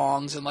Chinese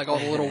bongs and all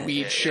the little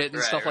weed shit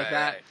and stuff like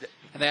that. Right.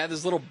 And they had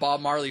this little Bob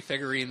Marley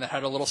figurine that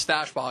had a little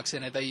stash box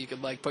in it that you could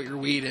put your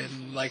weed in.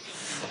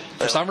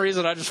 For some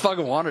reason, I just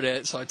fucking wanted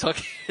it, so I took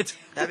it.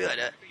 It'd be like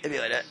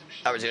that.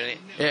 Opportunity.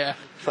 Yeah.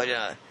 But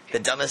the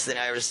dumbest thing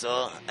I ever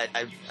stole,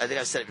 I think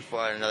I've said it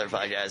before on another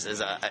podcast,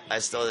 is I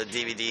stole the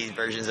DVD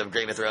versions of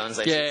Game of Thrones.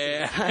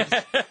 Yeah.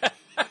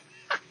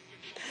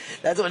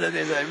 That's one of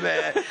the things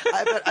man,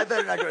 I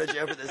better not go to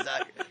jail for this,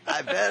 Doc.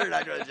 I better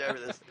not go to jail for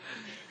this.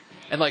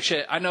 And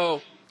shit, I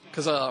know,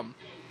 because I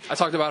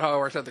talked about how I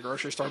worked at the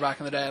grocery store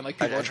back in the day, and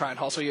people would try and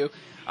hustle you.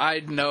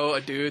 I know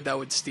a dude that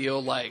would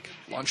steal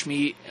lunch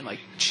meat and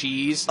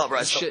cheese. Oh, bro,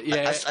 I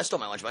stole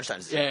my lunch a bunch of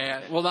times.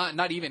 Yeah. Well,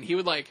 not even. He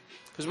would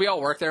because we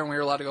all worked there and we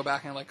were allowed to go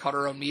back and cut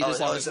our own meat.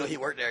 So he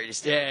worked there.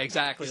 Yeah,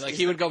 exactly.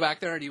 He would go back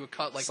there and he would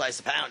cut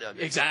slice a pound of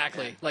it.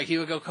 Exactly. Yeah. He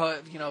would go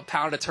cut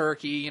pound of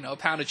turkey,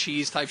 pound of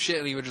cheese type shit,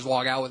 and he would just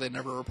walk out with it, and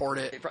never report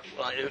it.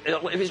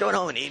 If he's going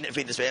home and eating it,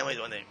 feeding his family, is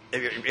one thing.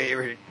 If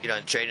you're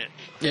trading it,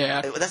 yeah,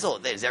 that's the whole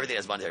thing. It's everything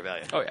has monetary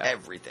value. Oh yeah,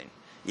 everything.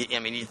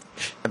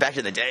 Back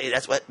in the day,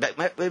 that's what.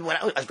 When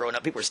I was growing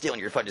up, people were stealing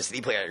your fucking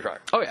CD player out of your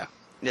car. Oh yeah.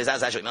 That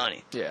was actually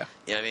money. Yeah.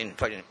 You know what I mean?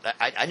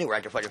 I knew where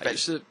I could fucking... I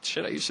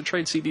used to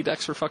trade CD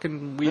decks for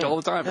fucking weed all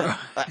the time, bro.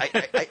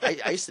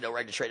 I used to know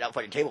where I could trade out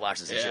fucking cable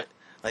boxes and shit.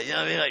 You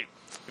know what I mean?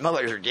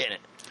 Motherfuckers are getting it.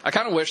 I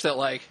kind of wish that,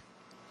 to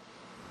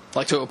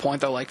a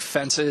point that,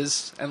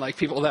 fences and,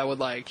 people that would,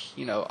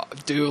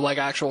 do,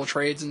 actual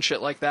trades and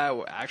shit like that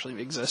actually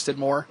existed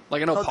more. I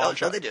know pawn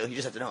shop. They do. You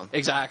just have to know them.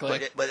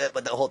 Exactly.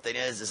 But the whole thing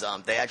is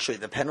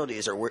the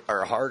penalties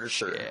are harder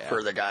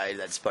for the guy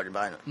that's fucking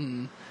buying them.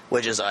 Mm.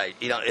 Which is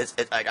it's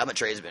I'm a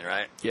tradesman,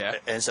 right? Yeah.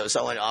 And so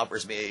someone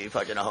offers me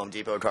fucking a Home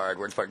Depot card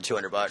worth fucking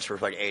 $200 for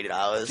fucking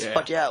 $80. Yeah.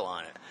 Fuck yeah, I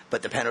want it.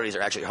 But the penalties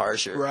are actually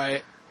harsher.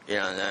 Right. You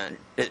know,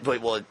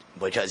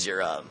 because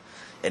you're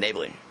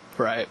enabling.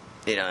 Right.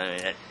 You know what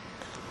I mean?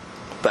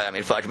 But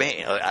fuck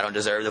me. I don't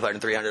deserve the fucking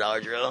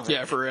 $300 drill.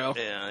 Yeah, for real.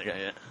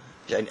 Yeah.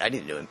 I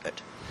need to do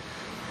it.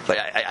 But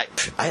I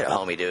had a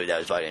homie, dude, that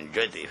was fucking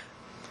good thief.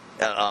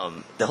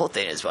 The whole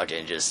thing is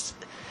fucking just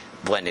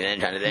blending in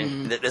kind of thing.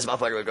 Mm-hmm. This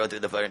motherfucker would go through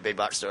the fucking big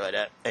box store like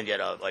that and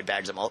get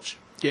bags of mulch.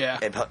 Yeah.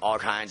 And put all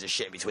kinds of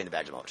shit between the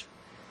bags of mulch.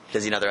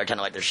 Because, you know, they're kind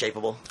of like, they're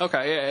shapeable.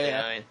 Okay, yeah. You know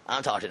what I mean?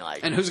 I'm talking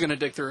like... And who's gonna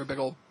dig through a big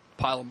old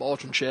pile of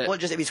mulch and shit? Well,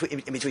 just in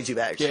between two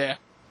bags. Yeah.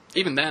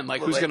 Even then,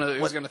 like, who's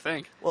Wait, gonna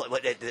think? Well,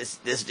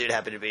 this dude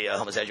happened to be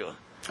homosexual.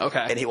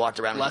 Okay. And he walked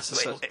around Less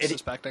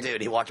suspecting.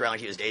 Dude, he walked around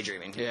like he was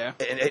daydreaming. Yeah.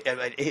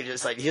 And he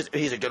just like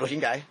he's a good looking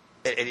guy,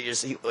 and he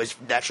was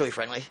naturally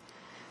friendly.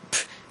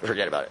 Pfft,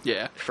 forget about it.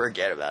 Yeah.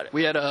 Forget about it.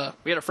 We had a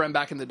friend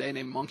back in the day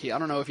named Monkey. I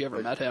don't know if you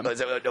ever met him. But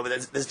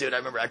this dude, I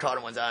remember I caught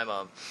him one time.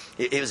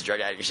 He was a drug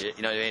addict and shit.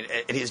 You know what I mean?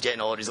 And he's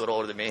getting old. He's a little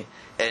older than me.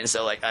 And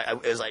so like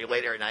it was like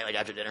later at night, like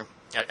after dinner,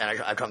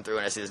 and I come through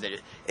and I see this nigga.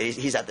 And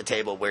he's at the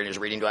table wearing his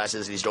reading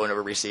glasses. And he's going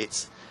over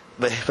receipts.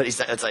 But he's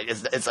it's like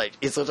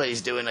it looks like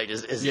he's doing like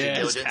his due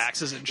diligence, his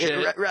taxes and shit.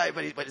 Yeah, right.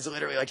 But it's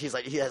literally like he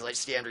has like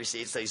scanned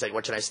receipts. So he's like,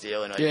 what should I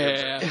steal? And like,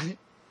 Yeah.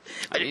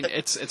 I mean,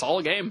 it's all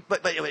a game.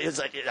 But it's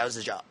like that was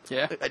his job.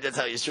 Yeah. That's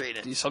how he's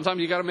treating it.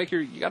 Sometimes you gotta make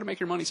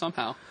your money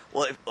somehow.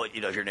 Well, if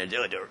you're gonna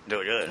do it,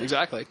 do it good.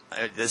 Exactly.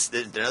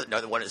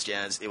 Another one of his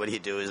Jans. What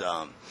he'd do is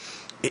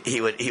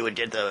he would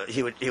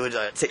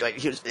take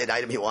like an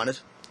item he wanted.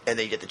 And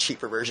then you get the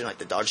cheaper version, like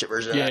the dog shit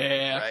version. Yeah, of that,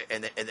 yeah. Right,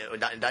 and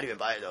then not even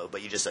buy it though.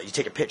 But you just you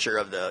take a picture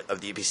of the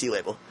EPC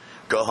label,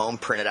 go home,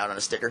 print it out on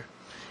a sticker,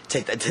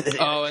 take that. To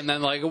the, and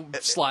then like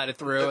slide it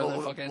through, and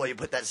then fucking. Well, you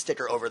put that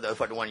sticker over the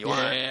fucking one you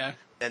want. Yeah.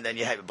 And then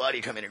you have a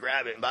buddy come in and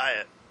grab it and buy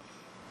it.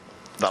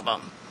 Bum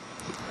bum.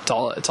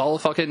 It's all a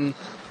fucking.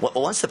 Well,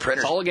 once the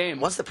printers, it's all a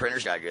game. Once the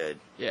printers got good.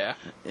 Yeah.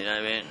 You know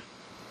what I mean?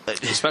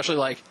 Especially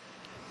like,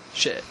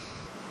 shit,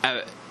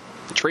 at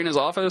Trina's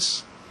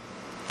office.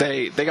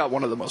 They got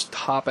one of the most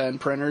top end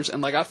printers,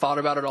 and like I thought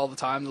about it all the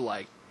time. To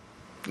like,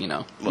 you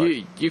know,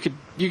 you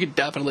could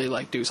definitely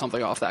like do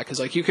something off that because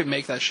like you could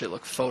make that shit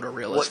look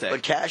photorealistic.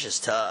 But cash is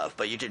tough.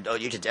 But you could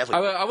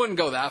definitely. I wouldn't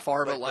go that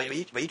far, but like,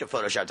 but you can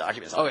Photoshop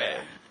documents. Oh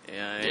yeah, you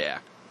know what I mean? Yeah.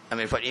 I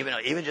mean, but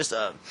even just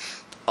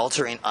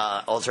altering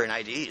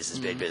IDs is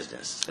big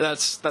business.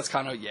 That's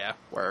kind of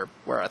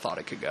where I thought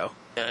it could go.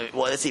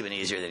 Well, that's even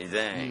easier than you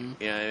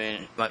think. You know what I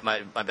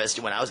mean? My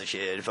bestie when I was a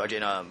kid,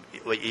 fucking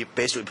you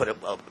basically put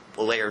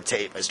a layer of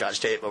tape, a Scotch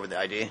tape over the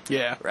ID.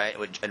 Yeah. Right,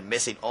 and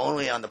missing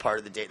only on the part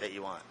of the date that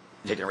you want.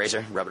 You take an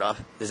eraser, rub it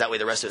off. Because that way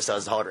the rest of it still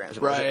has the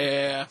holograms. Right.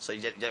 Yeah. So you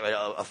get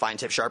a fine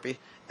tip Sharpie,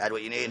 add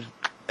what you need,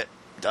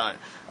 done.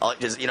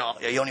 Just you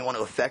only want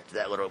to affect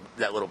that little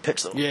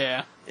pixel.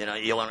 Yeah. You know,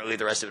 you don't want to leave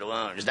the rest of it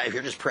alone. Just if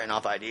you're just printing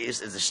off IDs,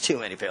 there's too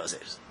many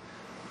fail-safes.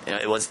 You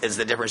know, it's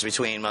the difference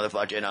between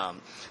motherfucking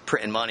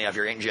printing money off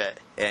your inkjet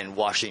and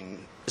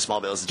washing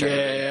small bills.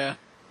 Yeah.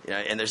 You know,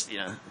 and there's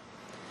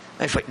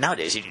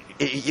nowadays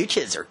you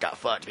kids got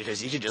fucked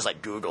because you can just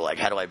like Google like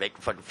how do I make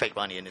fucking fake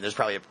money and there's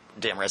probably a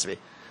damn recipe.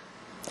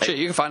 Like, shit,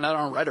 you can find that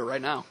on Reddit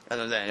right now.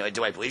 And then like,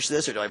 do I bleach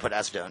this or do I put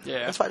acetone?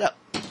 Yeah. Let's find out.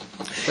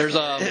 There's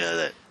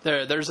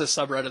there's this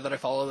subreddit that I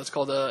follow that's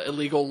called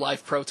Illegal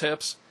Life Pro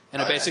Tips.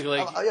 And it basically,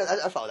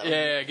 I follow that.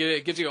 Yeah,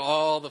 it gives you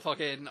all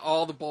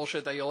the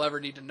bullshit that you'll ever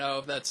need to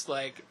know that's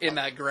like in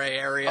that gray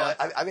area.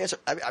 Oh, I've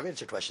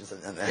answered questions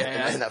in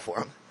that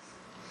forum.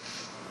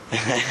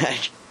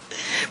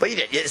 But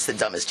it's the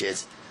dumbest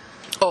kids.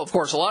 Oh, of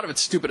course, a lot of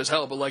it's stupid as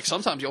hell, but like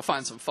sometimes you'll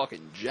find some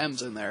fucking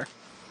gems in there.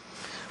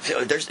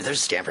 There's a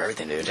scam for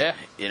everything, dude. Yeah,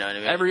 you know what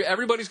I mean.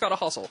 Everybody's got a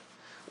hustle.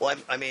 Well,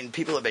 I mean,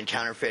 people have been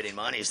counterfeiting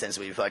money since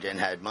we fucking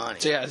had money.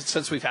 So, yeah,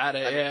 since we've had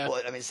it,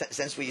 I mean,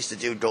 since we used to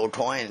do gold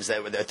coins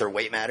that their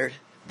weight mattered,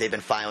 they've been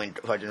filing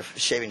fucking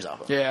shavings off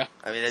of them. Yeah.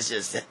 I mean, it's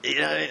just, you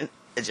know what I mean?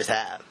 It just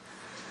have.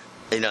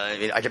 You know, I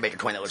mean, I could make a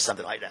coin that looks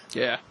something like that.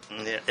 Yeah.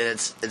 And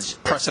it's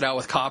press it out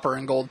with copper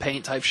and gold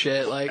paint type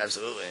shit, like.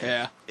 Absolutely.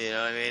 Yeah. You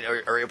know what I mean?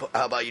 Or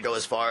how about you go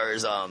as far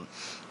as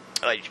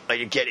like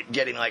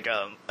getting like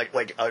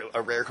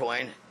a rare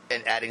coin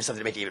and adding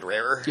something to make it even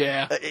rarer.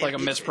 Yeah, like a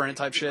misprint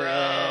type shit. Bro,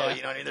 yeah.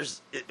 you know what I mean?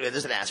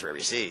 There's an ass for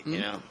every seat, you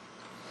know?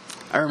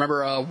 I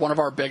remember one of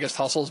our biggest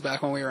hustles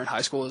back when we were in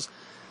high school was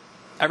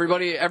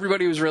everybody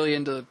was really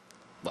into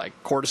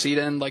like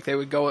corticetin. Like they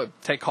would go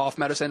take cough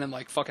medicine and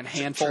like fucking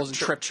handfuls and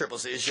triple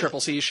C shit.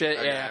 Triple C shit,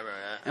 Okay, yeah. I remember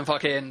that. And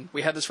fucking,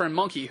 we had this friend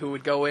Monkey who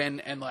would go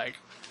in and like,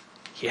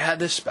 he had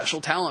this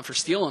special talent for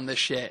stealing this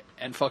shit,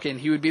 and fucking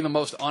he would be the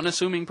most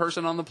unassuming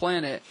person on the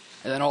planet,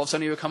 and then all of a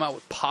sudden he would come out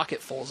with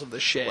pocketfuls of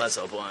this shit. Well, that's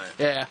the point.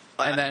 Yeah,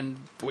 and then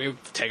we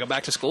would take them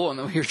back to school, and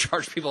then we would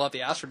charge people out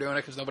the ass for doing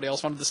it because nobody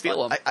else wanted to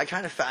steal them. I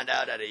kind of found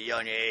out at a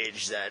young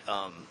age that,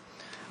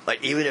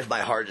 like, even if my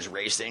heart is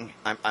racing,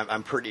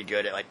 I'm pretty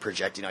good at like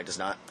projecting like it's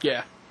not.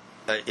 Yeah.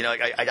 You know,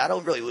 like, I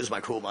don't really lose my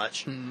cool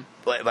much,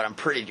 but I'm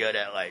pretty good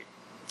at like.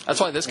 That's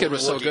why this kid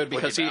was so good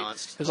because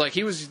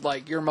he was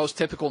like your most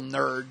typical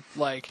nerd,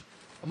 like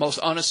most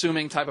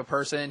unassuming type of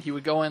person. He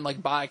would go in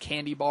like buy a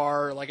candy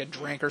bar, or, like a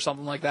drink or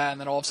something like that, and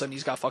then all of a sudden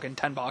he's got fucking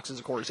 10 boxes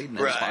of corticetin in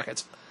his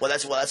pockets. Well,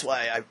 that's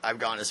why I've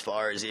gone as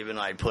far as even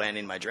like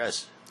planning my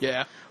dress.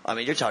 Yeah. I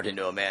mean, you're talking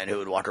to a man who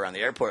would walk around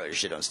the airport like your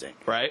shit don't stink.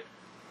 Right.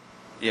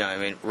 You know what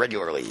I mean?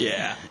 Regularly.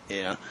 Yeah.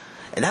 You know?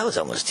 And that was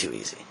almost too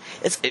easy.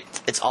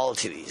 It's all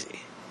too easy.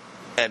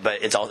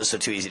 But it's also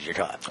too easy to get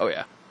caught. Oh,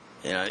 yeah.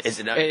 You know,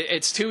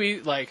 It's too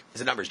easy. Like,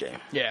 it's a numbers game.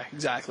 yeah,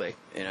 exactly.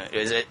 You know,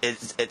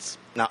 it's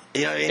not.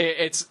 You know what I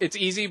mean? It's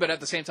easy, but at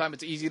the same time,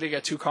 it's easy to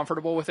get too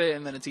comfortable with it,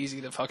 and then it's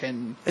easy to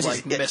fucking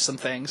miss some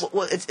things.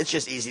 Well, it's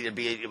just easy to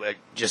be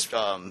just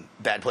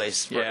bad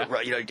place.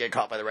 Yeah. You know, get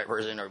caught by the right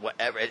person or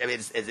whatever. I mean,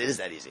 it is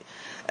that easy.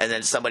 And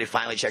then somebody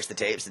finally checks the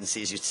tapes and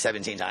sees you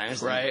 17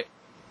 times. Right.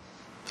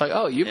 It's like,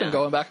 oh, you've been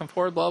going back and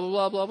forth, blah, blah,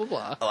 blah, blah, blah,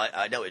 blah. Oh,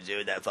 I know a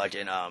dude that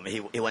fucking,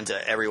 he went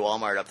to every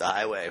Walmart up the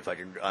highway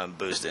fucking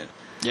boosting.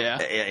 Yeah.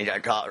 And he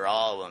got caught for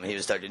all of them. He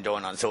was starting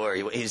going on tour.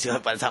 He's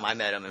by the time I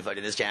met him in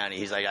fucking this county,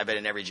 he's like, I've been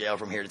in every jail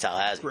from here to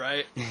Tallahassee.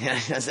 Right. You know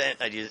what I'm saying?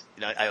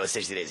 I was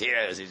 60 days here,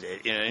 I was 60 days,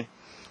 you know what I mean?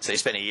 So he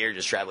spent a year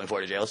just traveling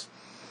Florida jails.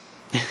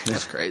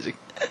 That's crazy.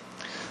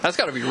 That's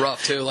got to be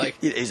rough, too. Like,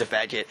 he's a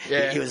fat kid.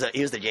 Yeah. He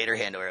was the gator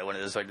handler at one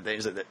of those fucking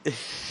things.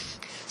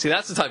 see,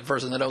 that's the type of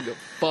person that don't give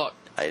a fuck.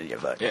 I didn't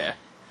give a fuck. Yeah.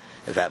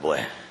 A fat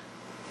boy.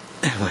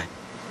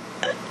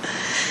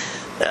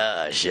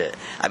 Shit.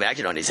 I mean, I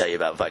can only tell you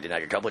about fucking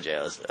like a couple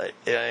jails.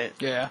 You know?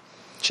 Yeah.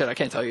 Shit, I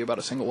can't tell you about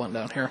a single one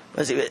down here.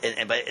 But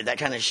that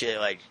kind of shit,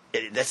 like,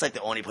 that's like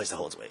the only place that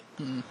holds weight.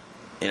 Mm.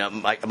 You know,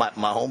 my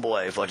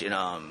homeboy, fucking,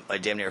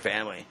 like damn near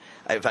family.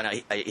 I found out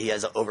he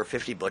has over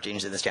 50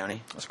 bookings in this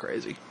county. That's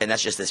crazy. And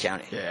that's just this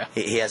county. Yeah.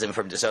 He has them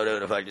from DeSoto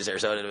to fucking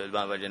Sarasota to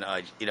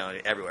fucking, you know,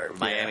 everywhere.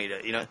 Miami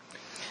to, you know.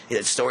 He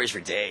had stories for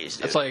days.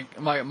 Dude. It's like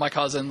my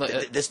cousin.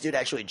 This dude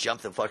actually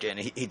jumped the fucking.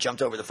 He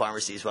jumped over the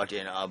pharmacy's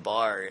fucking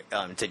bar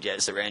to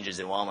get syringes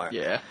in Walmart.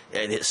 Yeah.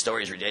 And his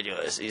story's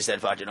ridiculous. He said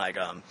fucking like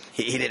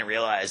he didn't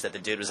realize that the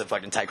dude was a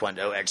fucking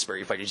taekwondo expert.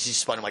 He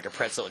spun him like a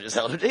pretzel and just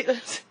held him.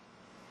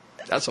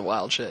 That's some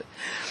wild shit.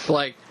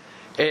 Like,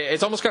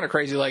 it's almost kind of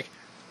crazy. Like,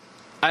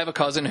 I have a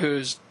cousin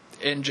who's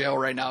in jail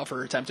right now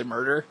for attempted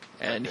murder,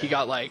 and he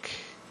got like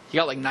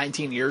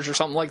 19 years or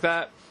something like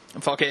that.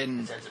 And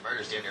fucking Attempted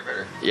murder, damn near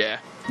murder. Yeah,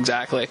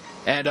 exactly.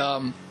 And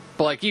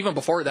but like even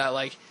before that,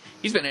 like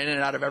he's been in and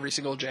out of every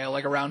single jail,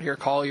 like around here,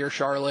 Collier,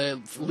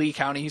 Charlotte, Lee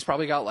County. He's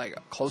probably got like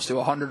close to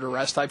 100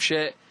 arrests type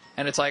shit.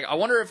 And it's like, I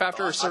wonder if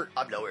after a certain,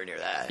 I'm nowhere near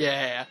that.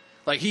 Yeah,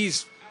 like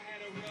he's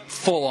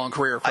full on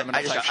career criminal.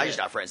 I just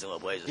got friends in low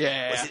places.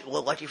 Yeah.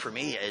 Well, lucky for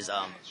me is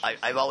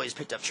I've always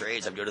picked up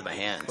trades. I'm good with my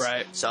hands.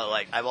 Right. So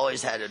like I've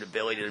always had an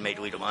ability to make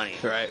legal money.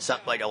 Right. So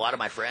like a lot of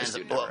my friends,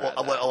 a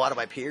lot of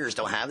my peers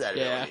don't have that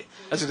ability.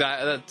 Yeah.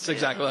 That's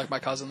exactly like my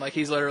cousin. Like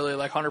he's literally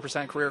like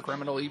 100% career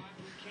criminal.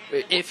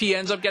 If he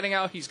ends up getting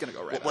out, he's gonna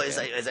go right. Well, it's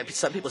like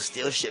some people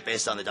steal shit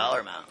based on the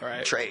dollar amount.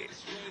 Right. Trade.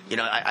 You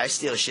know, I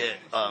steal shit.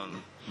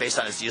 Based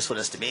on its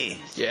usefulness to me,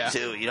 yeah.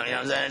 Too, you know what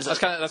I'm saying? So,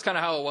 that's kind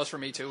of how it was for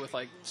me too, with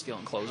like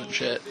stealing clothes and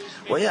shit.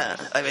 Well, yeah,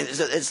 I mean,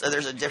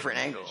 there's a different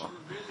angle,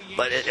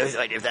 but it's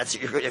like if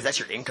that's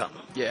your income,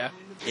 yeah,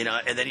 you know,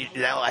 and then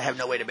now I have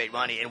no way to make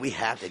money, and we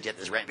have to get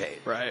this rent paid,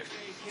 right?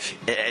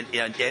 And you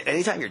know,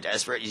 anytime you're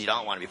desperate, you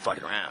don't want to be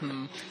fucking around.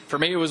 Mm-hmm. For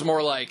me, it was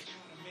more like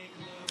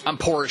I'm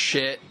poor as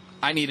shit.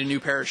 I need a new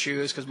pair of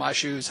shoes because my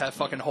shoes have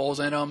fucking holes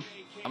in them.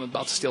 I'm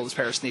about to steal this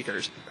pair of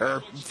sneakers.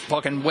 Or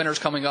fucking winter's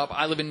coming up.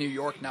 I live in New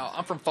York now.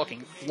 I'm from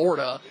fucking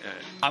Florida.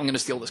 I'm going to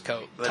steal this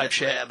coat type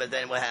shit. Yeah, but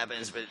then what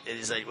happens, but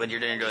it's like when you're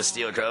going to go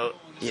steal a coat,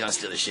 you don't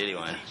steal the shitty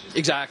one.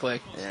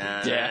 Exactly.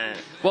 Yeah.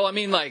 Well, I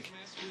mean, like,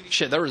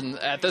 shit, there was,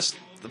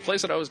 the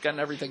place that I was getting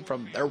everything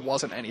from, there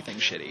wasn't anything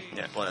shitty.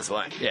 Yeah, well, that's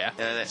why.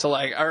 Yeah. So,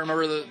 like, I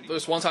remember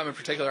this one time in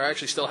particular, I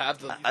actually still have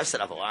the... I've set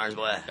up alarms,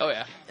 boy. Oh,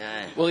 yeah.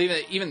 Yeah. Well,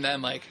 even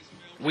then, like,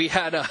 we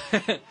had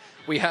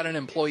an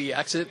employee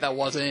exit that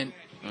wasn't...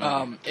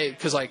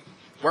 because like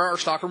where our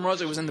stockroom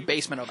was, it was in the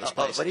basement of this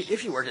place. But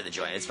if you work at the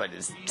joint, it's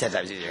 10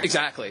 times easier.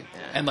 Exactly. Yeah.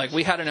 And like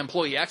we had an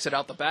employee exit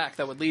out the back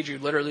that would lead you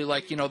literally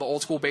like, you know, the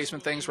old school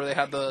basement things where they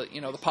had the, you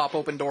know, the pop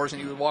open doors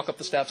and you would walk up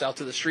the steps out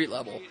to the street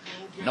level.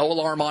 No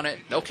alarm on it,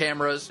 no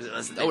cameras,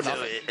 no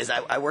nothing. Is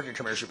I work in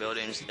commercial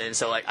buildings, and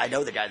so like I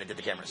know the guy that did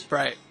the cameras.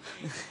 Right.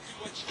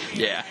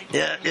 Yeah.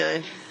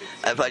 Yeah.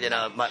 I fucking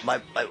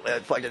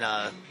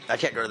I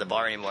can't go to the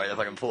bar anymore. The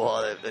fucking pool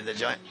hall, the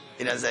joint.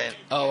 You know what I'm saying?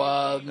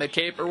 Oh, Mid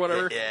Cape or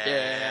whatever.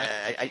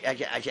 Yeah.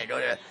 I can't go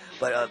there.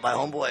 But my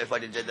homeboy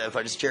fucking did the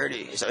fucking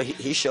security, so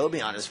he showed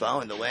me on his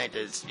phone the link.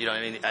 It's, you know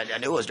what I mean? I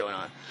knew what was going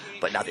on,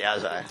 but not the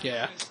outside.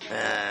 Yeah.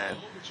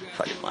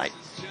 Fucking Mike.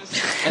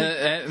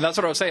 and that's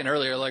what I was saying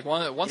earlier. Like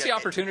once the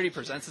opportunity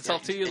presents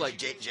itself to you, like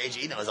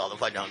JG knows all the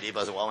fucking Home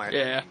Depots and Walmart.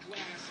 Yeah.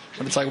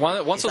 But it's like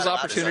once those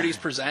opportunities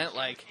present,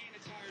 like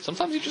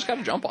sometimes you just got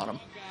to jump on them.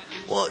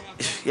 Well,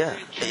 yeah.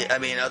 I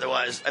mean,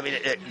 otherwise,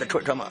 the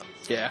could come up.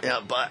 Yeah. You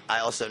know, but I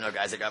also know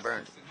guys that got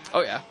burned.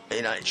 Oh yeah.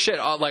 You know, shit.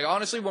 Like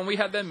honestly, when we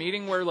had that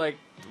meeting where like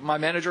my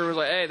manager was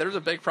like, "Hey, there's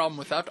a big problem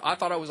with that," I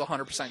thought I was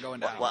 100%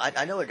 going down. Well,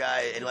 I know a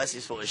guy, unless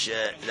he's full of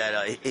shit,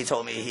 that he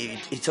told me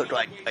he took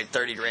like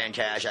 30 grand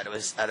cash out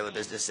of a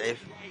business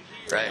safe.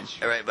 Right.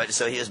 But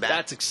so he was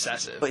that's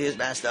excessive. But he was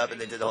masked up, and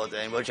they did the whole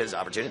thing, which is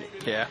opportunity.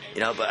 Yeah.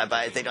 You know, but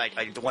I think like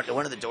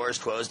one of the doors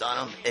closed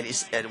on him,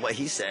 and what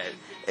he said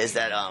is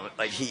that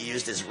like he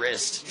used his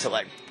wrist to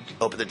like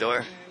open the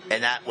door.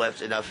 and that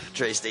left enough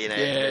trace DNA.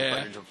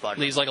 Yeah.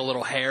 Leaves like a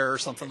little hair or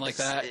something like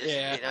that.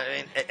 Yeah. You know what I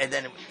mean?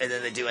 And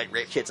then they do like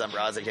rape kits on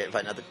bras. They can't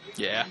find nothing.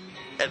 Yeah.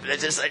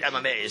 It's just like I'm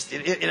amazed. You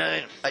know what I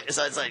mean?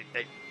 So it's like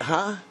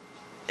huh?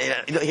 You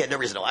know, he had no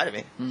reason to lie to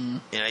me. Mm.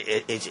 You know,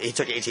 he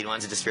took 18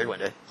 months and disappeared one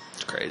day.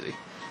 It's crazy.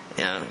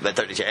 You know, but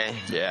 $30K.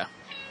 Yeah.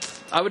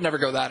 I would never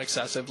go that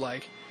excessive.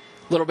 Like,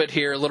 a little bit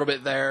here, a little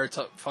bit there. It's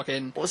a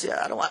fucking. Well, see, you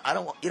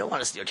don't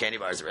want to steal candy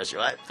bars the rest of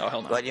your life. Oh,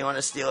 hell no. But you want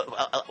to steal.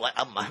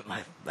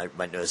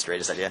 My newest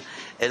greatest idea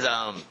is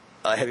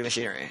heavy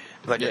machinery.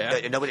 But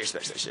nobody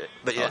expects that shit.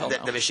 But no.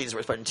 the machine's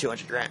worth fucking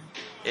 $200,000.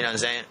 You know what I'm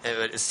saying?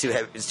 It's too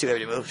heavy. It's too heavy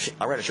to move.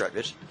 I'll rent a truck,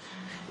 bitch.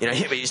 You know,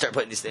 but you start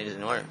putting these things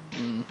in order.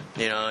 Mm.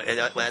 You know, and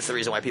that's the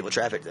reason why people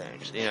traffic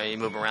things. You know, you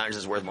move them around, it's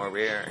just worth more over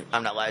here.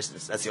 I'm not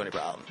licensed. That's the only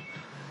problem.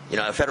 You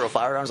know, a federal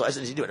firearms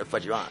license, you do whatever the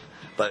fuck you want.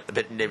 But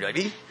they'd be like,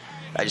 me?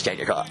 I just can't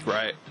get caught.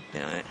 Right. You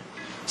know what I mean?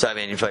 So, I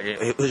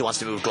mean, who wants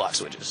to move Glock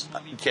switches?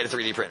 Get a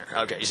 3D printer.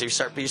 Okay, so you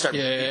start.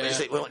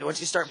 Once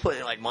you start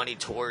putting like money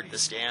toward the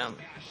scam,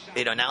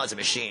 you know, now it's a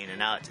machine, and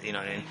now it's, you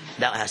know,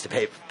 now it has to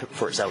pay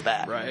for itself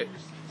back. Right.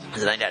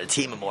 And then I got a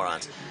team of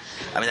morons.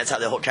 I mean, that's how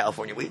the whole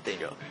California weed thing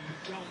go.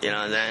 You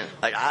know, and then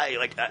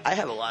I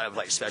have a lot of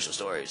like special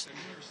stories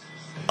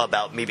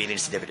about me being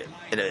insignificant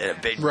in a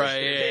big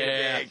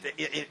right.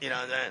 You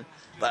know, and then.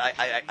 But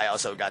I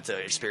also got to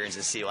experience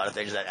and see a lot of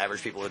things that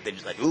average people would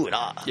think like ooh and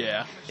ah.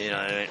 Yeah. You know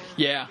what I mean?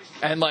 Yeah,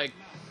 and like.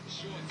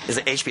 Is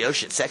the HBO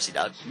shit sexy,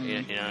 dog?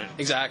 You know.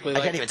 Exactly.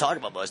 I can't even talk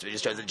about most of it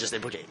just because it just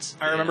implicates.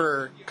 I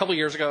remember a couple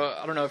years ago.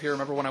 I don't know if you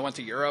remember when I went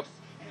to Europe.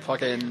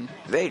 Fucking.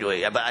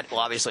 Vaguely, but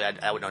obviously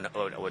I would know. I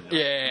wouldn't know.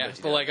 Yeah.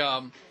 But like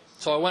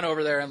so I went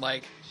over there and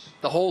like.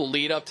 The whole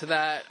lead up to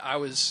that, I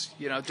was,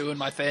 you know, doing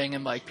my thing,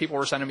 and like people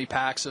were sending me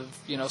packs of,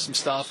 you know, some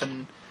stuff,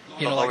 and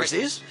you know,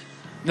 overseas.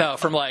 No,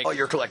 from like. Oh,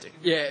 you're collecting.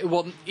 Yeah,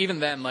 well,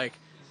 even then, like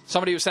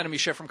somebody was sending me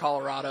shit from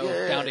Colorado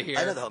down to here.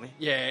 I know the homie.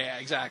 Yeah,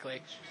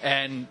 exactly,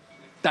 and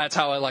that's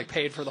how I like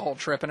paid for the whole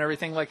trip and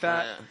everything like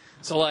that. Yeah.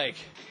 So like,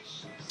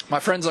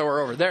 my friends that were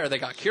over there, they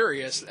got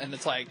curious, and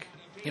it's like,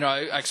 you know,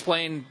 I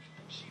explained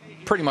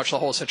pretty much the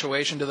whole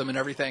situation to them and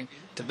everything.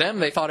 To them,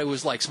 they thought it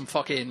was like some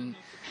fucking.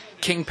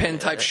 Kingpin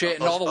type shit,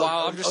 and all the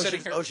while I'm just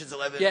sitting here. Ocean's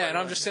 11. Yeah, and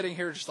I'm just sitting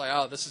here, just like,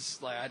 oh, this is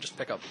like I just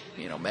pick up,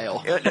 you know,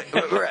 mail.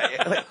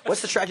 Right.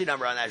 What's the tracking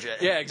number on that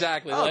shit? Yeah,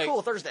 exactly. Oh, like,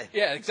 cool, Thursday.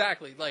 Yeah,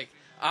 exactly. Like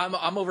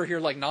I'm over here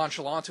like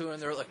nonchalant to it,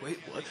 and they're like, wait,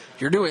 what?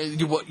 You're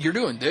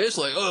doing this?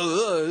 Like,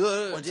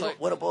 Well,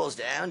 what it boils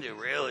down to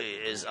really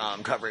is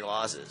covering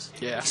losses.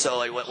 Yeah. So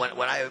like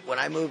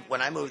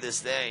when I move this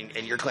thing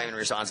and you're claiming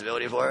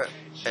responsibility for it,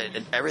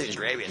 and everything's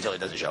gravy until it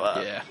doesn't show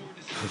up. Yeah.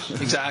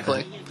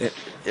 Exactly.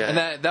 Yeah.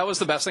 And that was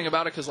the best thing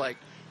about it, because like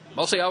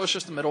mostly I was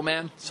just a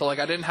middleman, so like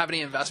I didn't have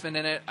any investment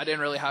in it. I didn't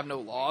really have no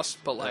loss,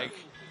 but like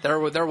there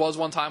was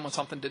one time when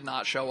something did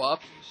not show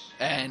up,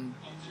 and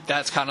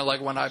that's kind of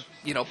like when I,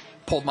 you know,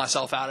 pulled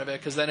myself out of it,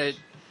 because then it.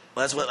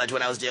 Well, that's like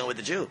when I was dealing with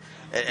the Jew.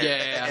 And,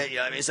 yeah. You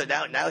know what I mean? So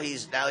now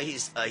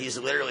he's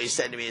literally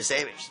sending me his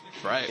savings.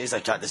 Right. He's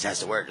like, Todd, this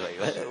has to work. Like,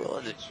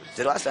 well, did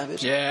it last time,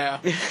 bitch? Yeah.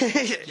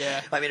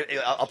 Yeah. I mean,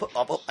 I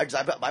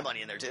put my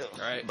money in there too.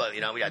 Right. But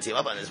you know, we got to team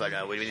up on this. But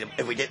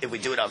if we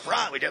do it up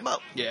front, we do them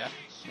up. Yeah.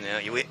 You know,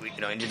 you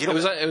know,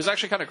 it was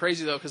actually kind of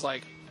crazy though, because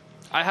like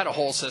I had a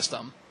whole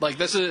system. Like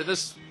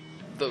it's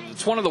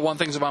one of the one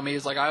things about me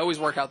is like I always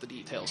work out the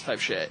details type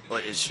shit. Well,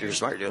 you're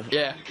smart, dude.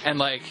 Yeah, and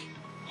like,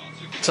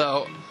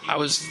 so I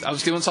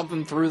was doing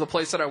something through the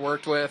place that I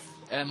worked with,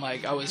 and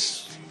like I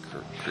was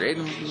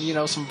creating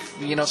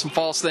some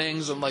false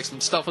things, and like some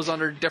stuff was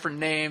under different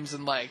names,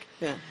 and like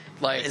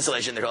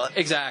installation they call it.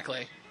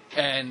 Exactly,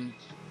 and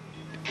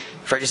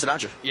Freddie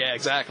Sinatra. Yeah,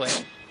 exactly,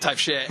 type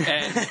shit.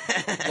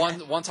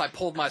 And once I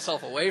pulled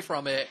myself away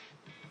from it,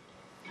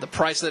 the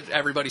price that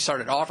everybody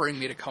started offering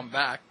me to come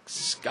back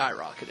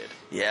skyrocketed.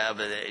 Yeah,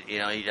 but you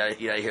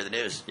gotta hear the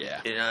news. Yeah,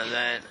 you know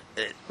that.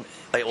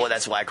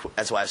 That's why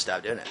I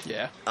stopped doing it.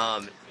 Yeah.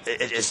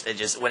 It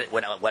just when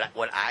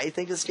I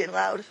think it's getting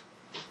loud.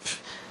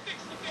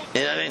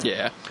 You know what I mean?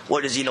 Yeah.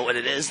 What is what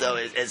it is though?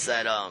 It's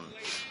that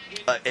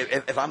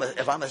if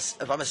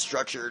I'm a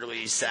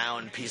structurally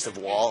sound piece of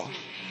wall,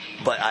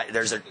 but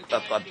there's a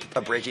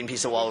breaking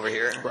piece of wall over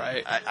here.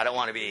 Right. I don't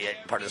want to be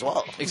part of this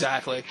wall.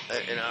 Exactly.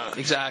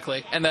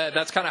 Exactly. And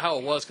that's kind of how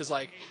it was, because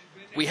like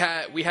we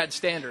had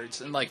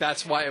standards, and like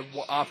that's why it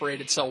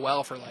operated so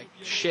well for like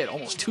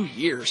almost 2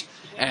 years.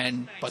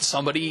 But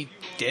somebody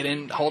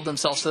didn't hold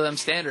themselves to them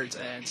standards,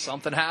 and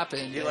something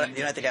happened. You know what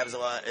I think happens a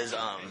lot is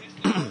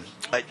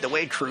like the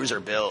way crews are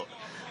built.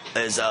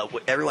 Is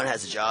everyone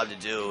has a job to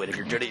do, and if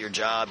you're good at your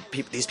job,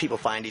 these people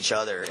find each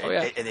other,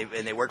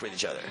 and they work with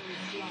each other.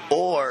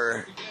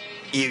 Or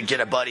you get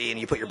a buddy and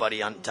you put your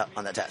buddy on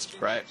that test,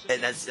 right?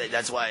 And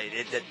that's why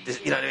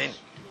you know what I mean.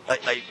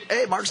 Like,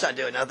 hey, Mark's not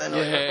doing nothing.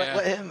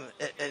 Let him.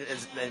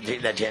 And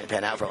that didn't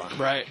pan out for long,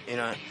 right? You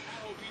know,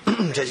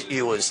 because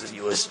he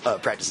was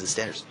practicing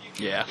standards.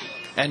 Yeah,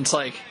 and it's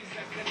like.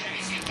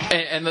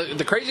 And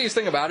the craziest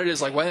thing about it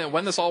is like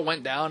when this all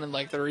went down, and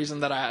like the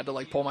reason that I had to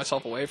like pull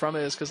myself away from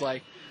it is because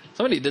like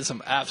somebody did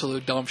some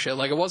absolute dumb shit.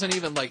 Like it wasn't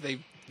even like they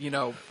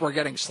were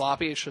getting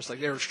sloppy. It's just like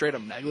they were straight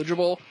up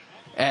negligible,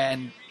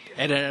 and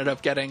it ended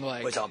up getting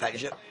like. What's all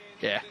package ship?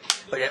 Yeah.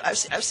 But yeah, I've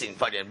seen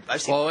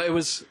Well, it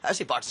was. I've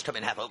seen boxes come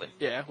in half open.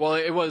 Yeah. Well,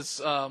 it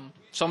was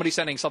somebody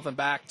sending something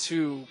back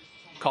to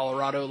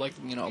Colorado, like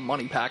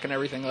money pack and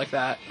everything like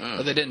that,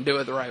 but they didn't do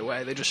it the right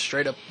way. They just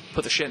straight up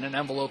put the shit in an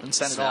envelope and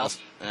sent it off.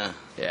 Yeah.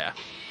 Yeah.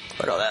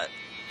 But all that,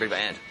 read by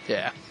hand.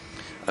 Yeah.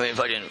 I mean,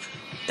 fucking,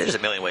 there's a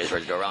million ways for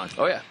it to go wrong.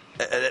 Oh yeah.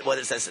 What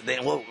it says,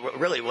 well,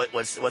 really,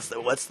 what's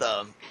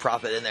the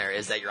profit in there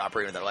is that you're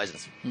operating without a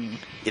license.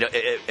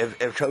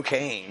 If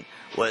cocaine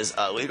was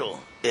legal,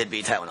 it'd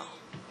be Tylenol.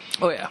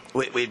 Oh yeah.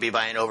 We'd be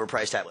buying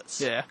overpriced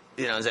tablets. Yeah.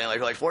 You know what I'm saying?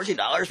 Like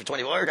 $14 for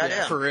 24. Goddamn.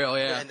 Yeah, for real.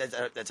 Yeah. And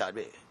that's how it'd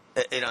be.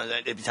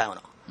 It'd be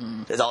Tylenol.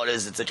 That's all it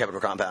is. It's a chemical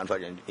compound.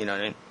 Fucking, you know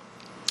what I mean?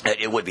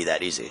 It would be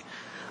that easy.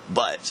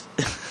 But,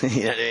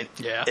 you know what I mean?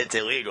 Yeah. It's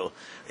illegal.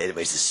 It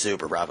makes it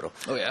super profitable.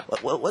 Oh yeah.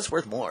 What's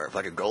worth more,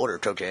 fucking gold or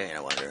cocaine?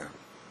 I wonder.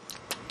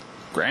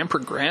 Gram per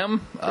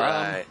gram.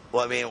 Right.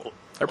 Well, I mean,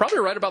 they're probably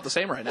right about the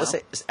same right now. Let's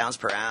say ounce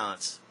per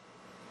ounce.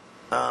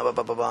 What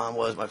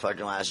was my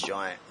fucking last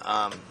joint?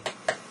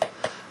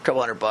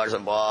 Couple $100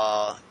 on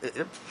ball.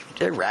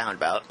 They're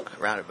roundabout.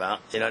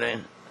 You know what I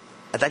mean?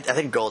 I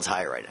think gold's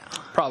higher right now.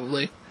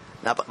 Probably.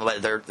 Not,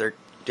 but they're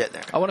getting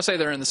there. I want to say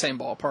they're in the same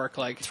ballpark.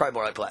 Like it's probably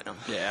more like platinum.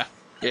 Yeah.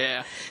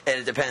 Yeah. And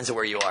it depends on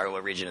where you are,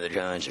 what region of the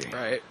country.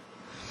 Right.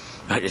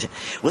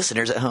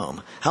 Listeners at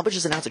home, how much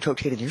is an ounce of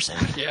cocaine in your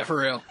sound? Yeah, for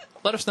real.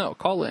 Let us know.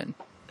 Call in.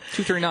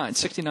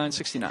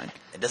 239-6969.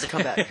 It doesn't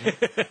come back.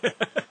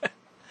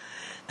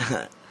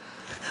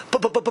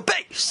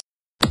 Bass.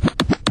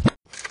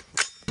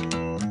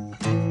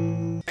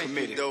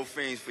 Dope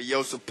fiends for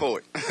your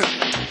support. Make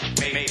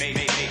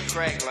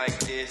crack like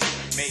this.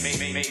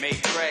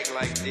 Make crack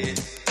like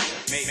this.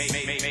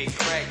 Make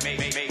crack.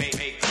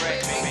 Make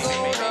crack.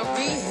 Go to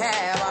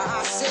rehab.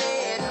 I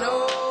said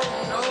no.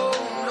 I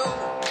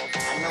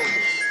know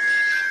this,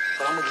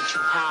 but I'm gonna get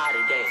you high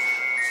today.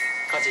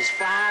 Cause it's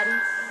Friday,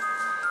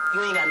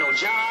 you ain't got no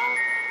job,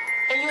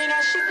 and you ain't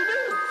got shit to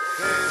do.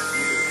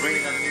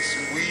 Bring I need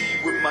some weed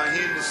with my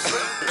Hennessy.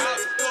 How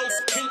low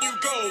can you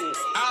go?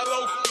 How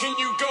low can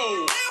you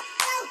go?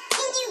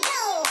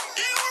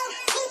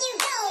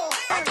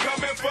 I'm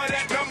coming for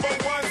that #1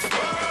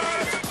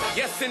 spot.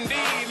 Yes,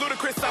 indeed,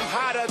 Ludacris, I'm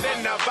hotter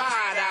than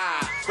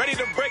Nevada. Ready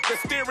to break the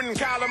steering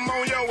column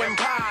on your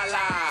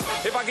Impala.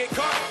 If I get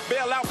caught,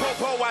 bail out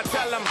Popo, I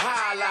tell him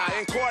holla.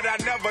 In court, I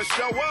never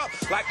show up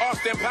like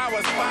Austin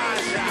Powers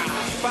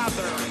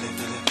father.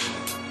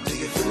 Do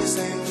you feel the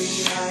same way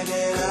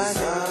that I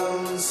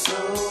sound so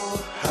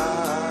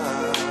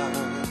high?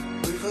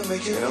 We will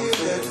make you feel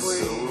that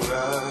way.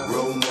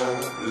 Roll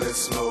more, let's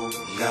smoke.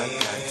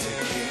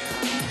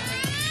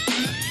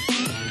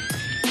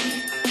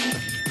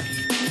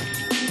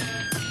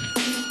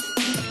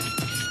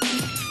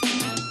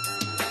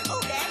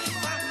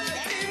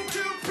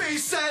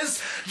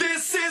 Says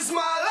this is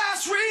my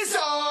last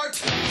resort.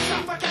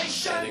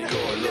 Suffocation. And then go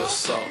a little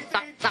soft.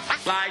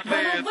 Like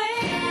this.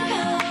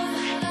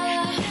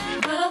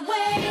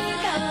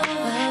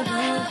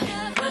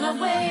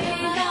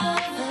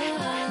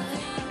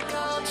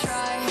 I'll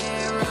try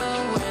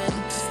heroin.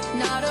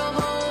 Not a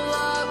whole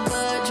lot,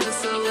 but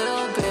just a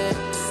little bit.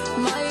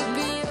 Might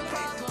be a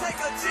problem. Take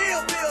a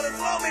chill pill to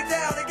slow me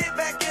down and get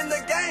back in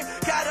the game.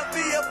 Gotta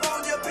be up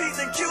on your P's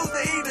and Q's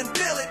to even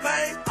feel it,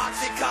 man.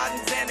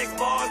 Oxycontin, Xanax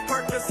bars,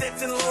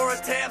 Percocets, and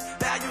Loratabs.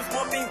 Values,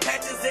 morphine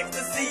patches,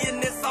 ecstasy,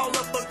 and it's all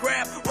up a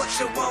grab. What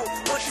you want,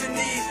 what you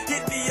need,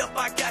 hit me up,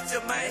 I got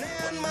you, man.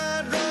 In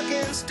my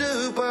drunken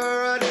stupor,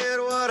 I did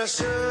what I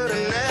should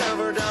have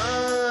never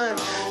done.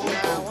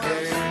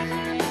 Okay.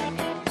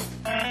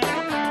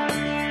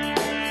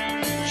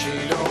 She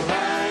don't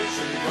lie.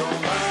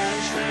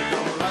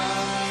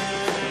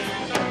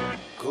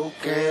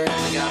 Cocaine.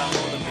 Got a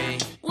hold of me.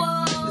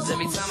 Cause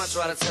every time I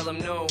try to tell them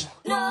no,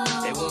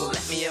 they won't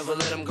let me ever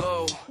let them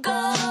go.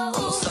 I'm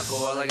a sucker,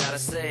 all I gotta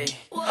say.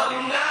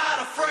 I'm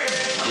not afraid.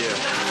 Yeah.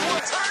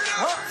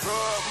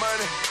 Drug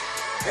money,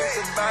 it's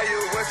to buy you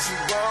what you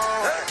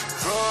want.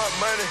 Drug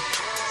money,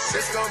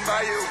 it's gonna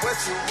buy you what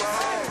you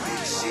want.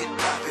 Big shit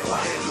pop it,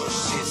 that little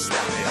shit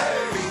stop it.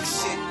 Big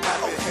shit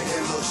pop it,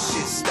 that little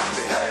shit stop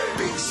it.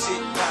 Big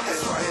shit pop it,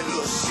 that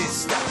little shit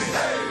stop it.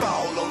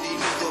 Ball on these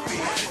niggas,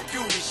 bitch.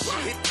 Do this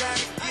shit. It's time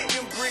to get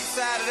them bricks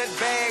out of that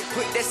bag.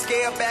 Put that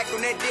scale back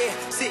on that deck.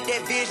 Sit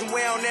that vision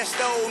well on that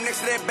stove next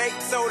to that baking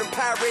soda and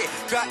pirate.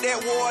 Drop that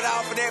water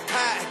off of that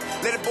pot.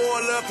 Let it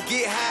boil up and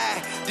get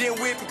high. Then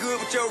whip it good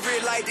with your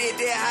red light. That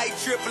how you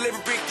triple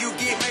every brick you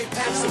get. Hey,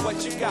 pass it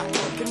what you got.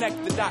 Connect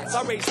the dots.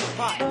 I raise the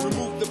pot.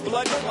 Remove the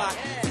blood clot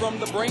from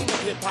the brain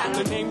of hip hop.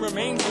 The name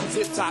remains in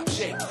tip top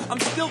shape. I'm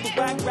still the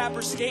whack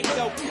rapper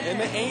scapegoat. And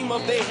the aim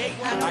of they hate.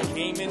 I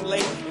came in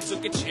late and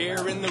took a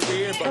chair in the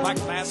rear. But my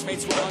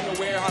classmates were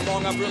unaware how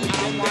long I've really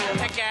been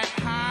there.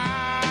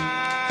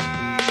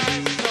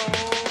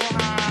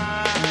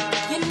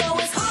 You know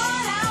it's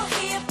hard out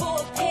here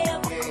for a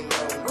pimp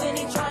when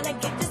he tryna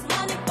get this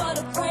money for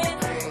the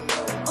print.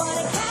 For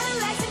the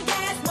Cadillacs and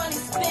gas money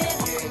spent,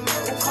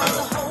 it costs a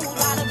whole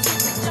lot of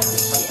different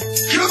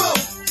shit.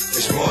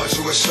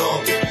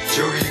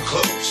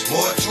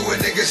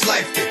 it's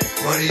life then,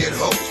 money and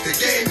hoes. The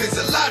game is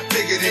a lot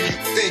bigger than you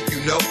think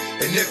you know.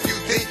 And if you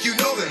think you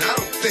know, then I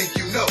don't think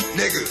you know.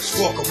 Niggas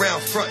walk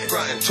around frontin',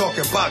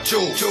 talking about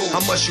jewels.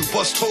 How much you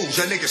bust hoes,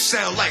 that niggas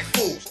sound like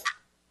fools.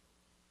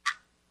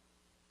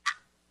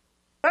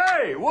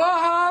 Hey, what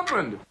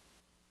happened?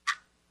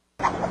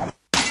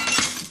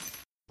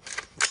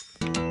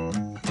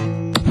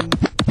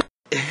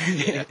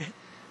 Yeah.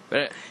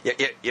 But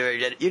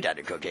you done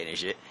cocaine and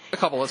shit. A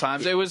couple of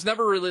times. It was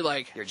never really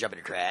like... You're jumping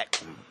to crack.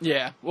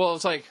 Yeah. Well,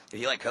 it's like... If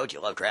you like coke,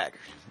 you love crack.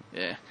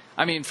 Yeah.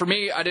 I mean, for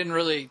me, I didn't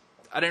really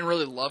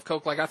love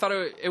coke. Like, I thought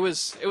it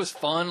was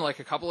fun, like,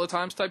 a couple of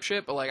times type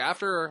shit, but, like,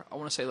 after, I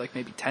want to say, like,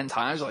 maybe 10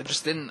 times, I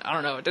just didn't, I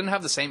don't know, it didn't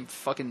have the same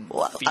fucking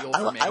feel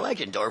for me. I like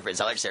endorphins.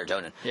 I like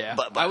serotonin. Yeah.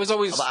 But I was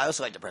always... But I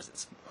also like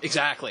depressants.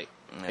 Exactly.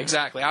 Yeah.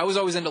 Exactly. I was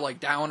always into,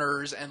 like,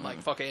 downers and,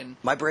 like, fucking...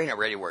 My brain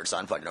already works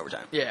on fucking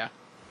overtime. Yeah.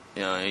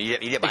 You know, you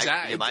get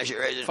my shit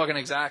right. Fucking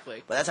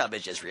exactly. But that's how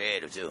bitch gets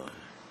creative, too.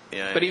 You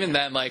know but even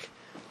then, like,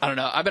 I don't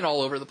know, I've been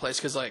all over the place,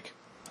 because, like,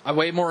 I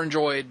way more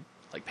enjoyed...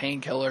 like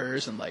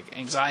painkillers and like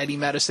anxiety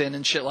medicine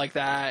and shit like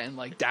that, and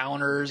like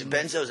downers. And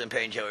benzos and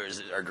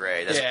painkillers are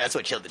great. That's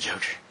what killed the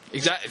Joker.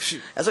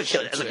 Exactly. That's what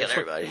killed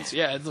everybody.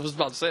 Yeah, I was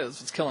about to say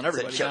that's what's killing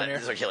everybody down here.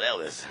 That's what killed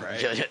Elvis.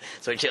 Right.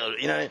 That's what killed.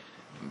 You know.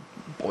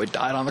 Boy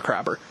died on the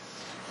crapper.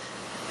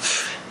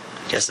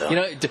 Guess so.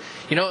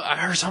 You know. I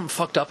heard something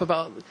fucked up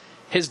about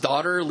his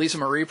daughter, Lisa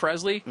Marie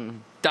Presley,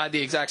 died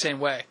the exact same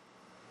way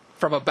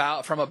from a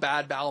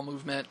bad bowel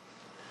movement.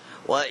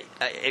 Well,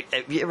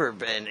 have you ever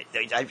been...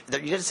 you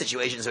get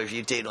situations where if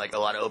you take, like, a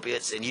lot of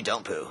opiates and you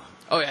don't poo.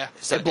 Oh, yeah.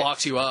 So it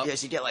blocks you up.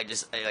 Yes, you get, like,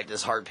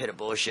 this hard pit of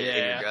bullshit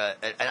in your gut.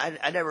 And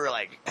I never,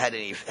 like, had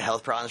any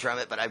health problems from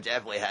it, but I've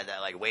definitely had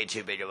that, like, way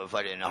too big of a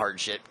fucking hard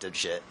shit to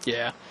shit.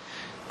 Yeah.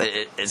 But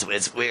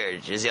it's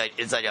weird.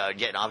 It's like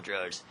getting off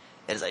drugs.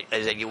 It's like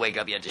you wake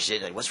up, you have to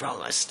shit, like, what's wrong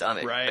with my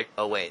stomach? Right. Like,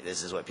 oh, wait,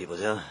 this is what people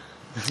do?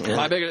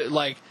 My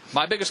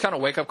biggest kind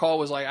of wake up call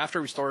was like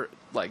after we started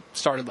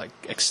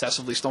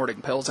excessively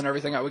snorting pills and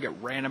everything, I would get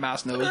random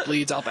ass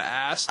nosebleeds out the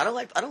ass. I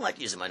don't like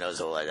using my nose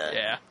hole like that.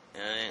 Yeah,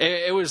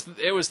 it was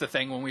the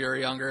thing when we were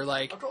younger.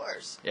 Like, of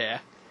course. Yeah,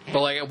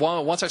 but like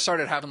once I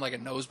started having like a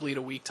nosebleed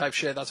a week type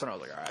shit, that's when I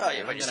was like, all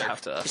right, you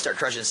start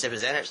crushing sniffing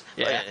Xanax.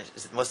 Yeah, like,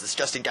 it's the most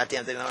disgusting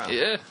goddamn thing in the world.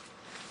 Yeah,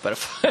 but it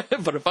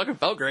fucking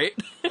felt great.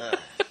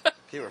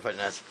 People are fucking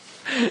nuts.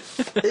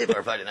 People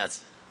are fucking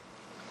nuts.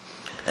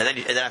 And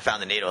then I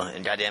found the needle,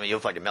 and goddamn it, you'll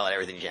fucking melt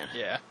everything you can.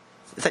 Yeah.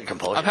 It's like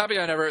compulsion. I'm happy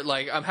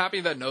I'm happy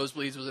that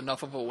nosebleeds was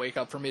enough of a wake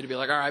up for me to be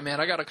like, all right, man,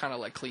 I gotta kind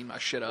of like clean my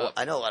shit up. Well,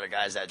 I know a lot of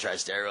guys that try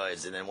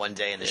steroids, and then one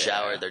day in the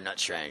shower, their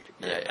nuts shrank.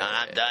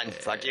 I'm done.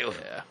 Fuck you.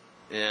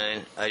 Yeah.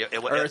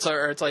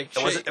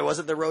 It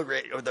wasn't the road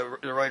rage or the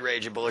roid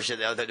rage and bullshit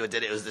that did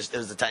it. It was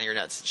the tinier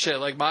nuts. Shit,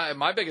 like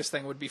my biggest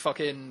thing would be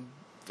fucking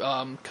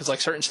because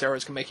like certain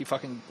steroids can make you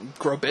fucking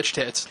grow bitch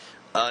tits.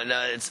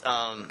 No, it's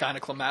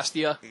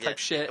gynecomastia type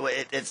shit. You're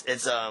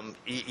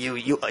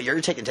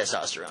taking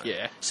testosterone.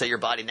 Yeah. So your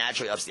body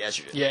naturally ups the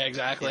estrogen. Yeah,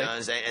 exactly. You know what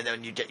I'm saying? And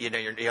then you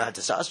don't have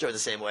testosterone the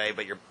same way,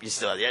 but you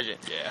still have the estrogen.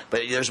 Yeah.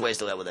 But there's ways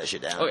to level that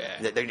shit down. Oh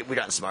yeah. We've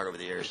gotten smart over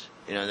the years.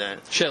 You know that.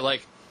 Shit,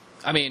 like.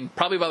 I mean,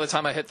 probably by the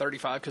time I hit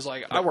 35, because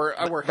like I work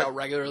out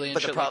regularly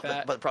and shit like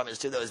that. But the problem is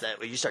too, though, is that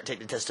when you start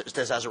taking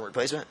testosterone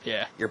replacement,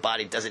 your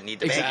body doesn't need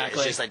to make it.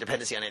 It's just like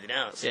dependency on anything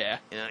else. Yeah,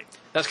 you know?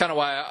 That's kind of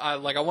why I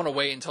want to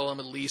wait until I'm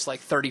at least like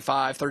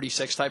 35,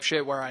 36 type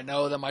shit, where I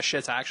know that my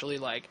shit's actually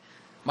like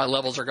my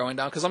levels are going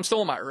down, because I'm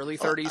still in my early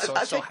 30s, so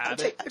I still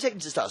have it. I'm taking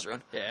testosterone.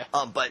 Yeah,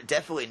 but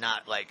definitely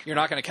not like you're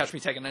not going to catch me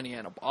taking any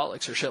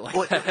anabolics or shit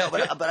like that. No,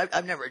 but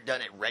I've never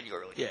done it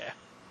regularly. Yeah,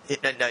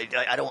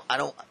 I don't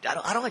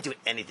like doing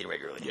anything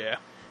regularly. Yeah.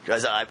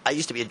 Because I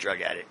used to be a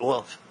drug addict.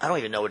 Well, I don't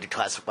even know what to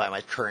classify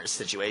my current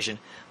situation.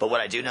 But what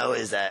I do know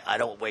is that I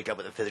don't wake up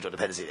with a physical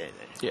dependency to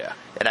anything. Yeah.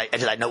 And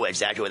I know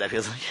exactly what that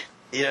feels like.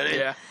 You know what I mean?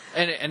 Yeah.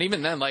 And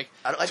even then, like,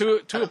 to a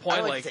point, I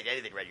don't like, like to take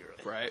anything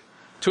regularly. Right.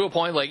 To a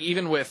point, like,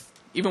 even with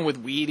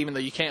weed, even though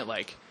you can't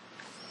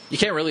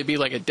really be,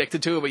 like,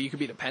 addicted to it, but you could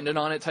be dependent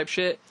on it type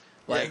shit.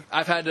 Like,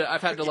 I've had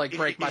to like,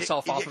 break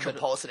myself off of it.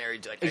 Compulsory.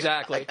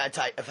 Exactly.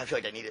 If I feel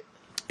like I need it.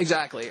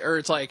 Exactly. Or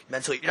it's like...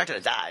 mentally, you're not going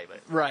to die,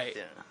 but... Right.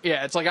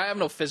 Yeah, it's like I have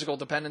no physical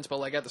dependence, but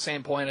like at the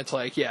same point, it's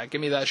like, yeah, give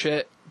me that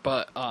shit.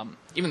 But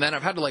even then,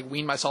 I've had to like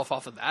wean myself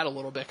off of that a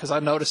little bit, because I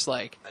noticed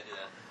like... I do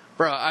that.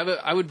 Bro,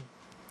 I would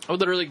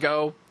literally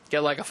go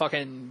get like a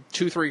fucking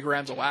 2-3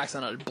 grams of wax,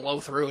 and I'd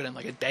blow through it in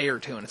like a day or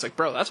two, and it's like,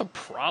 bro, that's a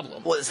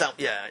problem. Well, it's not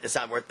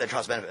worth the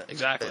cost benefit.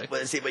 Exactly.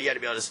 But you got to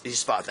be able to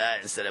spot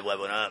that instead of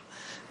leveling up.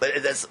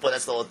 But that's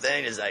the whole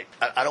thing, is like,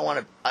 I don't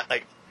want to... I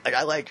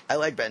like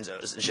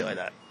benzos and shit like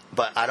that.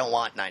 But I don't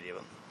want 90 of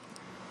them.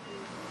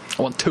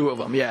 I want 2 of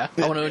them. Yeah,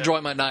 I want to enjoy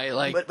my night.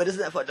 Like, but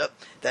isn't that fucked up?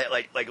 That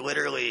like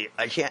literally,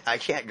 I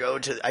can't go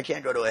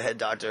to a head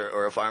doctor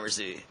or a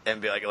pharmacy and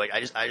be like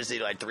I just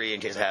need like 3 in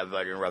case I have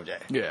like a rough day.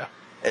 Yeah,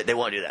 they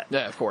won't do that.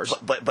 Yeah, of course.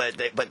 But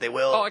they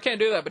will. Oh, I can't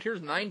do that. But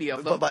here's 90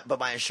 of them. But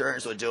my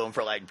insurance would do them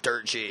for like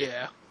dirt cheap.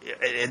 Yeah.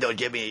 And they'll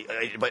give me.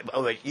 But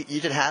you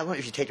can have them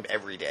if you take them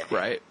every day.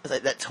 Right. It's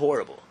like, that's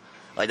horrible.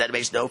 Like, that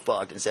makes no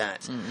fucking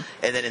sense.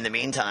 And then in the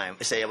meantime,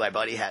 say my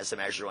buddy has some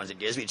extra ones and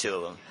gives me 2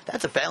 of them.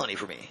 That's a felony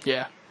for me.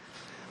 Yeah.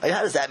 Like,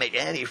 how does that make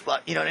any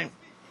fuck? You know what I mean?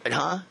 Like,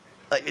 huh?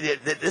 Like,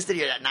 this dude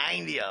got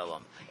 90 of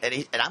them,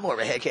 and I'm more of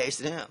a head case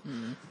than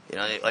him. You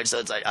know, like, so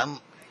it's like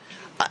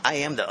I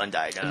am the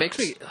undiagnosed. It makes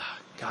me,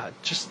 God,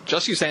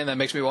 just you saying that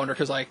makes me wonder,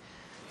 because like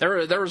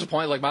there was a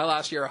point, like my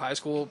last year of high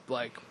school,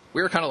 like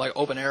we were kind of like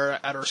open air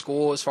at our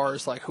school as far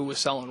as like who was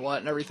selling what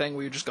and everything.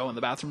 We would just go in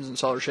the bathrooms and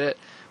sell our shit.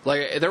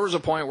 Like there was a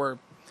point where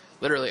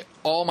literally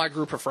all my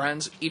group of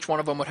friends, each one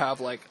of them would have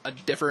like a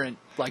different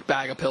like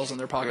bag of pills in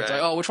their pockets. Right.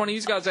 Like, oh, which one of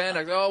you guys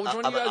Xanax? Oh, which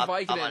one of you guys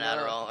Vicodin? I'm on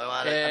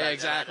Adderall. Yeah,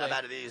 exactly. I'm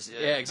out of these.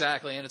 Yeah,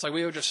 exactly. And it's like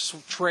we would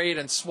just trade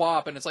and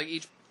swap, and it's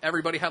like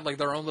everybody had like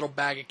their own little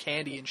bag of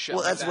candy and shit.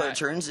 Well, like that's that. what it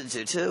turns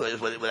into too, is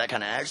with that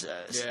kind of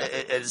access. Yeah.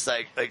 It's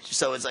like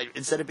so. It's like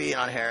instead of being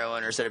on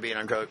heroin or instead of being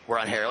on coke, we're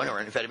on heroin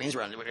or amphetamines.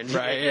 We're on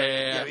Right.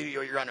 Yeah.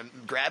 You're on a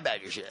grab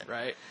bag of shit.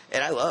 Right.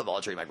 And I love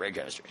altering my brain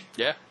chemistry.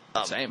 Yeah.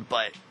 Same.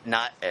 But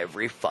not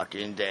every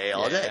fucking day,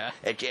 all day. Yeah.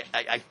 It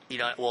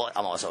can't. Well,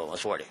 I'm also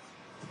almost 40.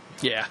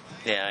 Yeah.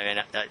 Yeah. I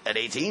mean, at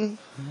 18.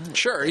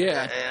 Sure.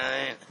 Yeah.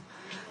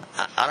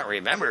 I don't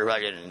remember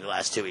fucking the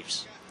last 2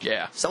 weeks.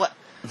 Yeah. So what?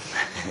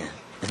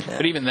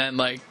 But even then,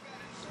 like,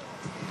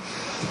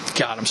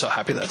 God, I'm so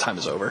happy that time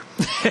is over.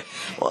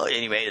 Well,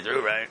 and you made it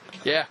through, right?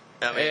 Yeah.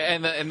 I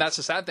mean, and that's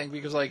the sad thing,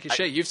 because like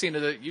shit, you've seen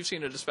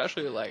it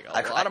especially, like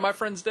a lot of my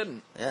friends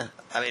didn't. Yeah.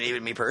 I mean,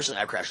 even me personally,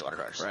 I've crashed a lot of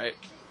cars. Right.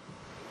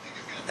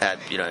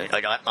 You know,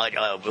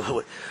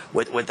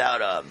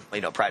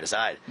 without pride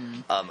aside,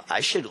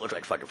 I should look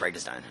like fucking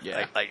Frankenstein.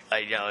 Yeah.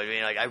 You know, I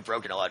mean, like I've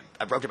broken a lot.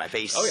 I've broken my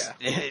face. Oh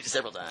yeah.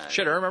 Several times.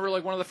 Shit, I remember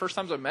like one of the first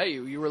times I met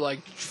you. You were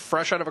like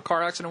fresh out of a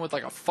car accident with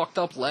like a fucked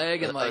up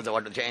leg and like the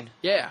one with the chain.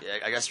 Yeah.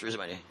 I got screws in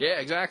my knee. Yeah,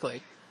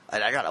 exactly.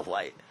 And I got a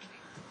white.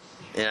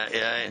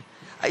 Yeah.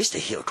 I used to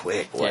heal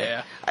quick. Boy.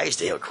 Yeah. I used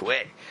to heal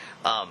quick.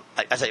 I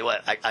tell you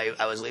what.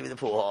 I was leaving the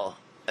pool hall.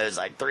 It was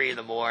like 3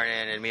 a.m,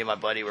 and me and my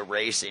buddy were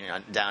racing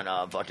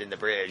down fucking the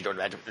bridge, going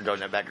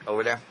back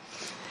over there.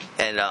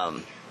 And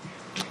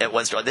at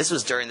one store, this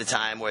was during the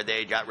time where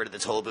they got rid of the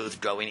toll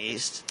booth going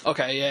east.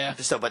 Okay, yeah.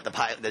 So, but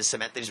the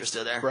cement things were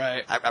still there.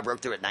 Right. I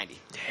broke through at 90.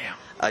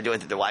 Damn. Doing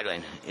through the wide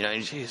lane. You know,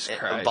 Jesus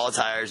Christ. Ball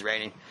tires,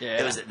 raining.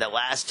 Yeah. It was the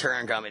last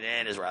turn coming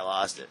in is where I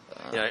lost it.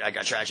 You know, I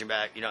got traction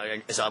back. You know,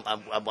 so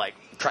I'm like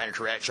trying to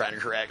correct.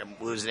 I'm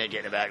losing it,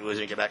 getting it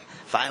back,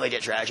 Finally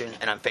get traction,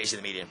 and I'm facing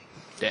the median.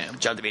 Damn.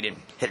 Jumped the median,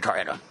 hit a car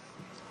head on.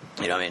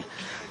 You know what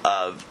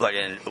I mean?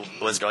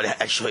 Fucking was going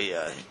to actually.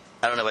 I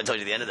don't know if I told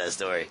you the end of that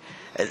story.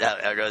 It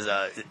goes.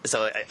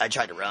 So I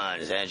tried to run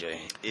essentially.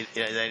 You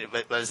know,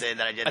 but I was saying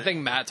that I did. I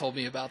think Matt told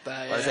me about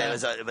that. Yeah. I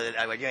was saying, but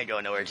I'm like, you ain't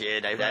going nowhere,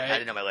 kid. I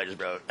didn't know my leg was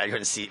broke. I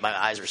couldn't see. My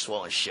eyes were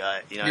swollen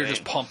shut. You know, You're what I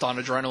just mean? pumped on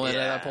adrenaline at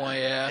that point.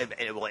 Yeah.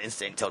 And one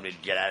instinct told me to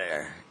get out of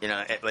there. You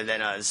know, but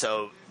then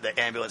so the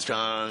ambulance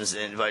comes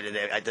and I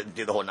had to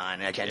do the whole 9,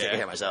 and I can't take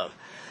care of myself.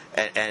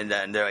 And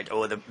then they're like,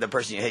 oh, the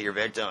person you hit your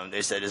victim,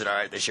 they said, is it all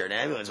right if they share an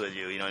ambulance with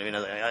you? You know what I mean?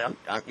 I was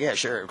like, yeah,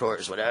 sure, of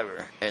course,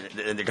 whatever. And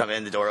they come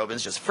in, the door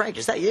opens, just, Frank,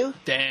 is that you?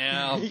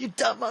 Damn. You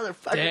dumb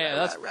motherfucker. Damn,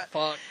 that's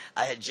fuck.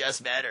 I had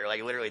just met her,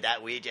 like, literally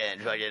that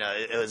weekend. Like, you know,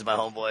 it was my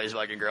homeboy's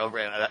fucking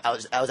girlfriend. I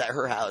was at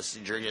her house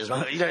drinking his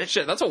mom. You know,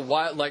 shit, that's a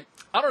wild, like,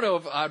 I don't know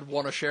if I'd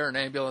want to share an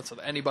ambulance with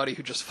anybody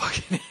who just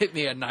fucking hit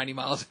me at 90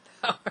 miles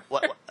an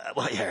hour.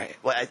 Well, yeah, right.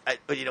 Well,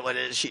 but you know what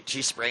it is?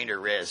 She sprained her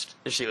wrist.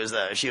 She was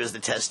the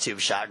test tube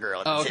shot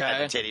girl at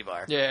the titty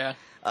bar. Yeah.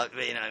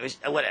 You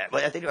know, whatever.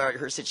 But I think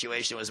her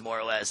situation was more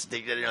or less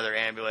they did another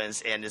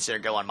ambulance and it's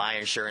going to go on my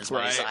insurance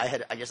money. Right.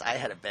 So I guess I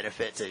had a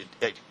benefit to.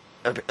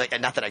 Like,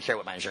 not that I care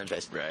what my insurance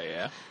pays. Right.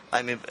 Yeah.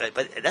 I mean,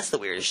 but that's the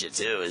weirdest shit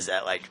too. Is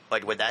that like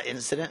with that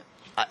incident?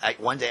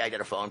 One day I get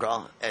a phone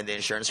call and the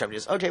insurance company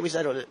goes, "Okay, we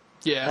settled it.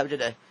 Yeah. Have a good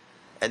day."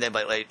 And then,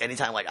 but like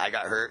anytime like I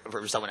got hurt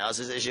from someone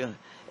else's issue,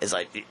 it's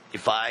like you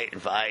fight.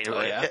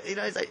 Oh, yeah. You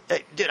know, it's like,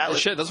 hey, dude,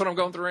 shit. That's what I'm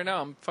going through right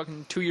now. I'm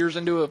fucking 2 years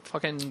into a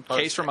fucking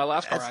case from my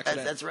last car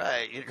accident. That's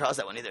right. You didn't cross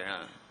that one either,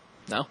 huh?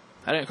 No,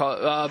 I didn't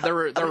call it. There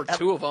were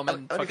 2 of them,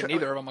 and fucking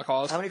neither of them I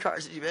caused. How many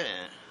cars have you been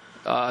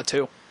in?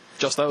 2,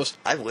 just those.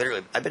 I've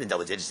been in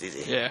double digits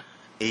easy. Yeah.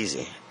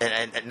 Easy, and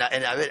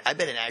I've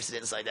been in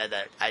accidents like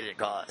that I didn't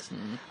cause.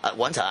 Mm-hmm.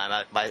 One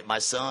time, my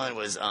son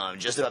was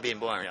just about being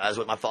born. I was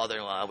with my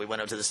father-in-law. We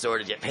went up to the store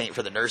to get paint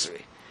for the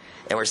nursery,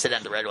 and we're sitting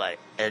at the red light,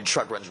 and a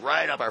truck runs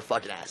right up our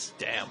fucking ass.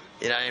 Damn.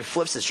 You know, and it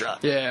flips his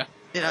truck. Yeah.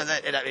 You know,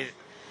 and I mean,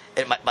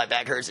 and my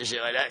back hurts and shit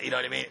like that. You know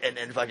what I mean? And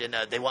then fucking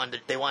they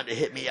wanted to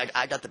hit me.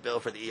 I got the bill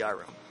for the ER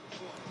room.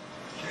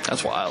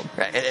 That's wild.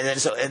 Right,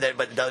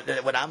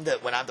 when I'm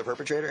the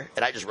perpetrator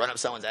and I just run up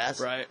someone's ass,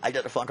 right? I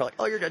get a phone call like,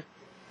 "Oh, you're good."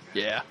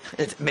 Yeah.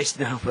 It makes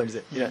no fun.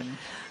 Yeah.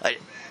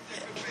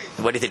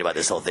 What do you think about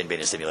this whole thing being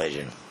a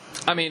simulation?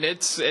 I mean,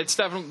 it's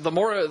definitely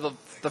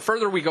the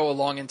further we go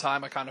along in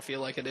time, I kind of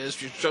feel like it is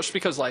just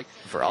because like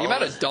the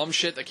amount of dumb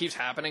shit that keeps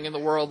happening in the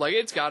world, like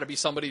it's got to be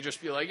somebody just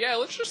be like, yeah,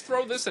 let's just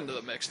throw this into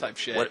the mix type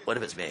shit. What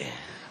if it's me?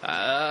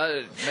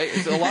 A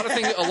lot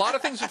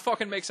of things would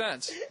fucking make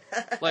sense.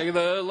 Like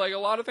a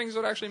lot of things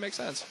would actually make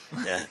sense.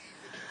 Yeah.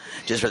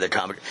 just for the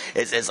comic.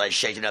 It's like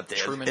shaking up the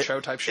Truman Show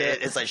type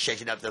shit. It's like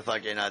shaking up the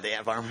fucking the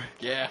ant farm.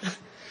 Yeah.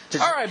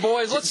 All right,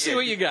 boys, let's see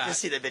what you got.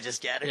 Just see the bitches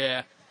scatter.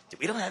 Yeah. Dude,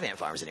 we don't have ant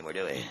farms anymore,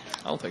 do we?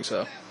 I don't think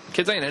so.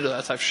 Kids ain't into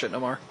that type of shit no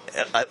more.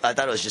 I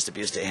thought it was just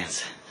abuse to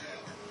ants.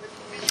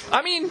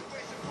 I mean,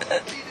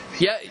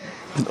 yeah,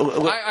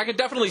 I could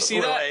definitely see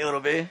that. A little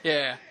bit.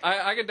 Yeah,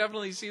 I could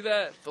definitely see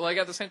that. But like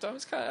at the same time,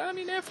 it's kind of, I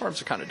mean, ant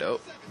farms are kind of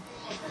dope.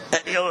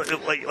 You know,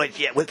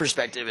 yeah, with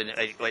perspective and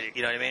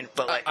you know what I mean.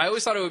 But like, I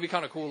always thought it would be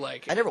kind of cool.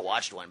 Like, I never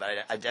watched one, but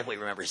I definitely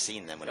remember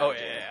seeing them when I was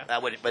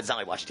a kid. But it's not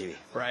like watching TV.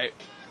 Right.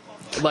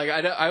 Like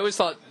I always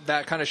thought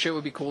that kind of shit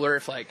would be cooler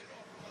if like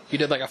you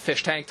did like a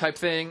fish tank type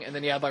thing, and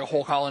then you had like a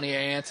whole colony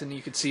of ants, and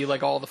you could see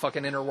like all the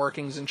fucking inner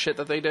workings and shit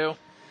that they do.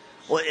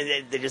 Well,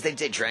 they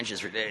dig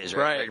trenches for days,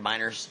 right? Like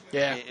miners.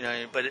 Yeah. You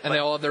know, but they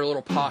all have their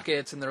little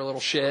pockets and their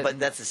little shit. But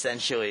that's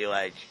essentially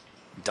like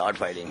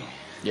dogfighting.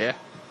 Yeah.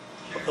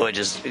 Which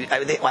is,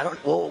 I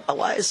don't. Well,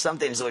 why is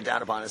something so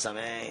down upon us? I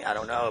mean, I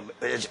don't know.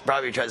 It's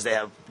probably because they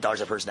have dogs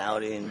have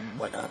personality and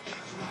whatnot.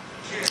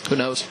 Who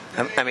knows?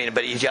 I mean,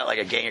 but you got like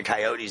a gang of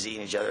coyotes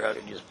eating each other out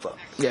and just fuck.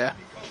 Yeah.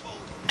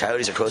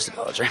 Coyotes are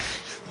coastal dogs,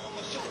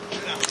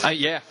 right?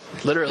 Yeah,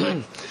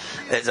 literally.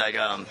 It's like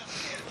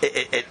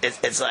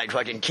it's like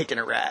fucking kicking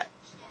a rat,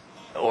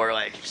 or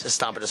like just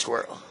stomping a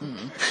squirrel.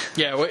 Mm-hmm.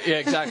 Yeah, yeah,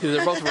 exactly.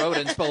 They're both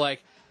rodents, but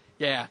like,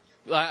 yeah.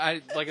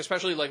 I like,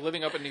 especially like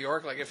living up in New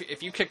York, like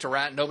if you kicked a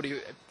rat, nobody,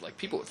 like,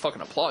 people would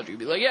fucking applaud you.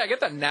 Be like, yeah,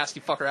 get that nasty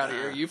fucker out of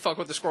here. You fuck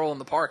with the squirrel in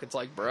the park, it's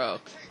like, bro,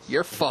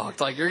 you're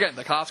fucked. Like, you're getting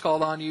the cops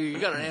called on you. You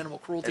got an animal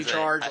cruelty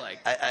charge. I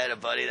had a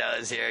buddy that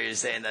was here. He was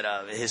saying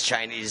that his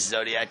Chinese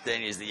zodiac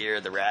thing is the year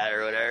of the rat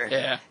or whatever.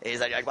 Yeah. And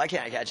he's like, why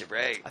can't I catch a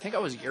break? I think I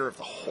was year of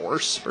the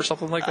horse or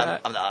something like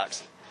that. I'm the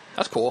ox.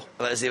 That's cool.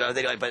 But see, I'm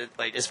thinking,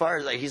 but as far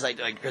as like he's like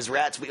because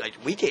rats,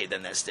 we gave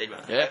them that stigma.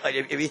 Yeah. Like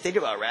if you think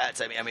about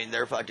rats, I mean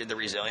they're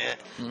resilient.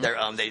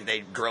 Mm-hmm.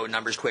 They grow in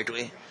numbers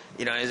quickly.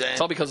 You know what I'm saying?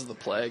 It's all because of the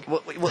plague.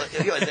 Well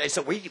you know,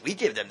 so we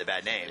give them the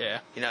bad name. Yeah.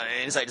 You know,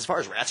 and it's like as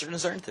far as rats are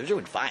concerned, they're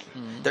doing fine.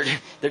 Mm-hmm.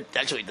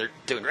 They're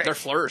doing great. They're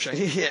flourishing.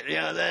 Yeah, you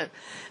know what I'm saying?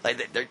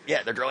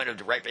 Like they're growing at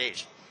the right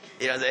age.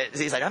 You know,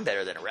 he's like, I'm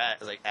better than a rat. I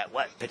was like, at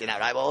what? Picking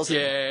out eyeballs?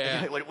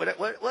 Yeah.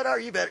 What are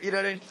you better? You know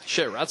what I mean?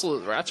 Shit, rats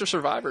are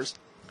survivors.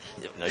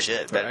 No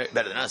shit, better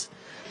than us.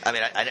 I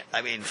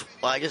mean,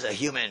 well, I guess a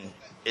human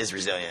is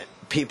resilient.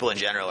 People in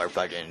general are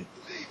fucking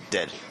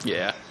dead.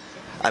 Yeah.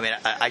 I mean,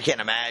 I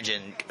can't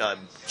imagine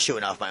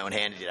chewing off my own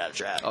hand to get out of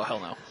trap. Oh, hell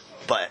no.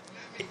 But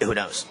who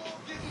knows?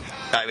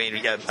 I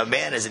mean, a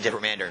man is a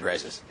different man during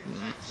crisis,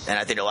 and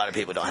I think a lot of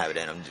people don't have it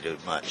in them to do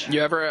much.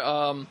 You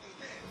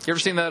ever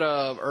seen that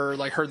or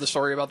like heard the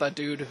story about that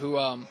dude who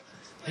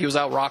he was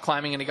out rock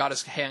climbing and he got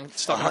his hand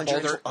stuck in a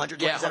boulder.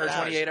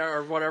 128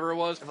 or whatever it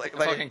was.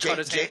 Fucking cut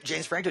his hand.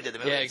 James Franco did the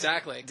movie. Yeah,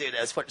 exactly. Dude,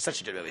 that's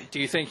such a good movie.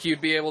 Do you think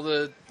you'd be able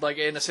to, like,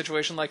 in a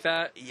situation like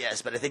that?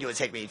 Yes, but I think it would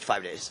take me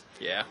 5 days.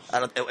 Yeah.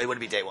 It wouldn't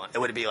be day one. It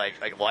would be like,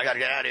 well, I got to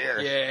get out of here.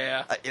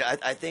 Yeah.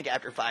 I think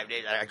after 5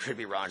 days, I could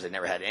be wrong because I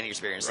never had any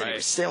experience that Right. it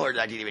was similar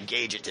that I could even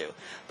gauge it to.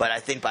 But I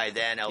think by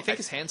then, you think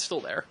his hand's still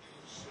there?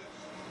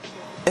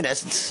 In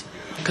essence.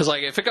 Because,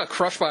 like, if it got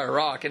crushed by a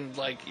rock and,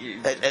 like...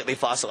 It'd be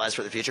fossilized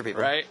for the future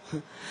people. Right?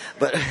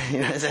 But, you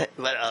know, no.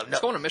 Let's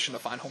go on a mission to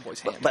find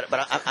Homeboy's hand. But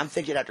I'm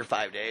thinking after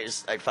 5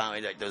 days, like,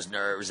 finally, like, those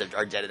nerves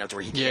are dead enough to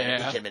where he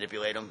can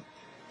manipulate them.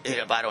 You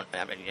know, but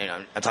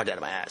I'm talking out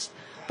of my ass.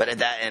 But in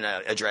that and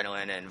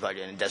adrenaline and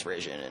fucking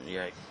desperation,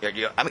 and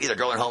I'm either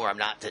going home or I'm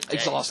not today.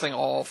 Exhausting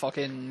all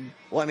fucking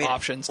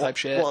options type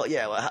shit. Well,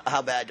 yeah. Well,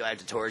 how bad do I have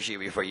to torture you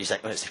before you say,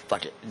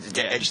 fuck it?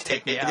 Just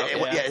take me out.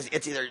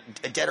 It's either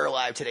dead or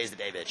alive. Today's the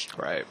day, bitch.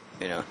 Right.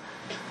 You know.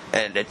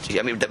 And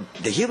I mean,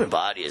 the human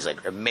body is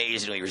like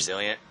amazingly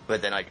resilient,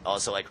 but then like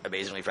also like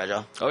amazingly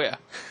fragile. Oh yeah.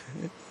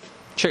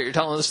 Shit, you're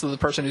telling this to the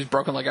person who's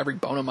broken like every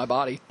bone in my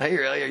body. Are you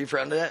really? Are you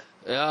prone to that?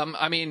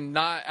 I mean,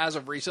 not as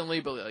of recently,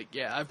 but like,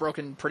 yeah, I've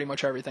broken pretty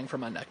much everything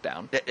from my neck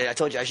down. I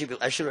told you I should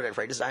have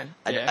Frankenstein.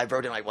 I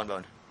broke in like one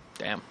bone.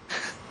 Damn.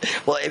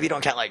 Well, if you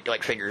don't count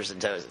like fingers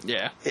and toes.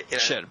 Yeah.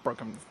 Shit,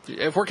 broken.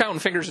 If we're counting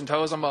fingers and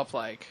toes, I'm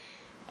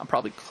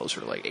probably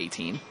closer to like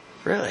 18.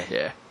 Really?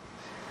 Yeah.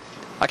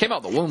 I came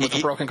out the womb with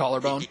a broken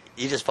collarbone.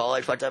 You just fall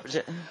like fucked up and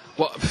shit?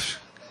 Well,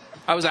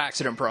 I was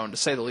accident prone to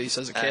say the least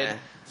as a kid.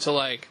 So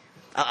like,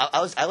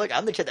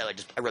 I'm the kid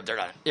that I rubbed dirt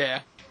on it. Yeah.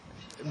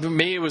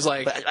 Me, it was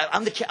like... But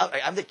I'm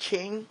the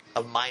king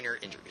of minor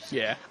injuries.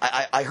 Yeah.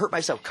 I hurt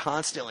myself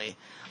constantly,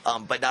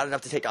 but not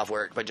enough to take off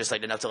work, but just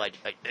like enough to like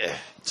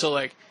So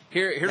like,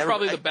 here's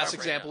probably the best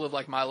example of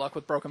like my luck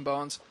with broken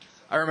bones.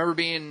 I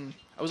remember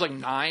I was like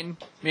 9.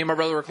 Me and my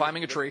brother were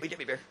climbing a tree. We get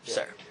me beer.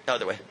 Sorry. No,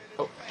 other way.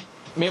 Oh.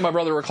 Me and my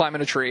brother were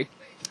climbing a tree.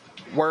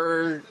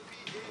 We're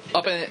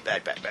up in it.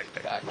 Back.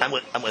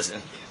 I'm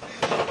listening.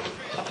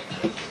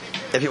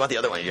 If you want the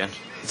other one, you can.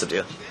 It's up to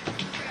you.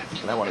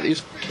 Can I have one of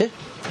these? Yeah.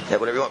 Yeah,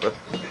 whatever you want, bro.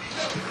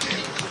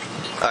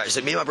 Alright,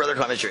 so me and my brother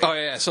climbing a tree. Oh,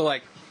 yeah. So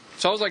I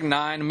was like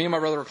 9. Me and my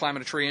brother were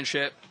climbing a tree and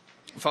shit.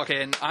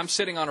 Fucking, I'm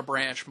sitting on a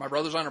branch. My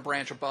brother's on a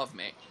branch above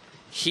me.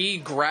 he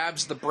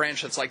grabs the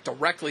branch that's like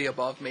directly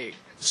above me,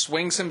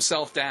 swings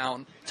himself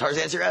down.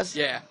 Tarzan's your ass?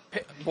 Yeah.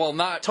 Well,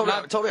 not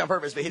totally on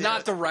purpose, but he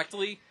not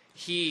directly.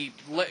 He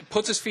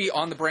puts his feet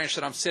on the branch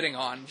that I'm sitting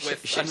on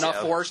with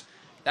enough force.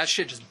 That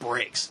shit just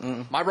breaks.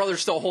 My brother's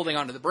still holding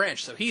onto the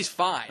branch, so he's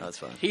fine. That's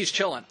fine. He's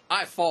chilling.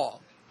 I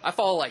fall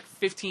like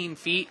 15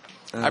 feet.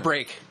 I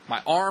break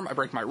my arm. I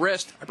break my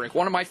wrist. I break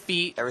one of my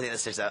feet. Everything that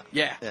sticks out.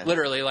 Yeah.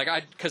 Literally.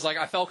 Because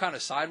I fell kind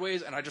of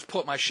sideways, and I just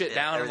put my shit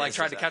down and like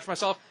tried to catch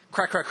myself.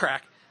 Crack, crack,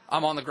 crack.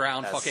 I'm on the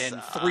ground. That fucking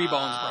sucks. 3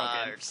 bones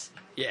broken.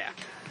 Yeah.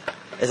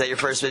 Is that your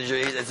first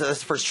injury? That's the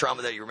first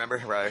trauma that you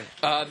remember, right?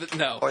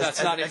 No, Or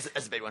that's not it.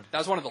 That's a big one. That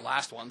was one of the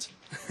last ones.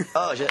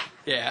 Oh shit.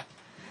 Yeah.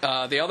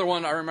 The other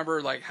one, I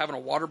remember like having a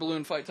water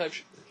balloon fight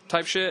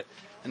type shit,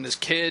 and this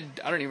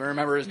kid, I don't even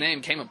remember his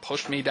name, came and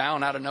pushed me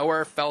down out of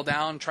nowhere, fell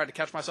down, tried to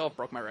catch myself,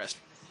 broke my wrist.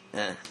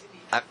 Yeah.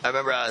 I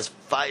remember I was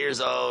 5 years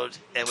old,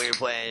 and we were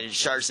playing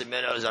sharks and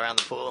minnows around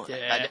the pool.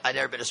 Yeah. I'd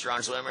never been a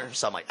strong swimmer,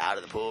 so I'm like out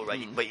of the pool,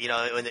 right? But you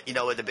know when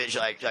the bitch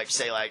like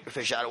say like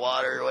fish out of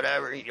water or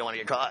whatever, you don't want to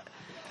get caught.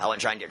 I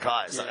wasn't trying to get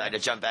caught, so I had to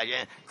jump back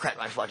in, crack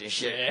my fucking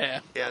shit. Yeah.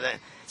 You know what I mean?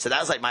 So that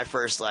was like my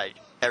first like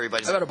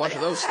everybody's. I've had a bunch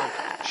of those.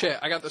 Like, shit,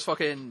 I got this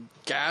fucking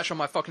gash on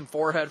my fucking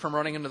forehead from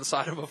running into the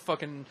side of a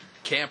fucking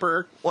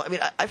camper. Well, I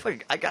mean,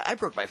 I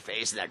broke my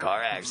face in that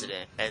car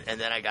accident, and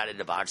then I got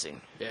into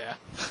boxing. Yeah.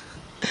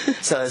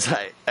 So it's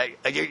like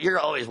you're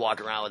always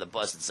walking around with a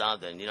busted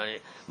something. You know,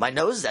 my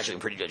nose is actually in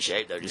pretty good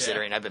shape though,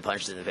 considering I've been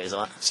punched in the face a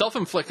lot.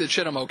 Self-inflicted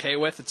shit I'm okay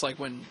with. It's like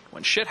when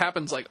shit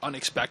happens like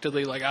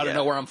unexpectedly, like out of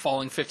nowhere I'm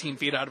falling 15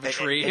 feet out of a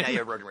tree. And now you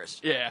have a broken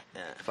wrist. Yeah.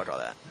 Fuck all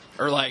that.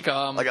 Or like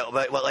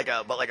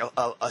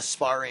a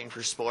sparring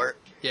for sport.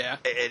 Yeah.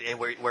 And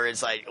where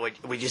it's like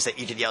we just say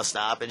you can yell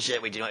stop and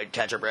shit. We do not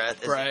catch our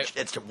breath.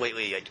 It's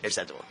completely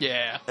acceptable.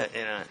 Yeah.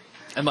 You know.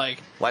 And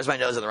like, why is my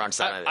nose on the wrong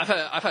side of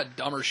it? I've had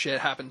dumber shit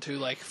happen too,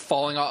 like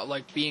falling off,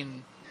 like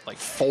being like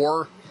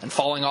 4 and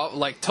falling off,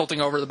 like tilting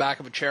over the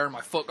back of a chair, and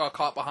my foot got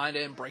caught behind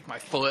it and break my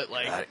foot.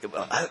 Like, I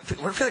feel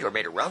like we were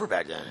made of rubber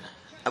back then.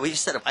 We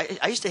just set up.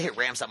 I used to hit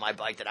ramps on my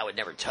bike that I would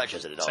never touch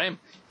as an adult. Same.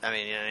 I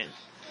mean, you know what I mean?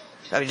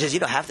 I mean, just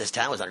half this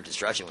town was under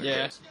construction when we were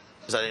kids.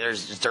 So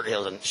there's just dirt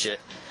hills and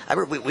shit. I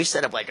remember we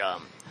set up like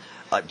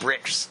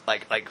bricks,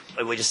 like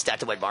we just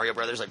stacked them like Mario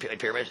Brothers, like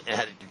pyramid, and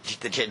had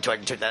the kid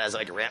took that as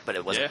like a ramp, but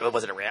it wasn't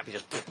a ramp. He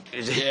just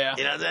you know what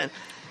I'm saying?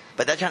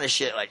 But that kind of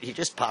shit, like he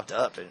just popped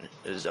up and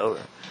it was over.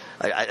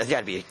 Like, I think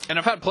I'd be. And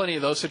I've had plenty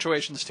of those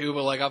situations too,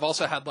 but like I've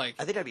also had like.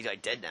 I think I'd be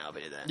like dead now if I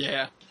did that.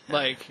 Yeah,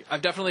 like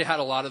I've definitely had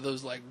a lot of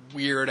those like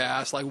weird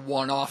ass like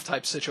one-off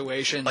type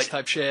situations, like,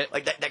 type shit.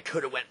 Like that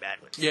could have went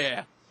badly.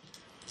 Yeah.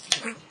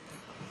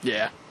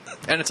 Yeah,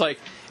 and it's like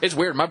it's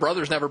weird. My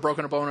brother's never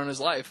broken a bone in his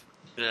life.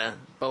 Yeah.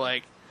 But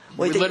like,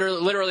 we're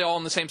literally all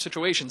in the same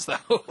situations though.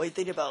 What do you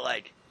think about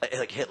like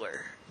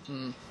Hitler?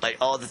 Like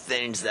all the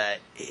things that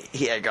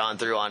he had gone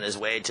through on his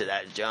way to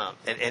that jump,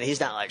 and he's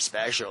not like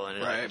special,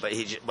 and but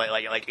he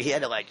like he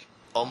had to like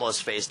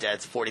almost face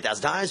death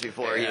 40,000 times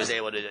before he was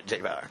able to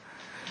take power.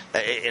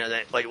 You know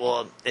that like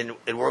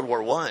in World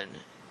War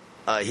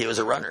I, he was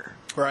a runner.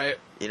 Right.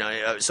 You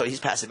know, so he's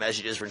passing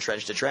messages from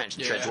trench to trench,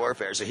 trench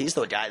warfare. So he's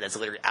the guy that's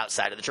literally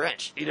outside of the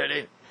trench. You know what I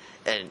mean?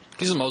 And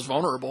he's the most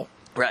vulnerable.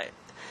 Right.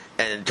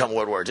 And come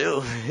World War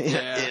II, he's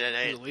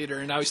a leader,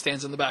 and now he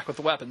stands in the back with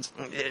the weapons.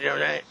 You know,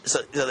 right?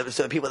 So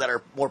the people that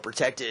are more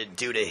protected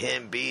due to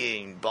him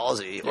being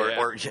ballsy,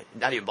 or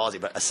not even ballsy,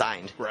 but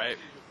assigned. Right.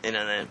 You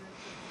know, then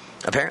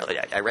apparently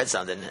I read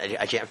something.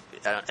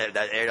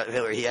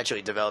 He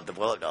actually developed the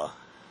bullet doll.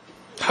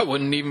 I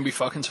wouldn't even be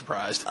fucking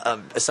surprised.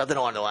 Something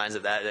along the lines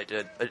of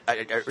that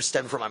I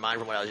stemmed from my mind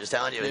from what I was just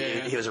telling you.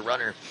 Yeah. He was a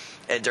runner,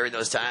 and during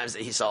those times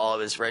that he saw all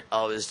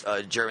of his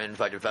German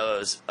fucking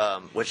fellows,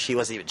 which he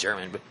wasn't even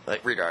German, but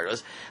like,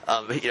 regardless,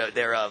 you know,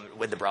 they're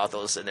with the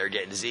brothels and they're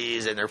getting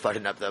disease and they're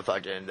fucking up the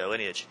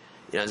lineage.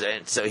 You know what I'm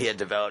saying? So he had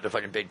developed a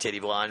fucking big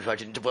titty blonde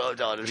fucking bullet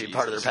doll to be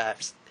part of their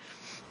packs.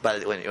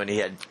 But when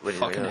he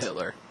fucking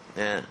Hitler.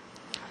 Yeah.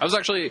 I was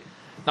actually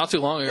not too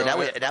long ago.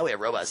 And now we have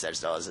robot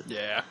sex dolls.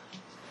 Yeah.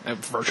 And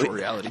virtual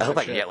reality. I hope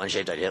I can get one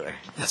shaped like Hitler.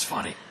 That's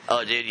funny.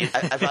 Oh, dude,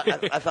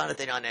 I found a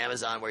thing on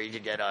Amazon where you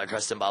could get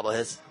custom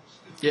bobbleheads.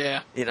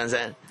 Yeah. You know what I'm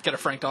saying? Get a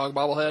Frank Dog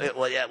bobblehead?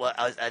 Well, yeah. Well,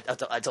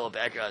 I told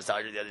Becca, I was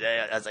talking to her the other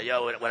day, I was like,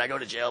 yo, when I go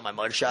to jail, my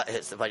mugshot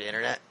hits the fucking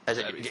internet. I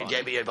said,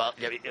 get me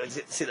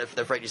see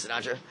the Frankie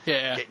Sinatra?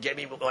 Yeah. Get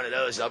me one of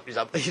those.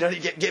 You know,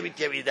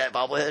 give me that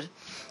bobblehead.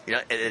 You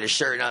know, and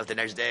sure enough, the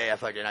next day,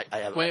 I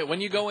have. Wait,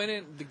 when you go in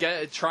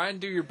and try and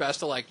do your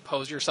best to like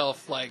pose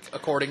yourself like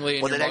accordingly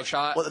in your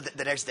mugshot. Well,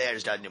 the next day I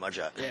just got a new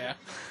mugshot. Yeah.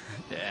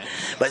 Yeah.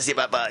 But see,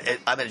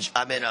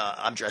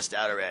 I'm dressed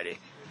out already.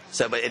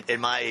 So, but in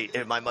my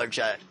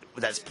mugshot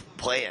that's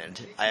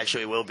planned, I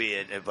actually will be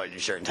in a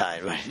shirt and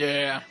tie. Right?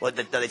 Yeah. Well,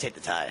 they take the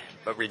tie,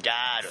 but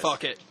regardless.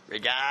 Fuck it.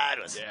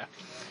 Regardless. Yeah.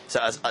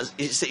 So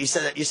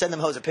you send them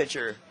hoes a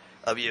picture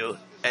of you,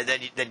 and then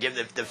give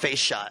them the face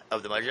shot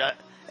of the mugshot,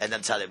 and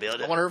that's how they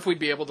build it. I wonder if we'd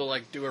be able to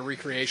like do a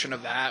recreation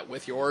of that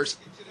with yours.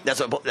 That's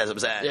what I'm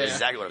saying. Yeah. That's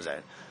exactly what I'm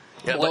saying.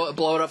 Yeah,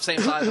 blow it up same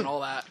size and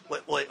all that.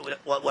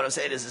 What I'm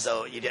saying is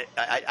so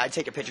I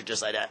take a picture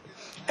just like that,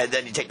 and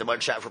then you take the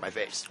mug shot for my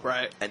face.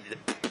 Right. And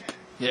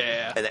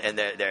yeah. And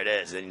there it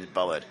is. And you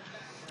bubble it.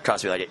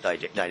 Cost me like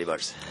 $90,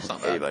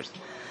 $80.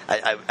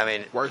 I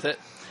mean, worth it.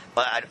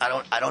 But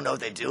I don't know if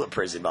they do a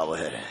prison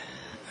bobblehead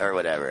or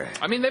whatever.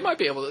 I mean, they might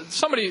be able to.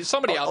 Somebody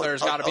out there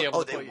has got to be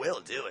able to. Oh, they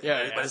will do it.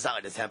 Yeah, but it's not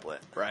like the template.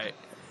 Right.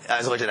 I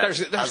was looking at I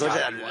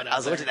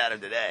was looking at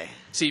him today.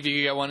 See if you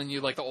could get one and you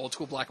like the old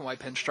school black and white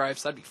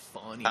pinstripes. That'd be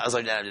funny. I was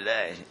looking at him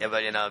today. Yeah,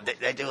 but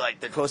they do like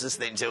the closest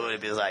thing to it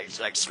would be like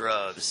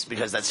Scrubs,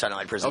 because that's kind of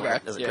like prison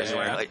work. That's like prison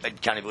work,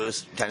 like County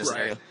Blues kind of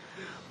scenario.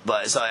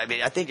 But so I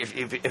mean, I think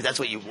if that's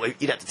what you'd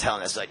have to tell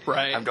them. That's like,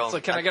 right. I'm going. It's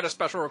like, can I get a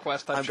special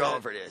request? I'm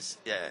going for this.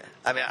 Yeah.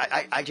 I mean,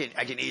 I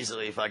can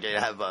easily fucking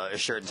have a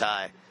shirt and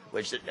tie,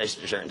 which a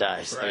shirt and tie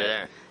over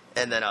there,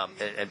 and then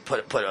and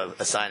put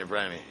a sign in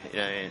front of me. You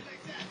know what I mean?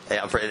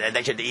 And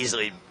they could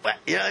easily,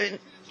 you know what I mean?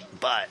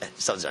 But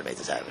someone's gonna make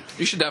this happen.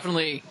 You should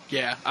definitely,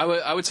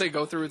 I would say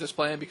go through with this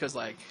plan, because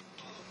like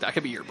that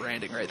could be your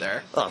branding right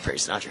there. Oh, Frank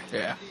Sinatra.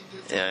 Yeah.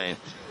 You know what I mean?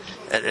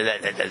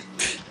 And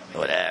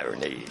whatever.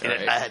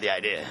 I had the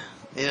idea.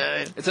 You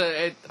know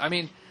what I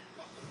mean?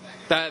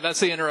 That's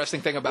the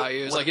interesting thing about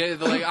you. Is like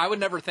I would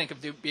never think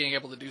of being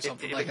able to do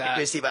something like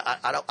that. See, but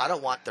I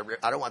don't want the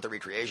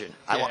recreation.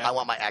 I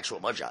want my actual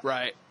mugshot.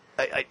 Right.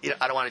 I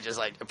don't want to just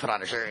like put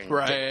on a shirt. And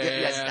right.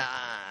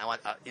 I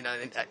want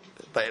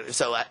but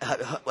so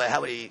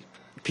how many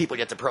people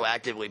get to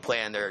proactively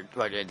plan their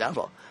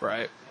downfall?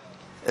 Right.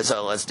 And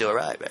so let's do it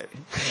right, baby.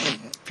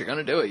 If you're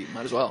gonna do it, you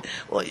might as well.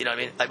 Well, you know what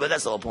I mean. But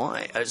that's the whole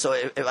point. So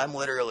if I'm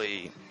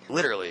literally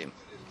planning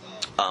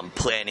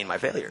my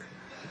failure,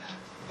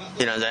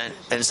 you know what I'm saying?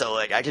 And so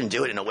like I can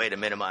do it in a way to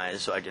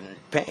minimize so I can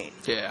pain.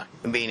 Yeah.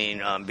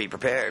 Meaning be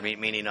prepared.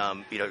 Meaning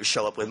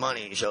show up with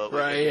money. Show up.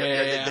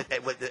 Right.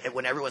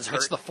 When everyone's hurt.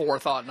 It's the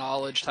forethought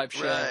knowledge type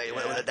shit. Right.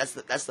 Yeah.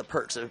 That's the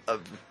perks of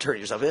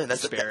turning yourself in.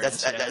 That's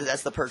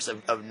the perks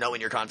of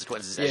knowing your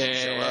consequences as you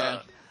show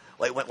up.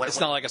 Like it's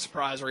not like a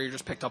surprise where you're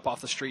just picked up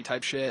off the street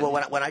type shit. Well,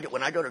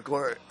 when I go to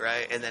court,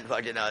 right, and then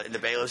fucking the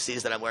bailiff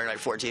sees that I'm wearing like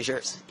 4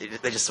 T-shirts,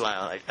 they just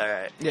smile like, all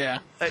right. Yeah.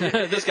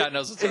 This guy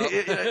knows what's up.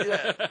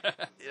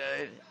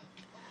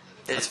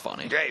 That's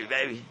funny. Great,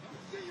 baby.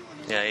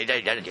 Yeah, you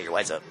gotta get your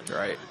whites up.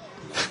 Right.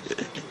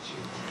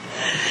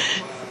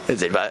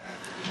 That's it, but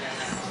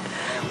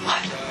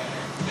what?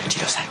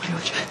 Genocide,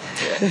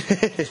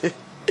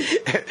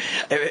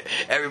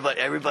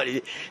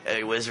 Everybody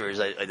whispers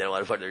they don't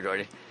want to put their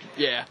recording.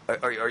 Yeah.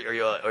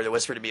 Or they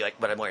whisper to me like,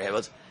 but I'm wearing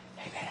headphones.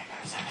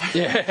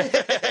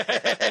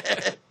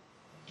 Yeah.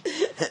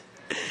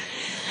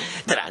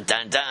 Dun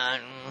dun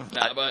dun.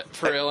 Nah, but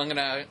for real, I'm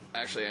gonna.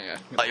 Oh,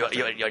 you want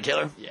to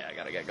kill her? Yeah, I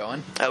gotta get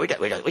going. We got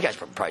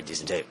probably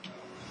decent tape.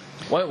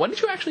 When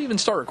did you actually even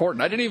start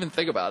recording? I didn't even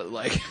think about it.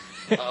 Like.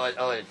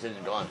 It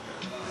didn't go on.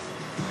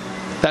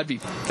 That'd be.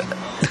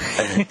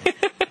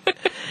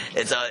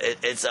 It's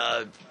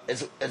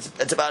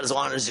about as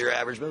long as your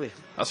average movie.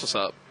 That's what's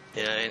up.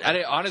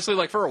 Yeah, honestly,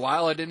 like for a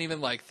while, I didn't even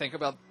like think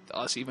about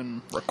us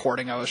even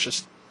recording. I was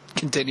just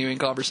continuing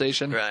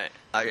conversation. Right.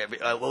 Okay,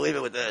 we'll leave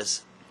it with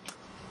this.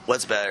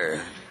 What's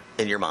better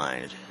in your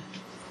mind,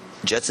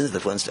 Jetsons, the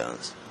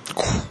Flintstones?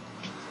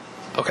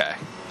 Okay.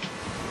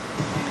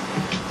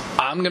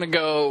 I'm gonna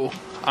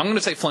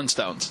say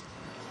Flintstones.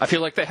 I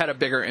feel like they had a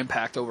bigger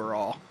impact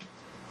overall.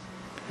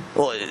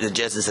 Well, the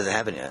Jetsons hasn't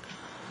happened yet.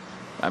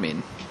 I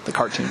mean, the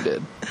cartoon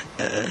did.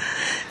 I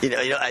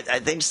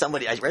think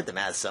I read the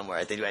math somewhere.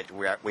 I think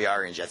we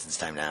are in Jetsons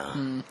time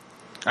now.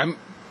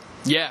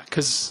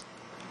 Because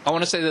I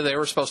want to say that they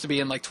were supposed to be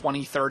in like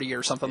 2030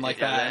 or something like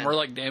that, and we're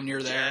like damn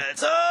near there.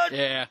 Jetson!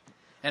 Yeah.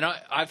 And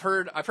I've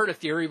heard a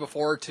theory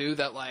before too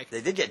that like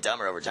they did get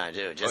dumber over time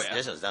too.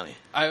 Jetsons dummy.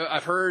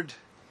 I've heard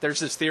there's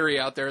this theory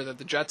out there that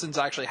the Jetsons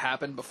actually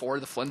happened before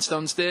the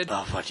Flintstones did.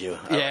 Oh fuck you!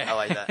 Yeah, I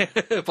like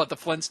that. But the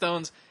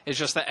Flintstones is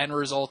just the end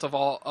result of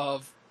all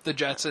of the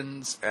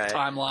Jetsons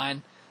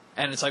timeline,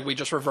 and it's like we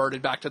just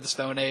reverted back to the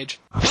Stone Age.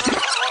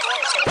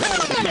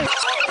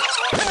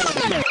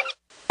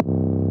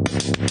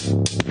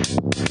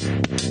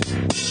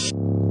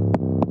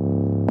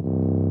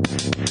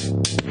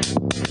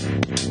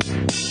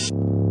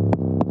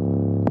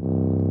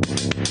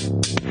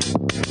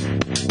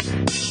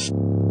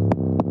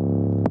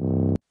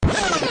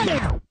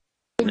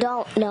 You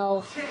don't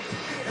know.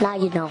 Now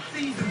you know.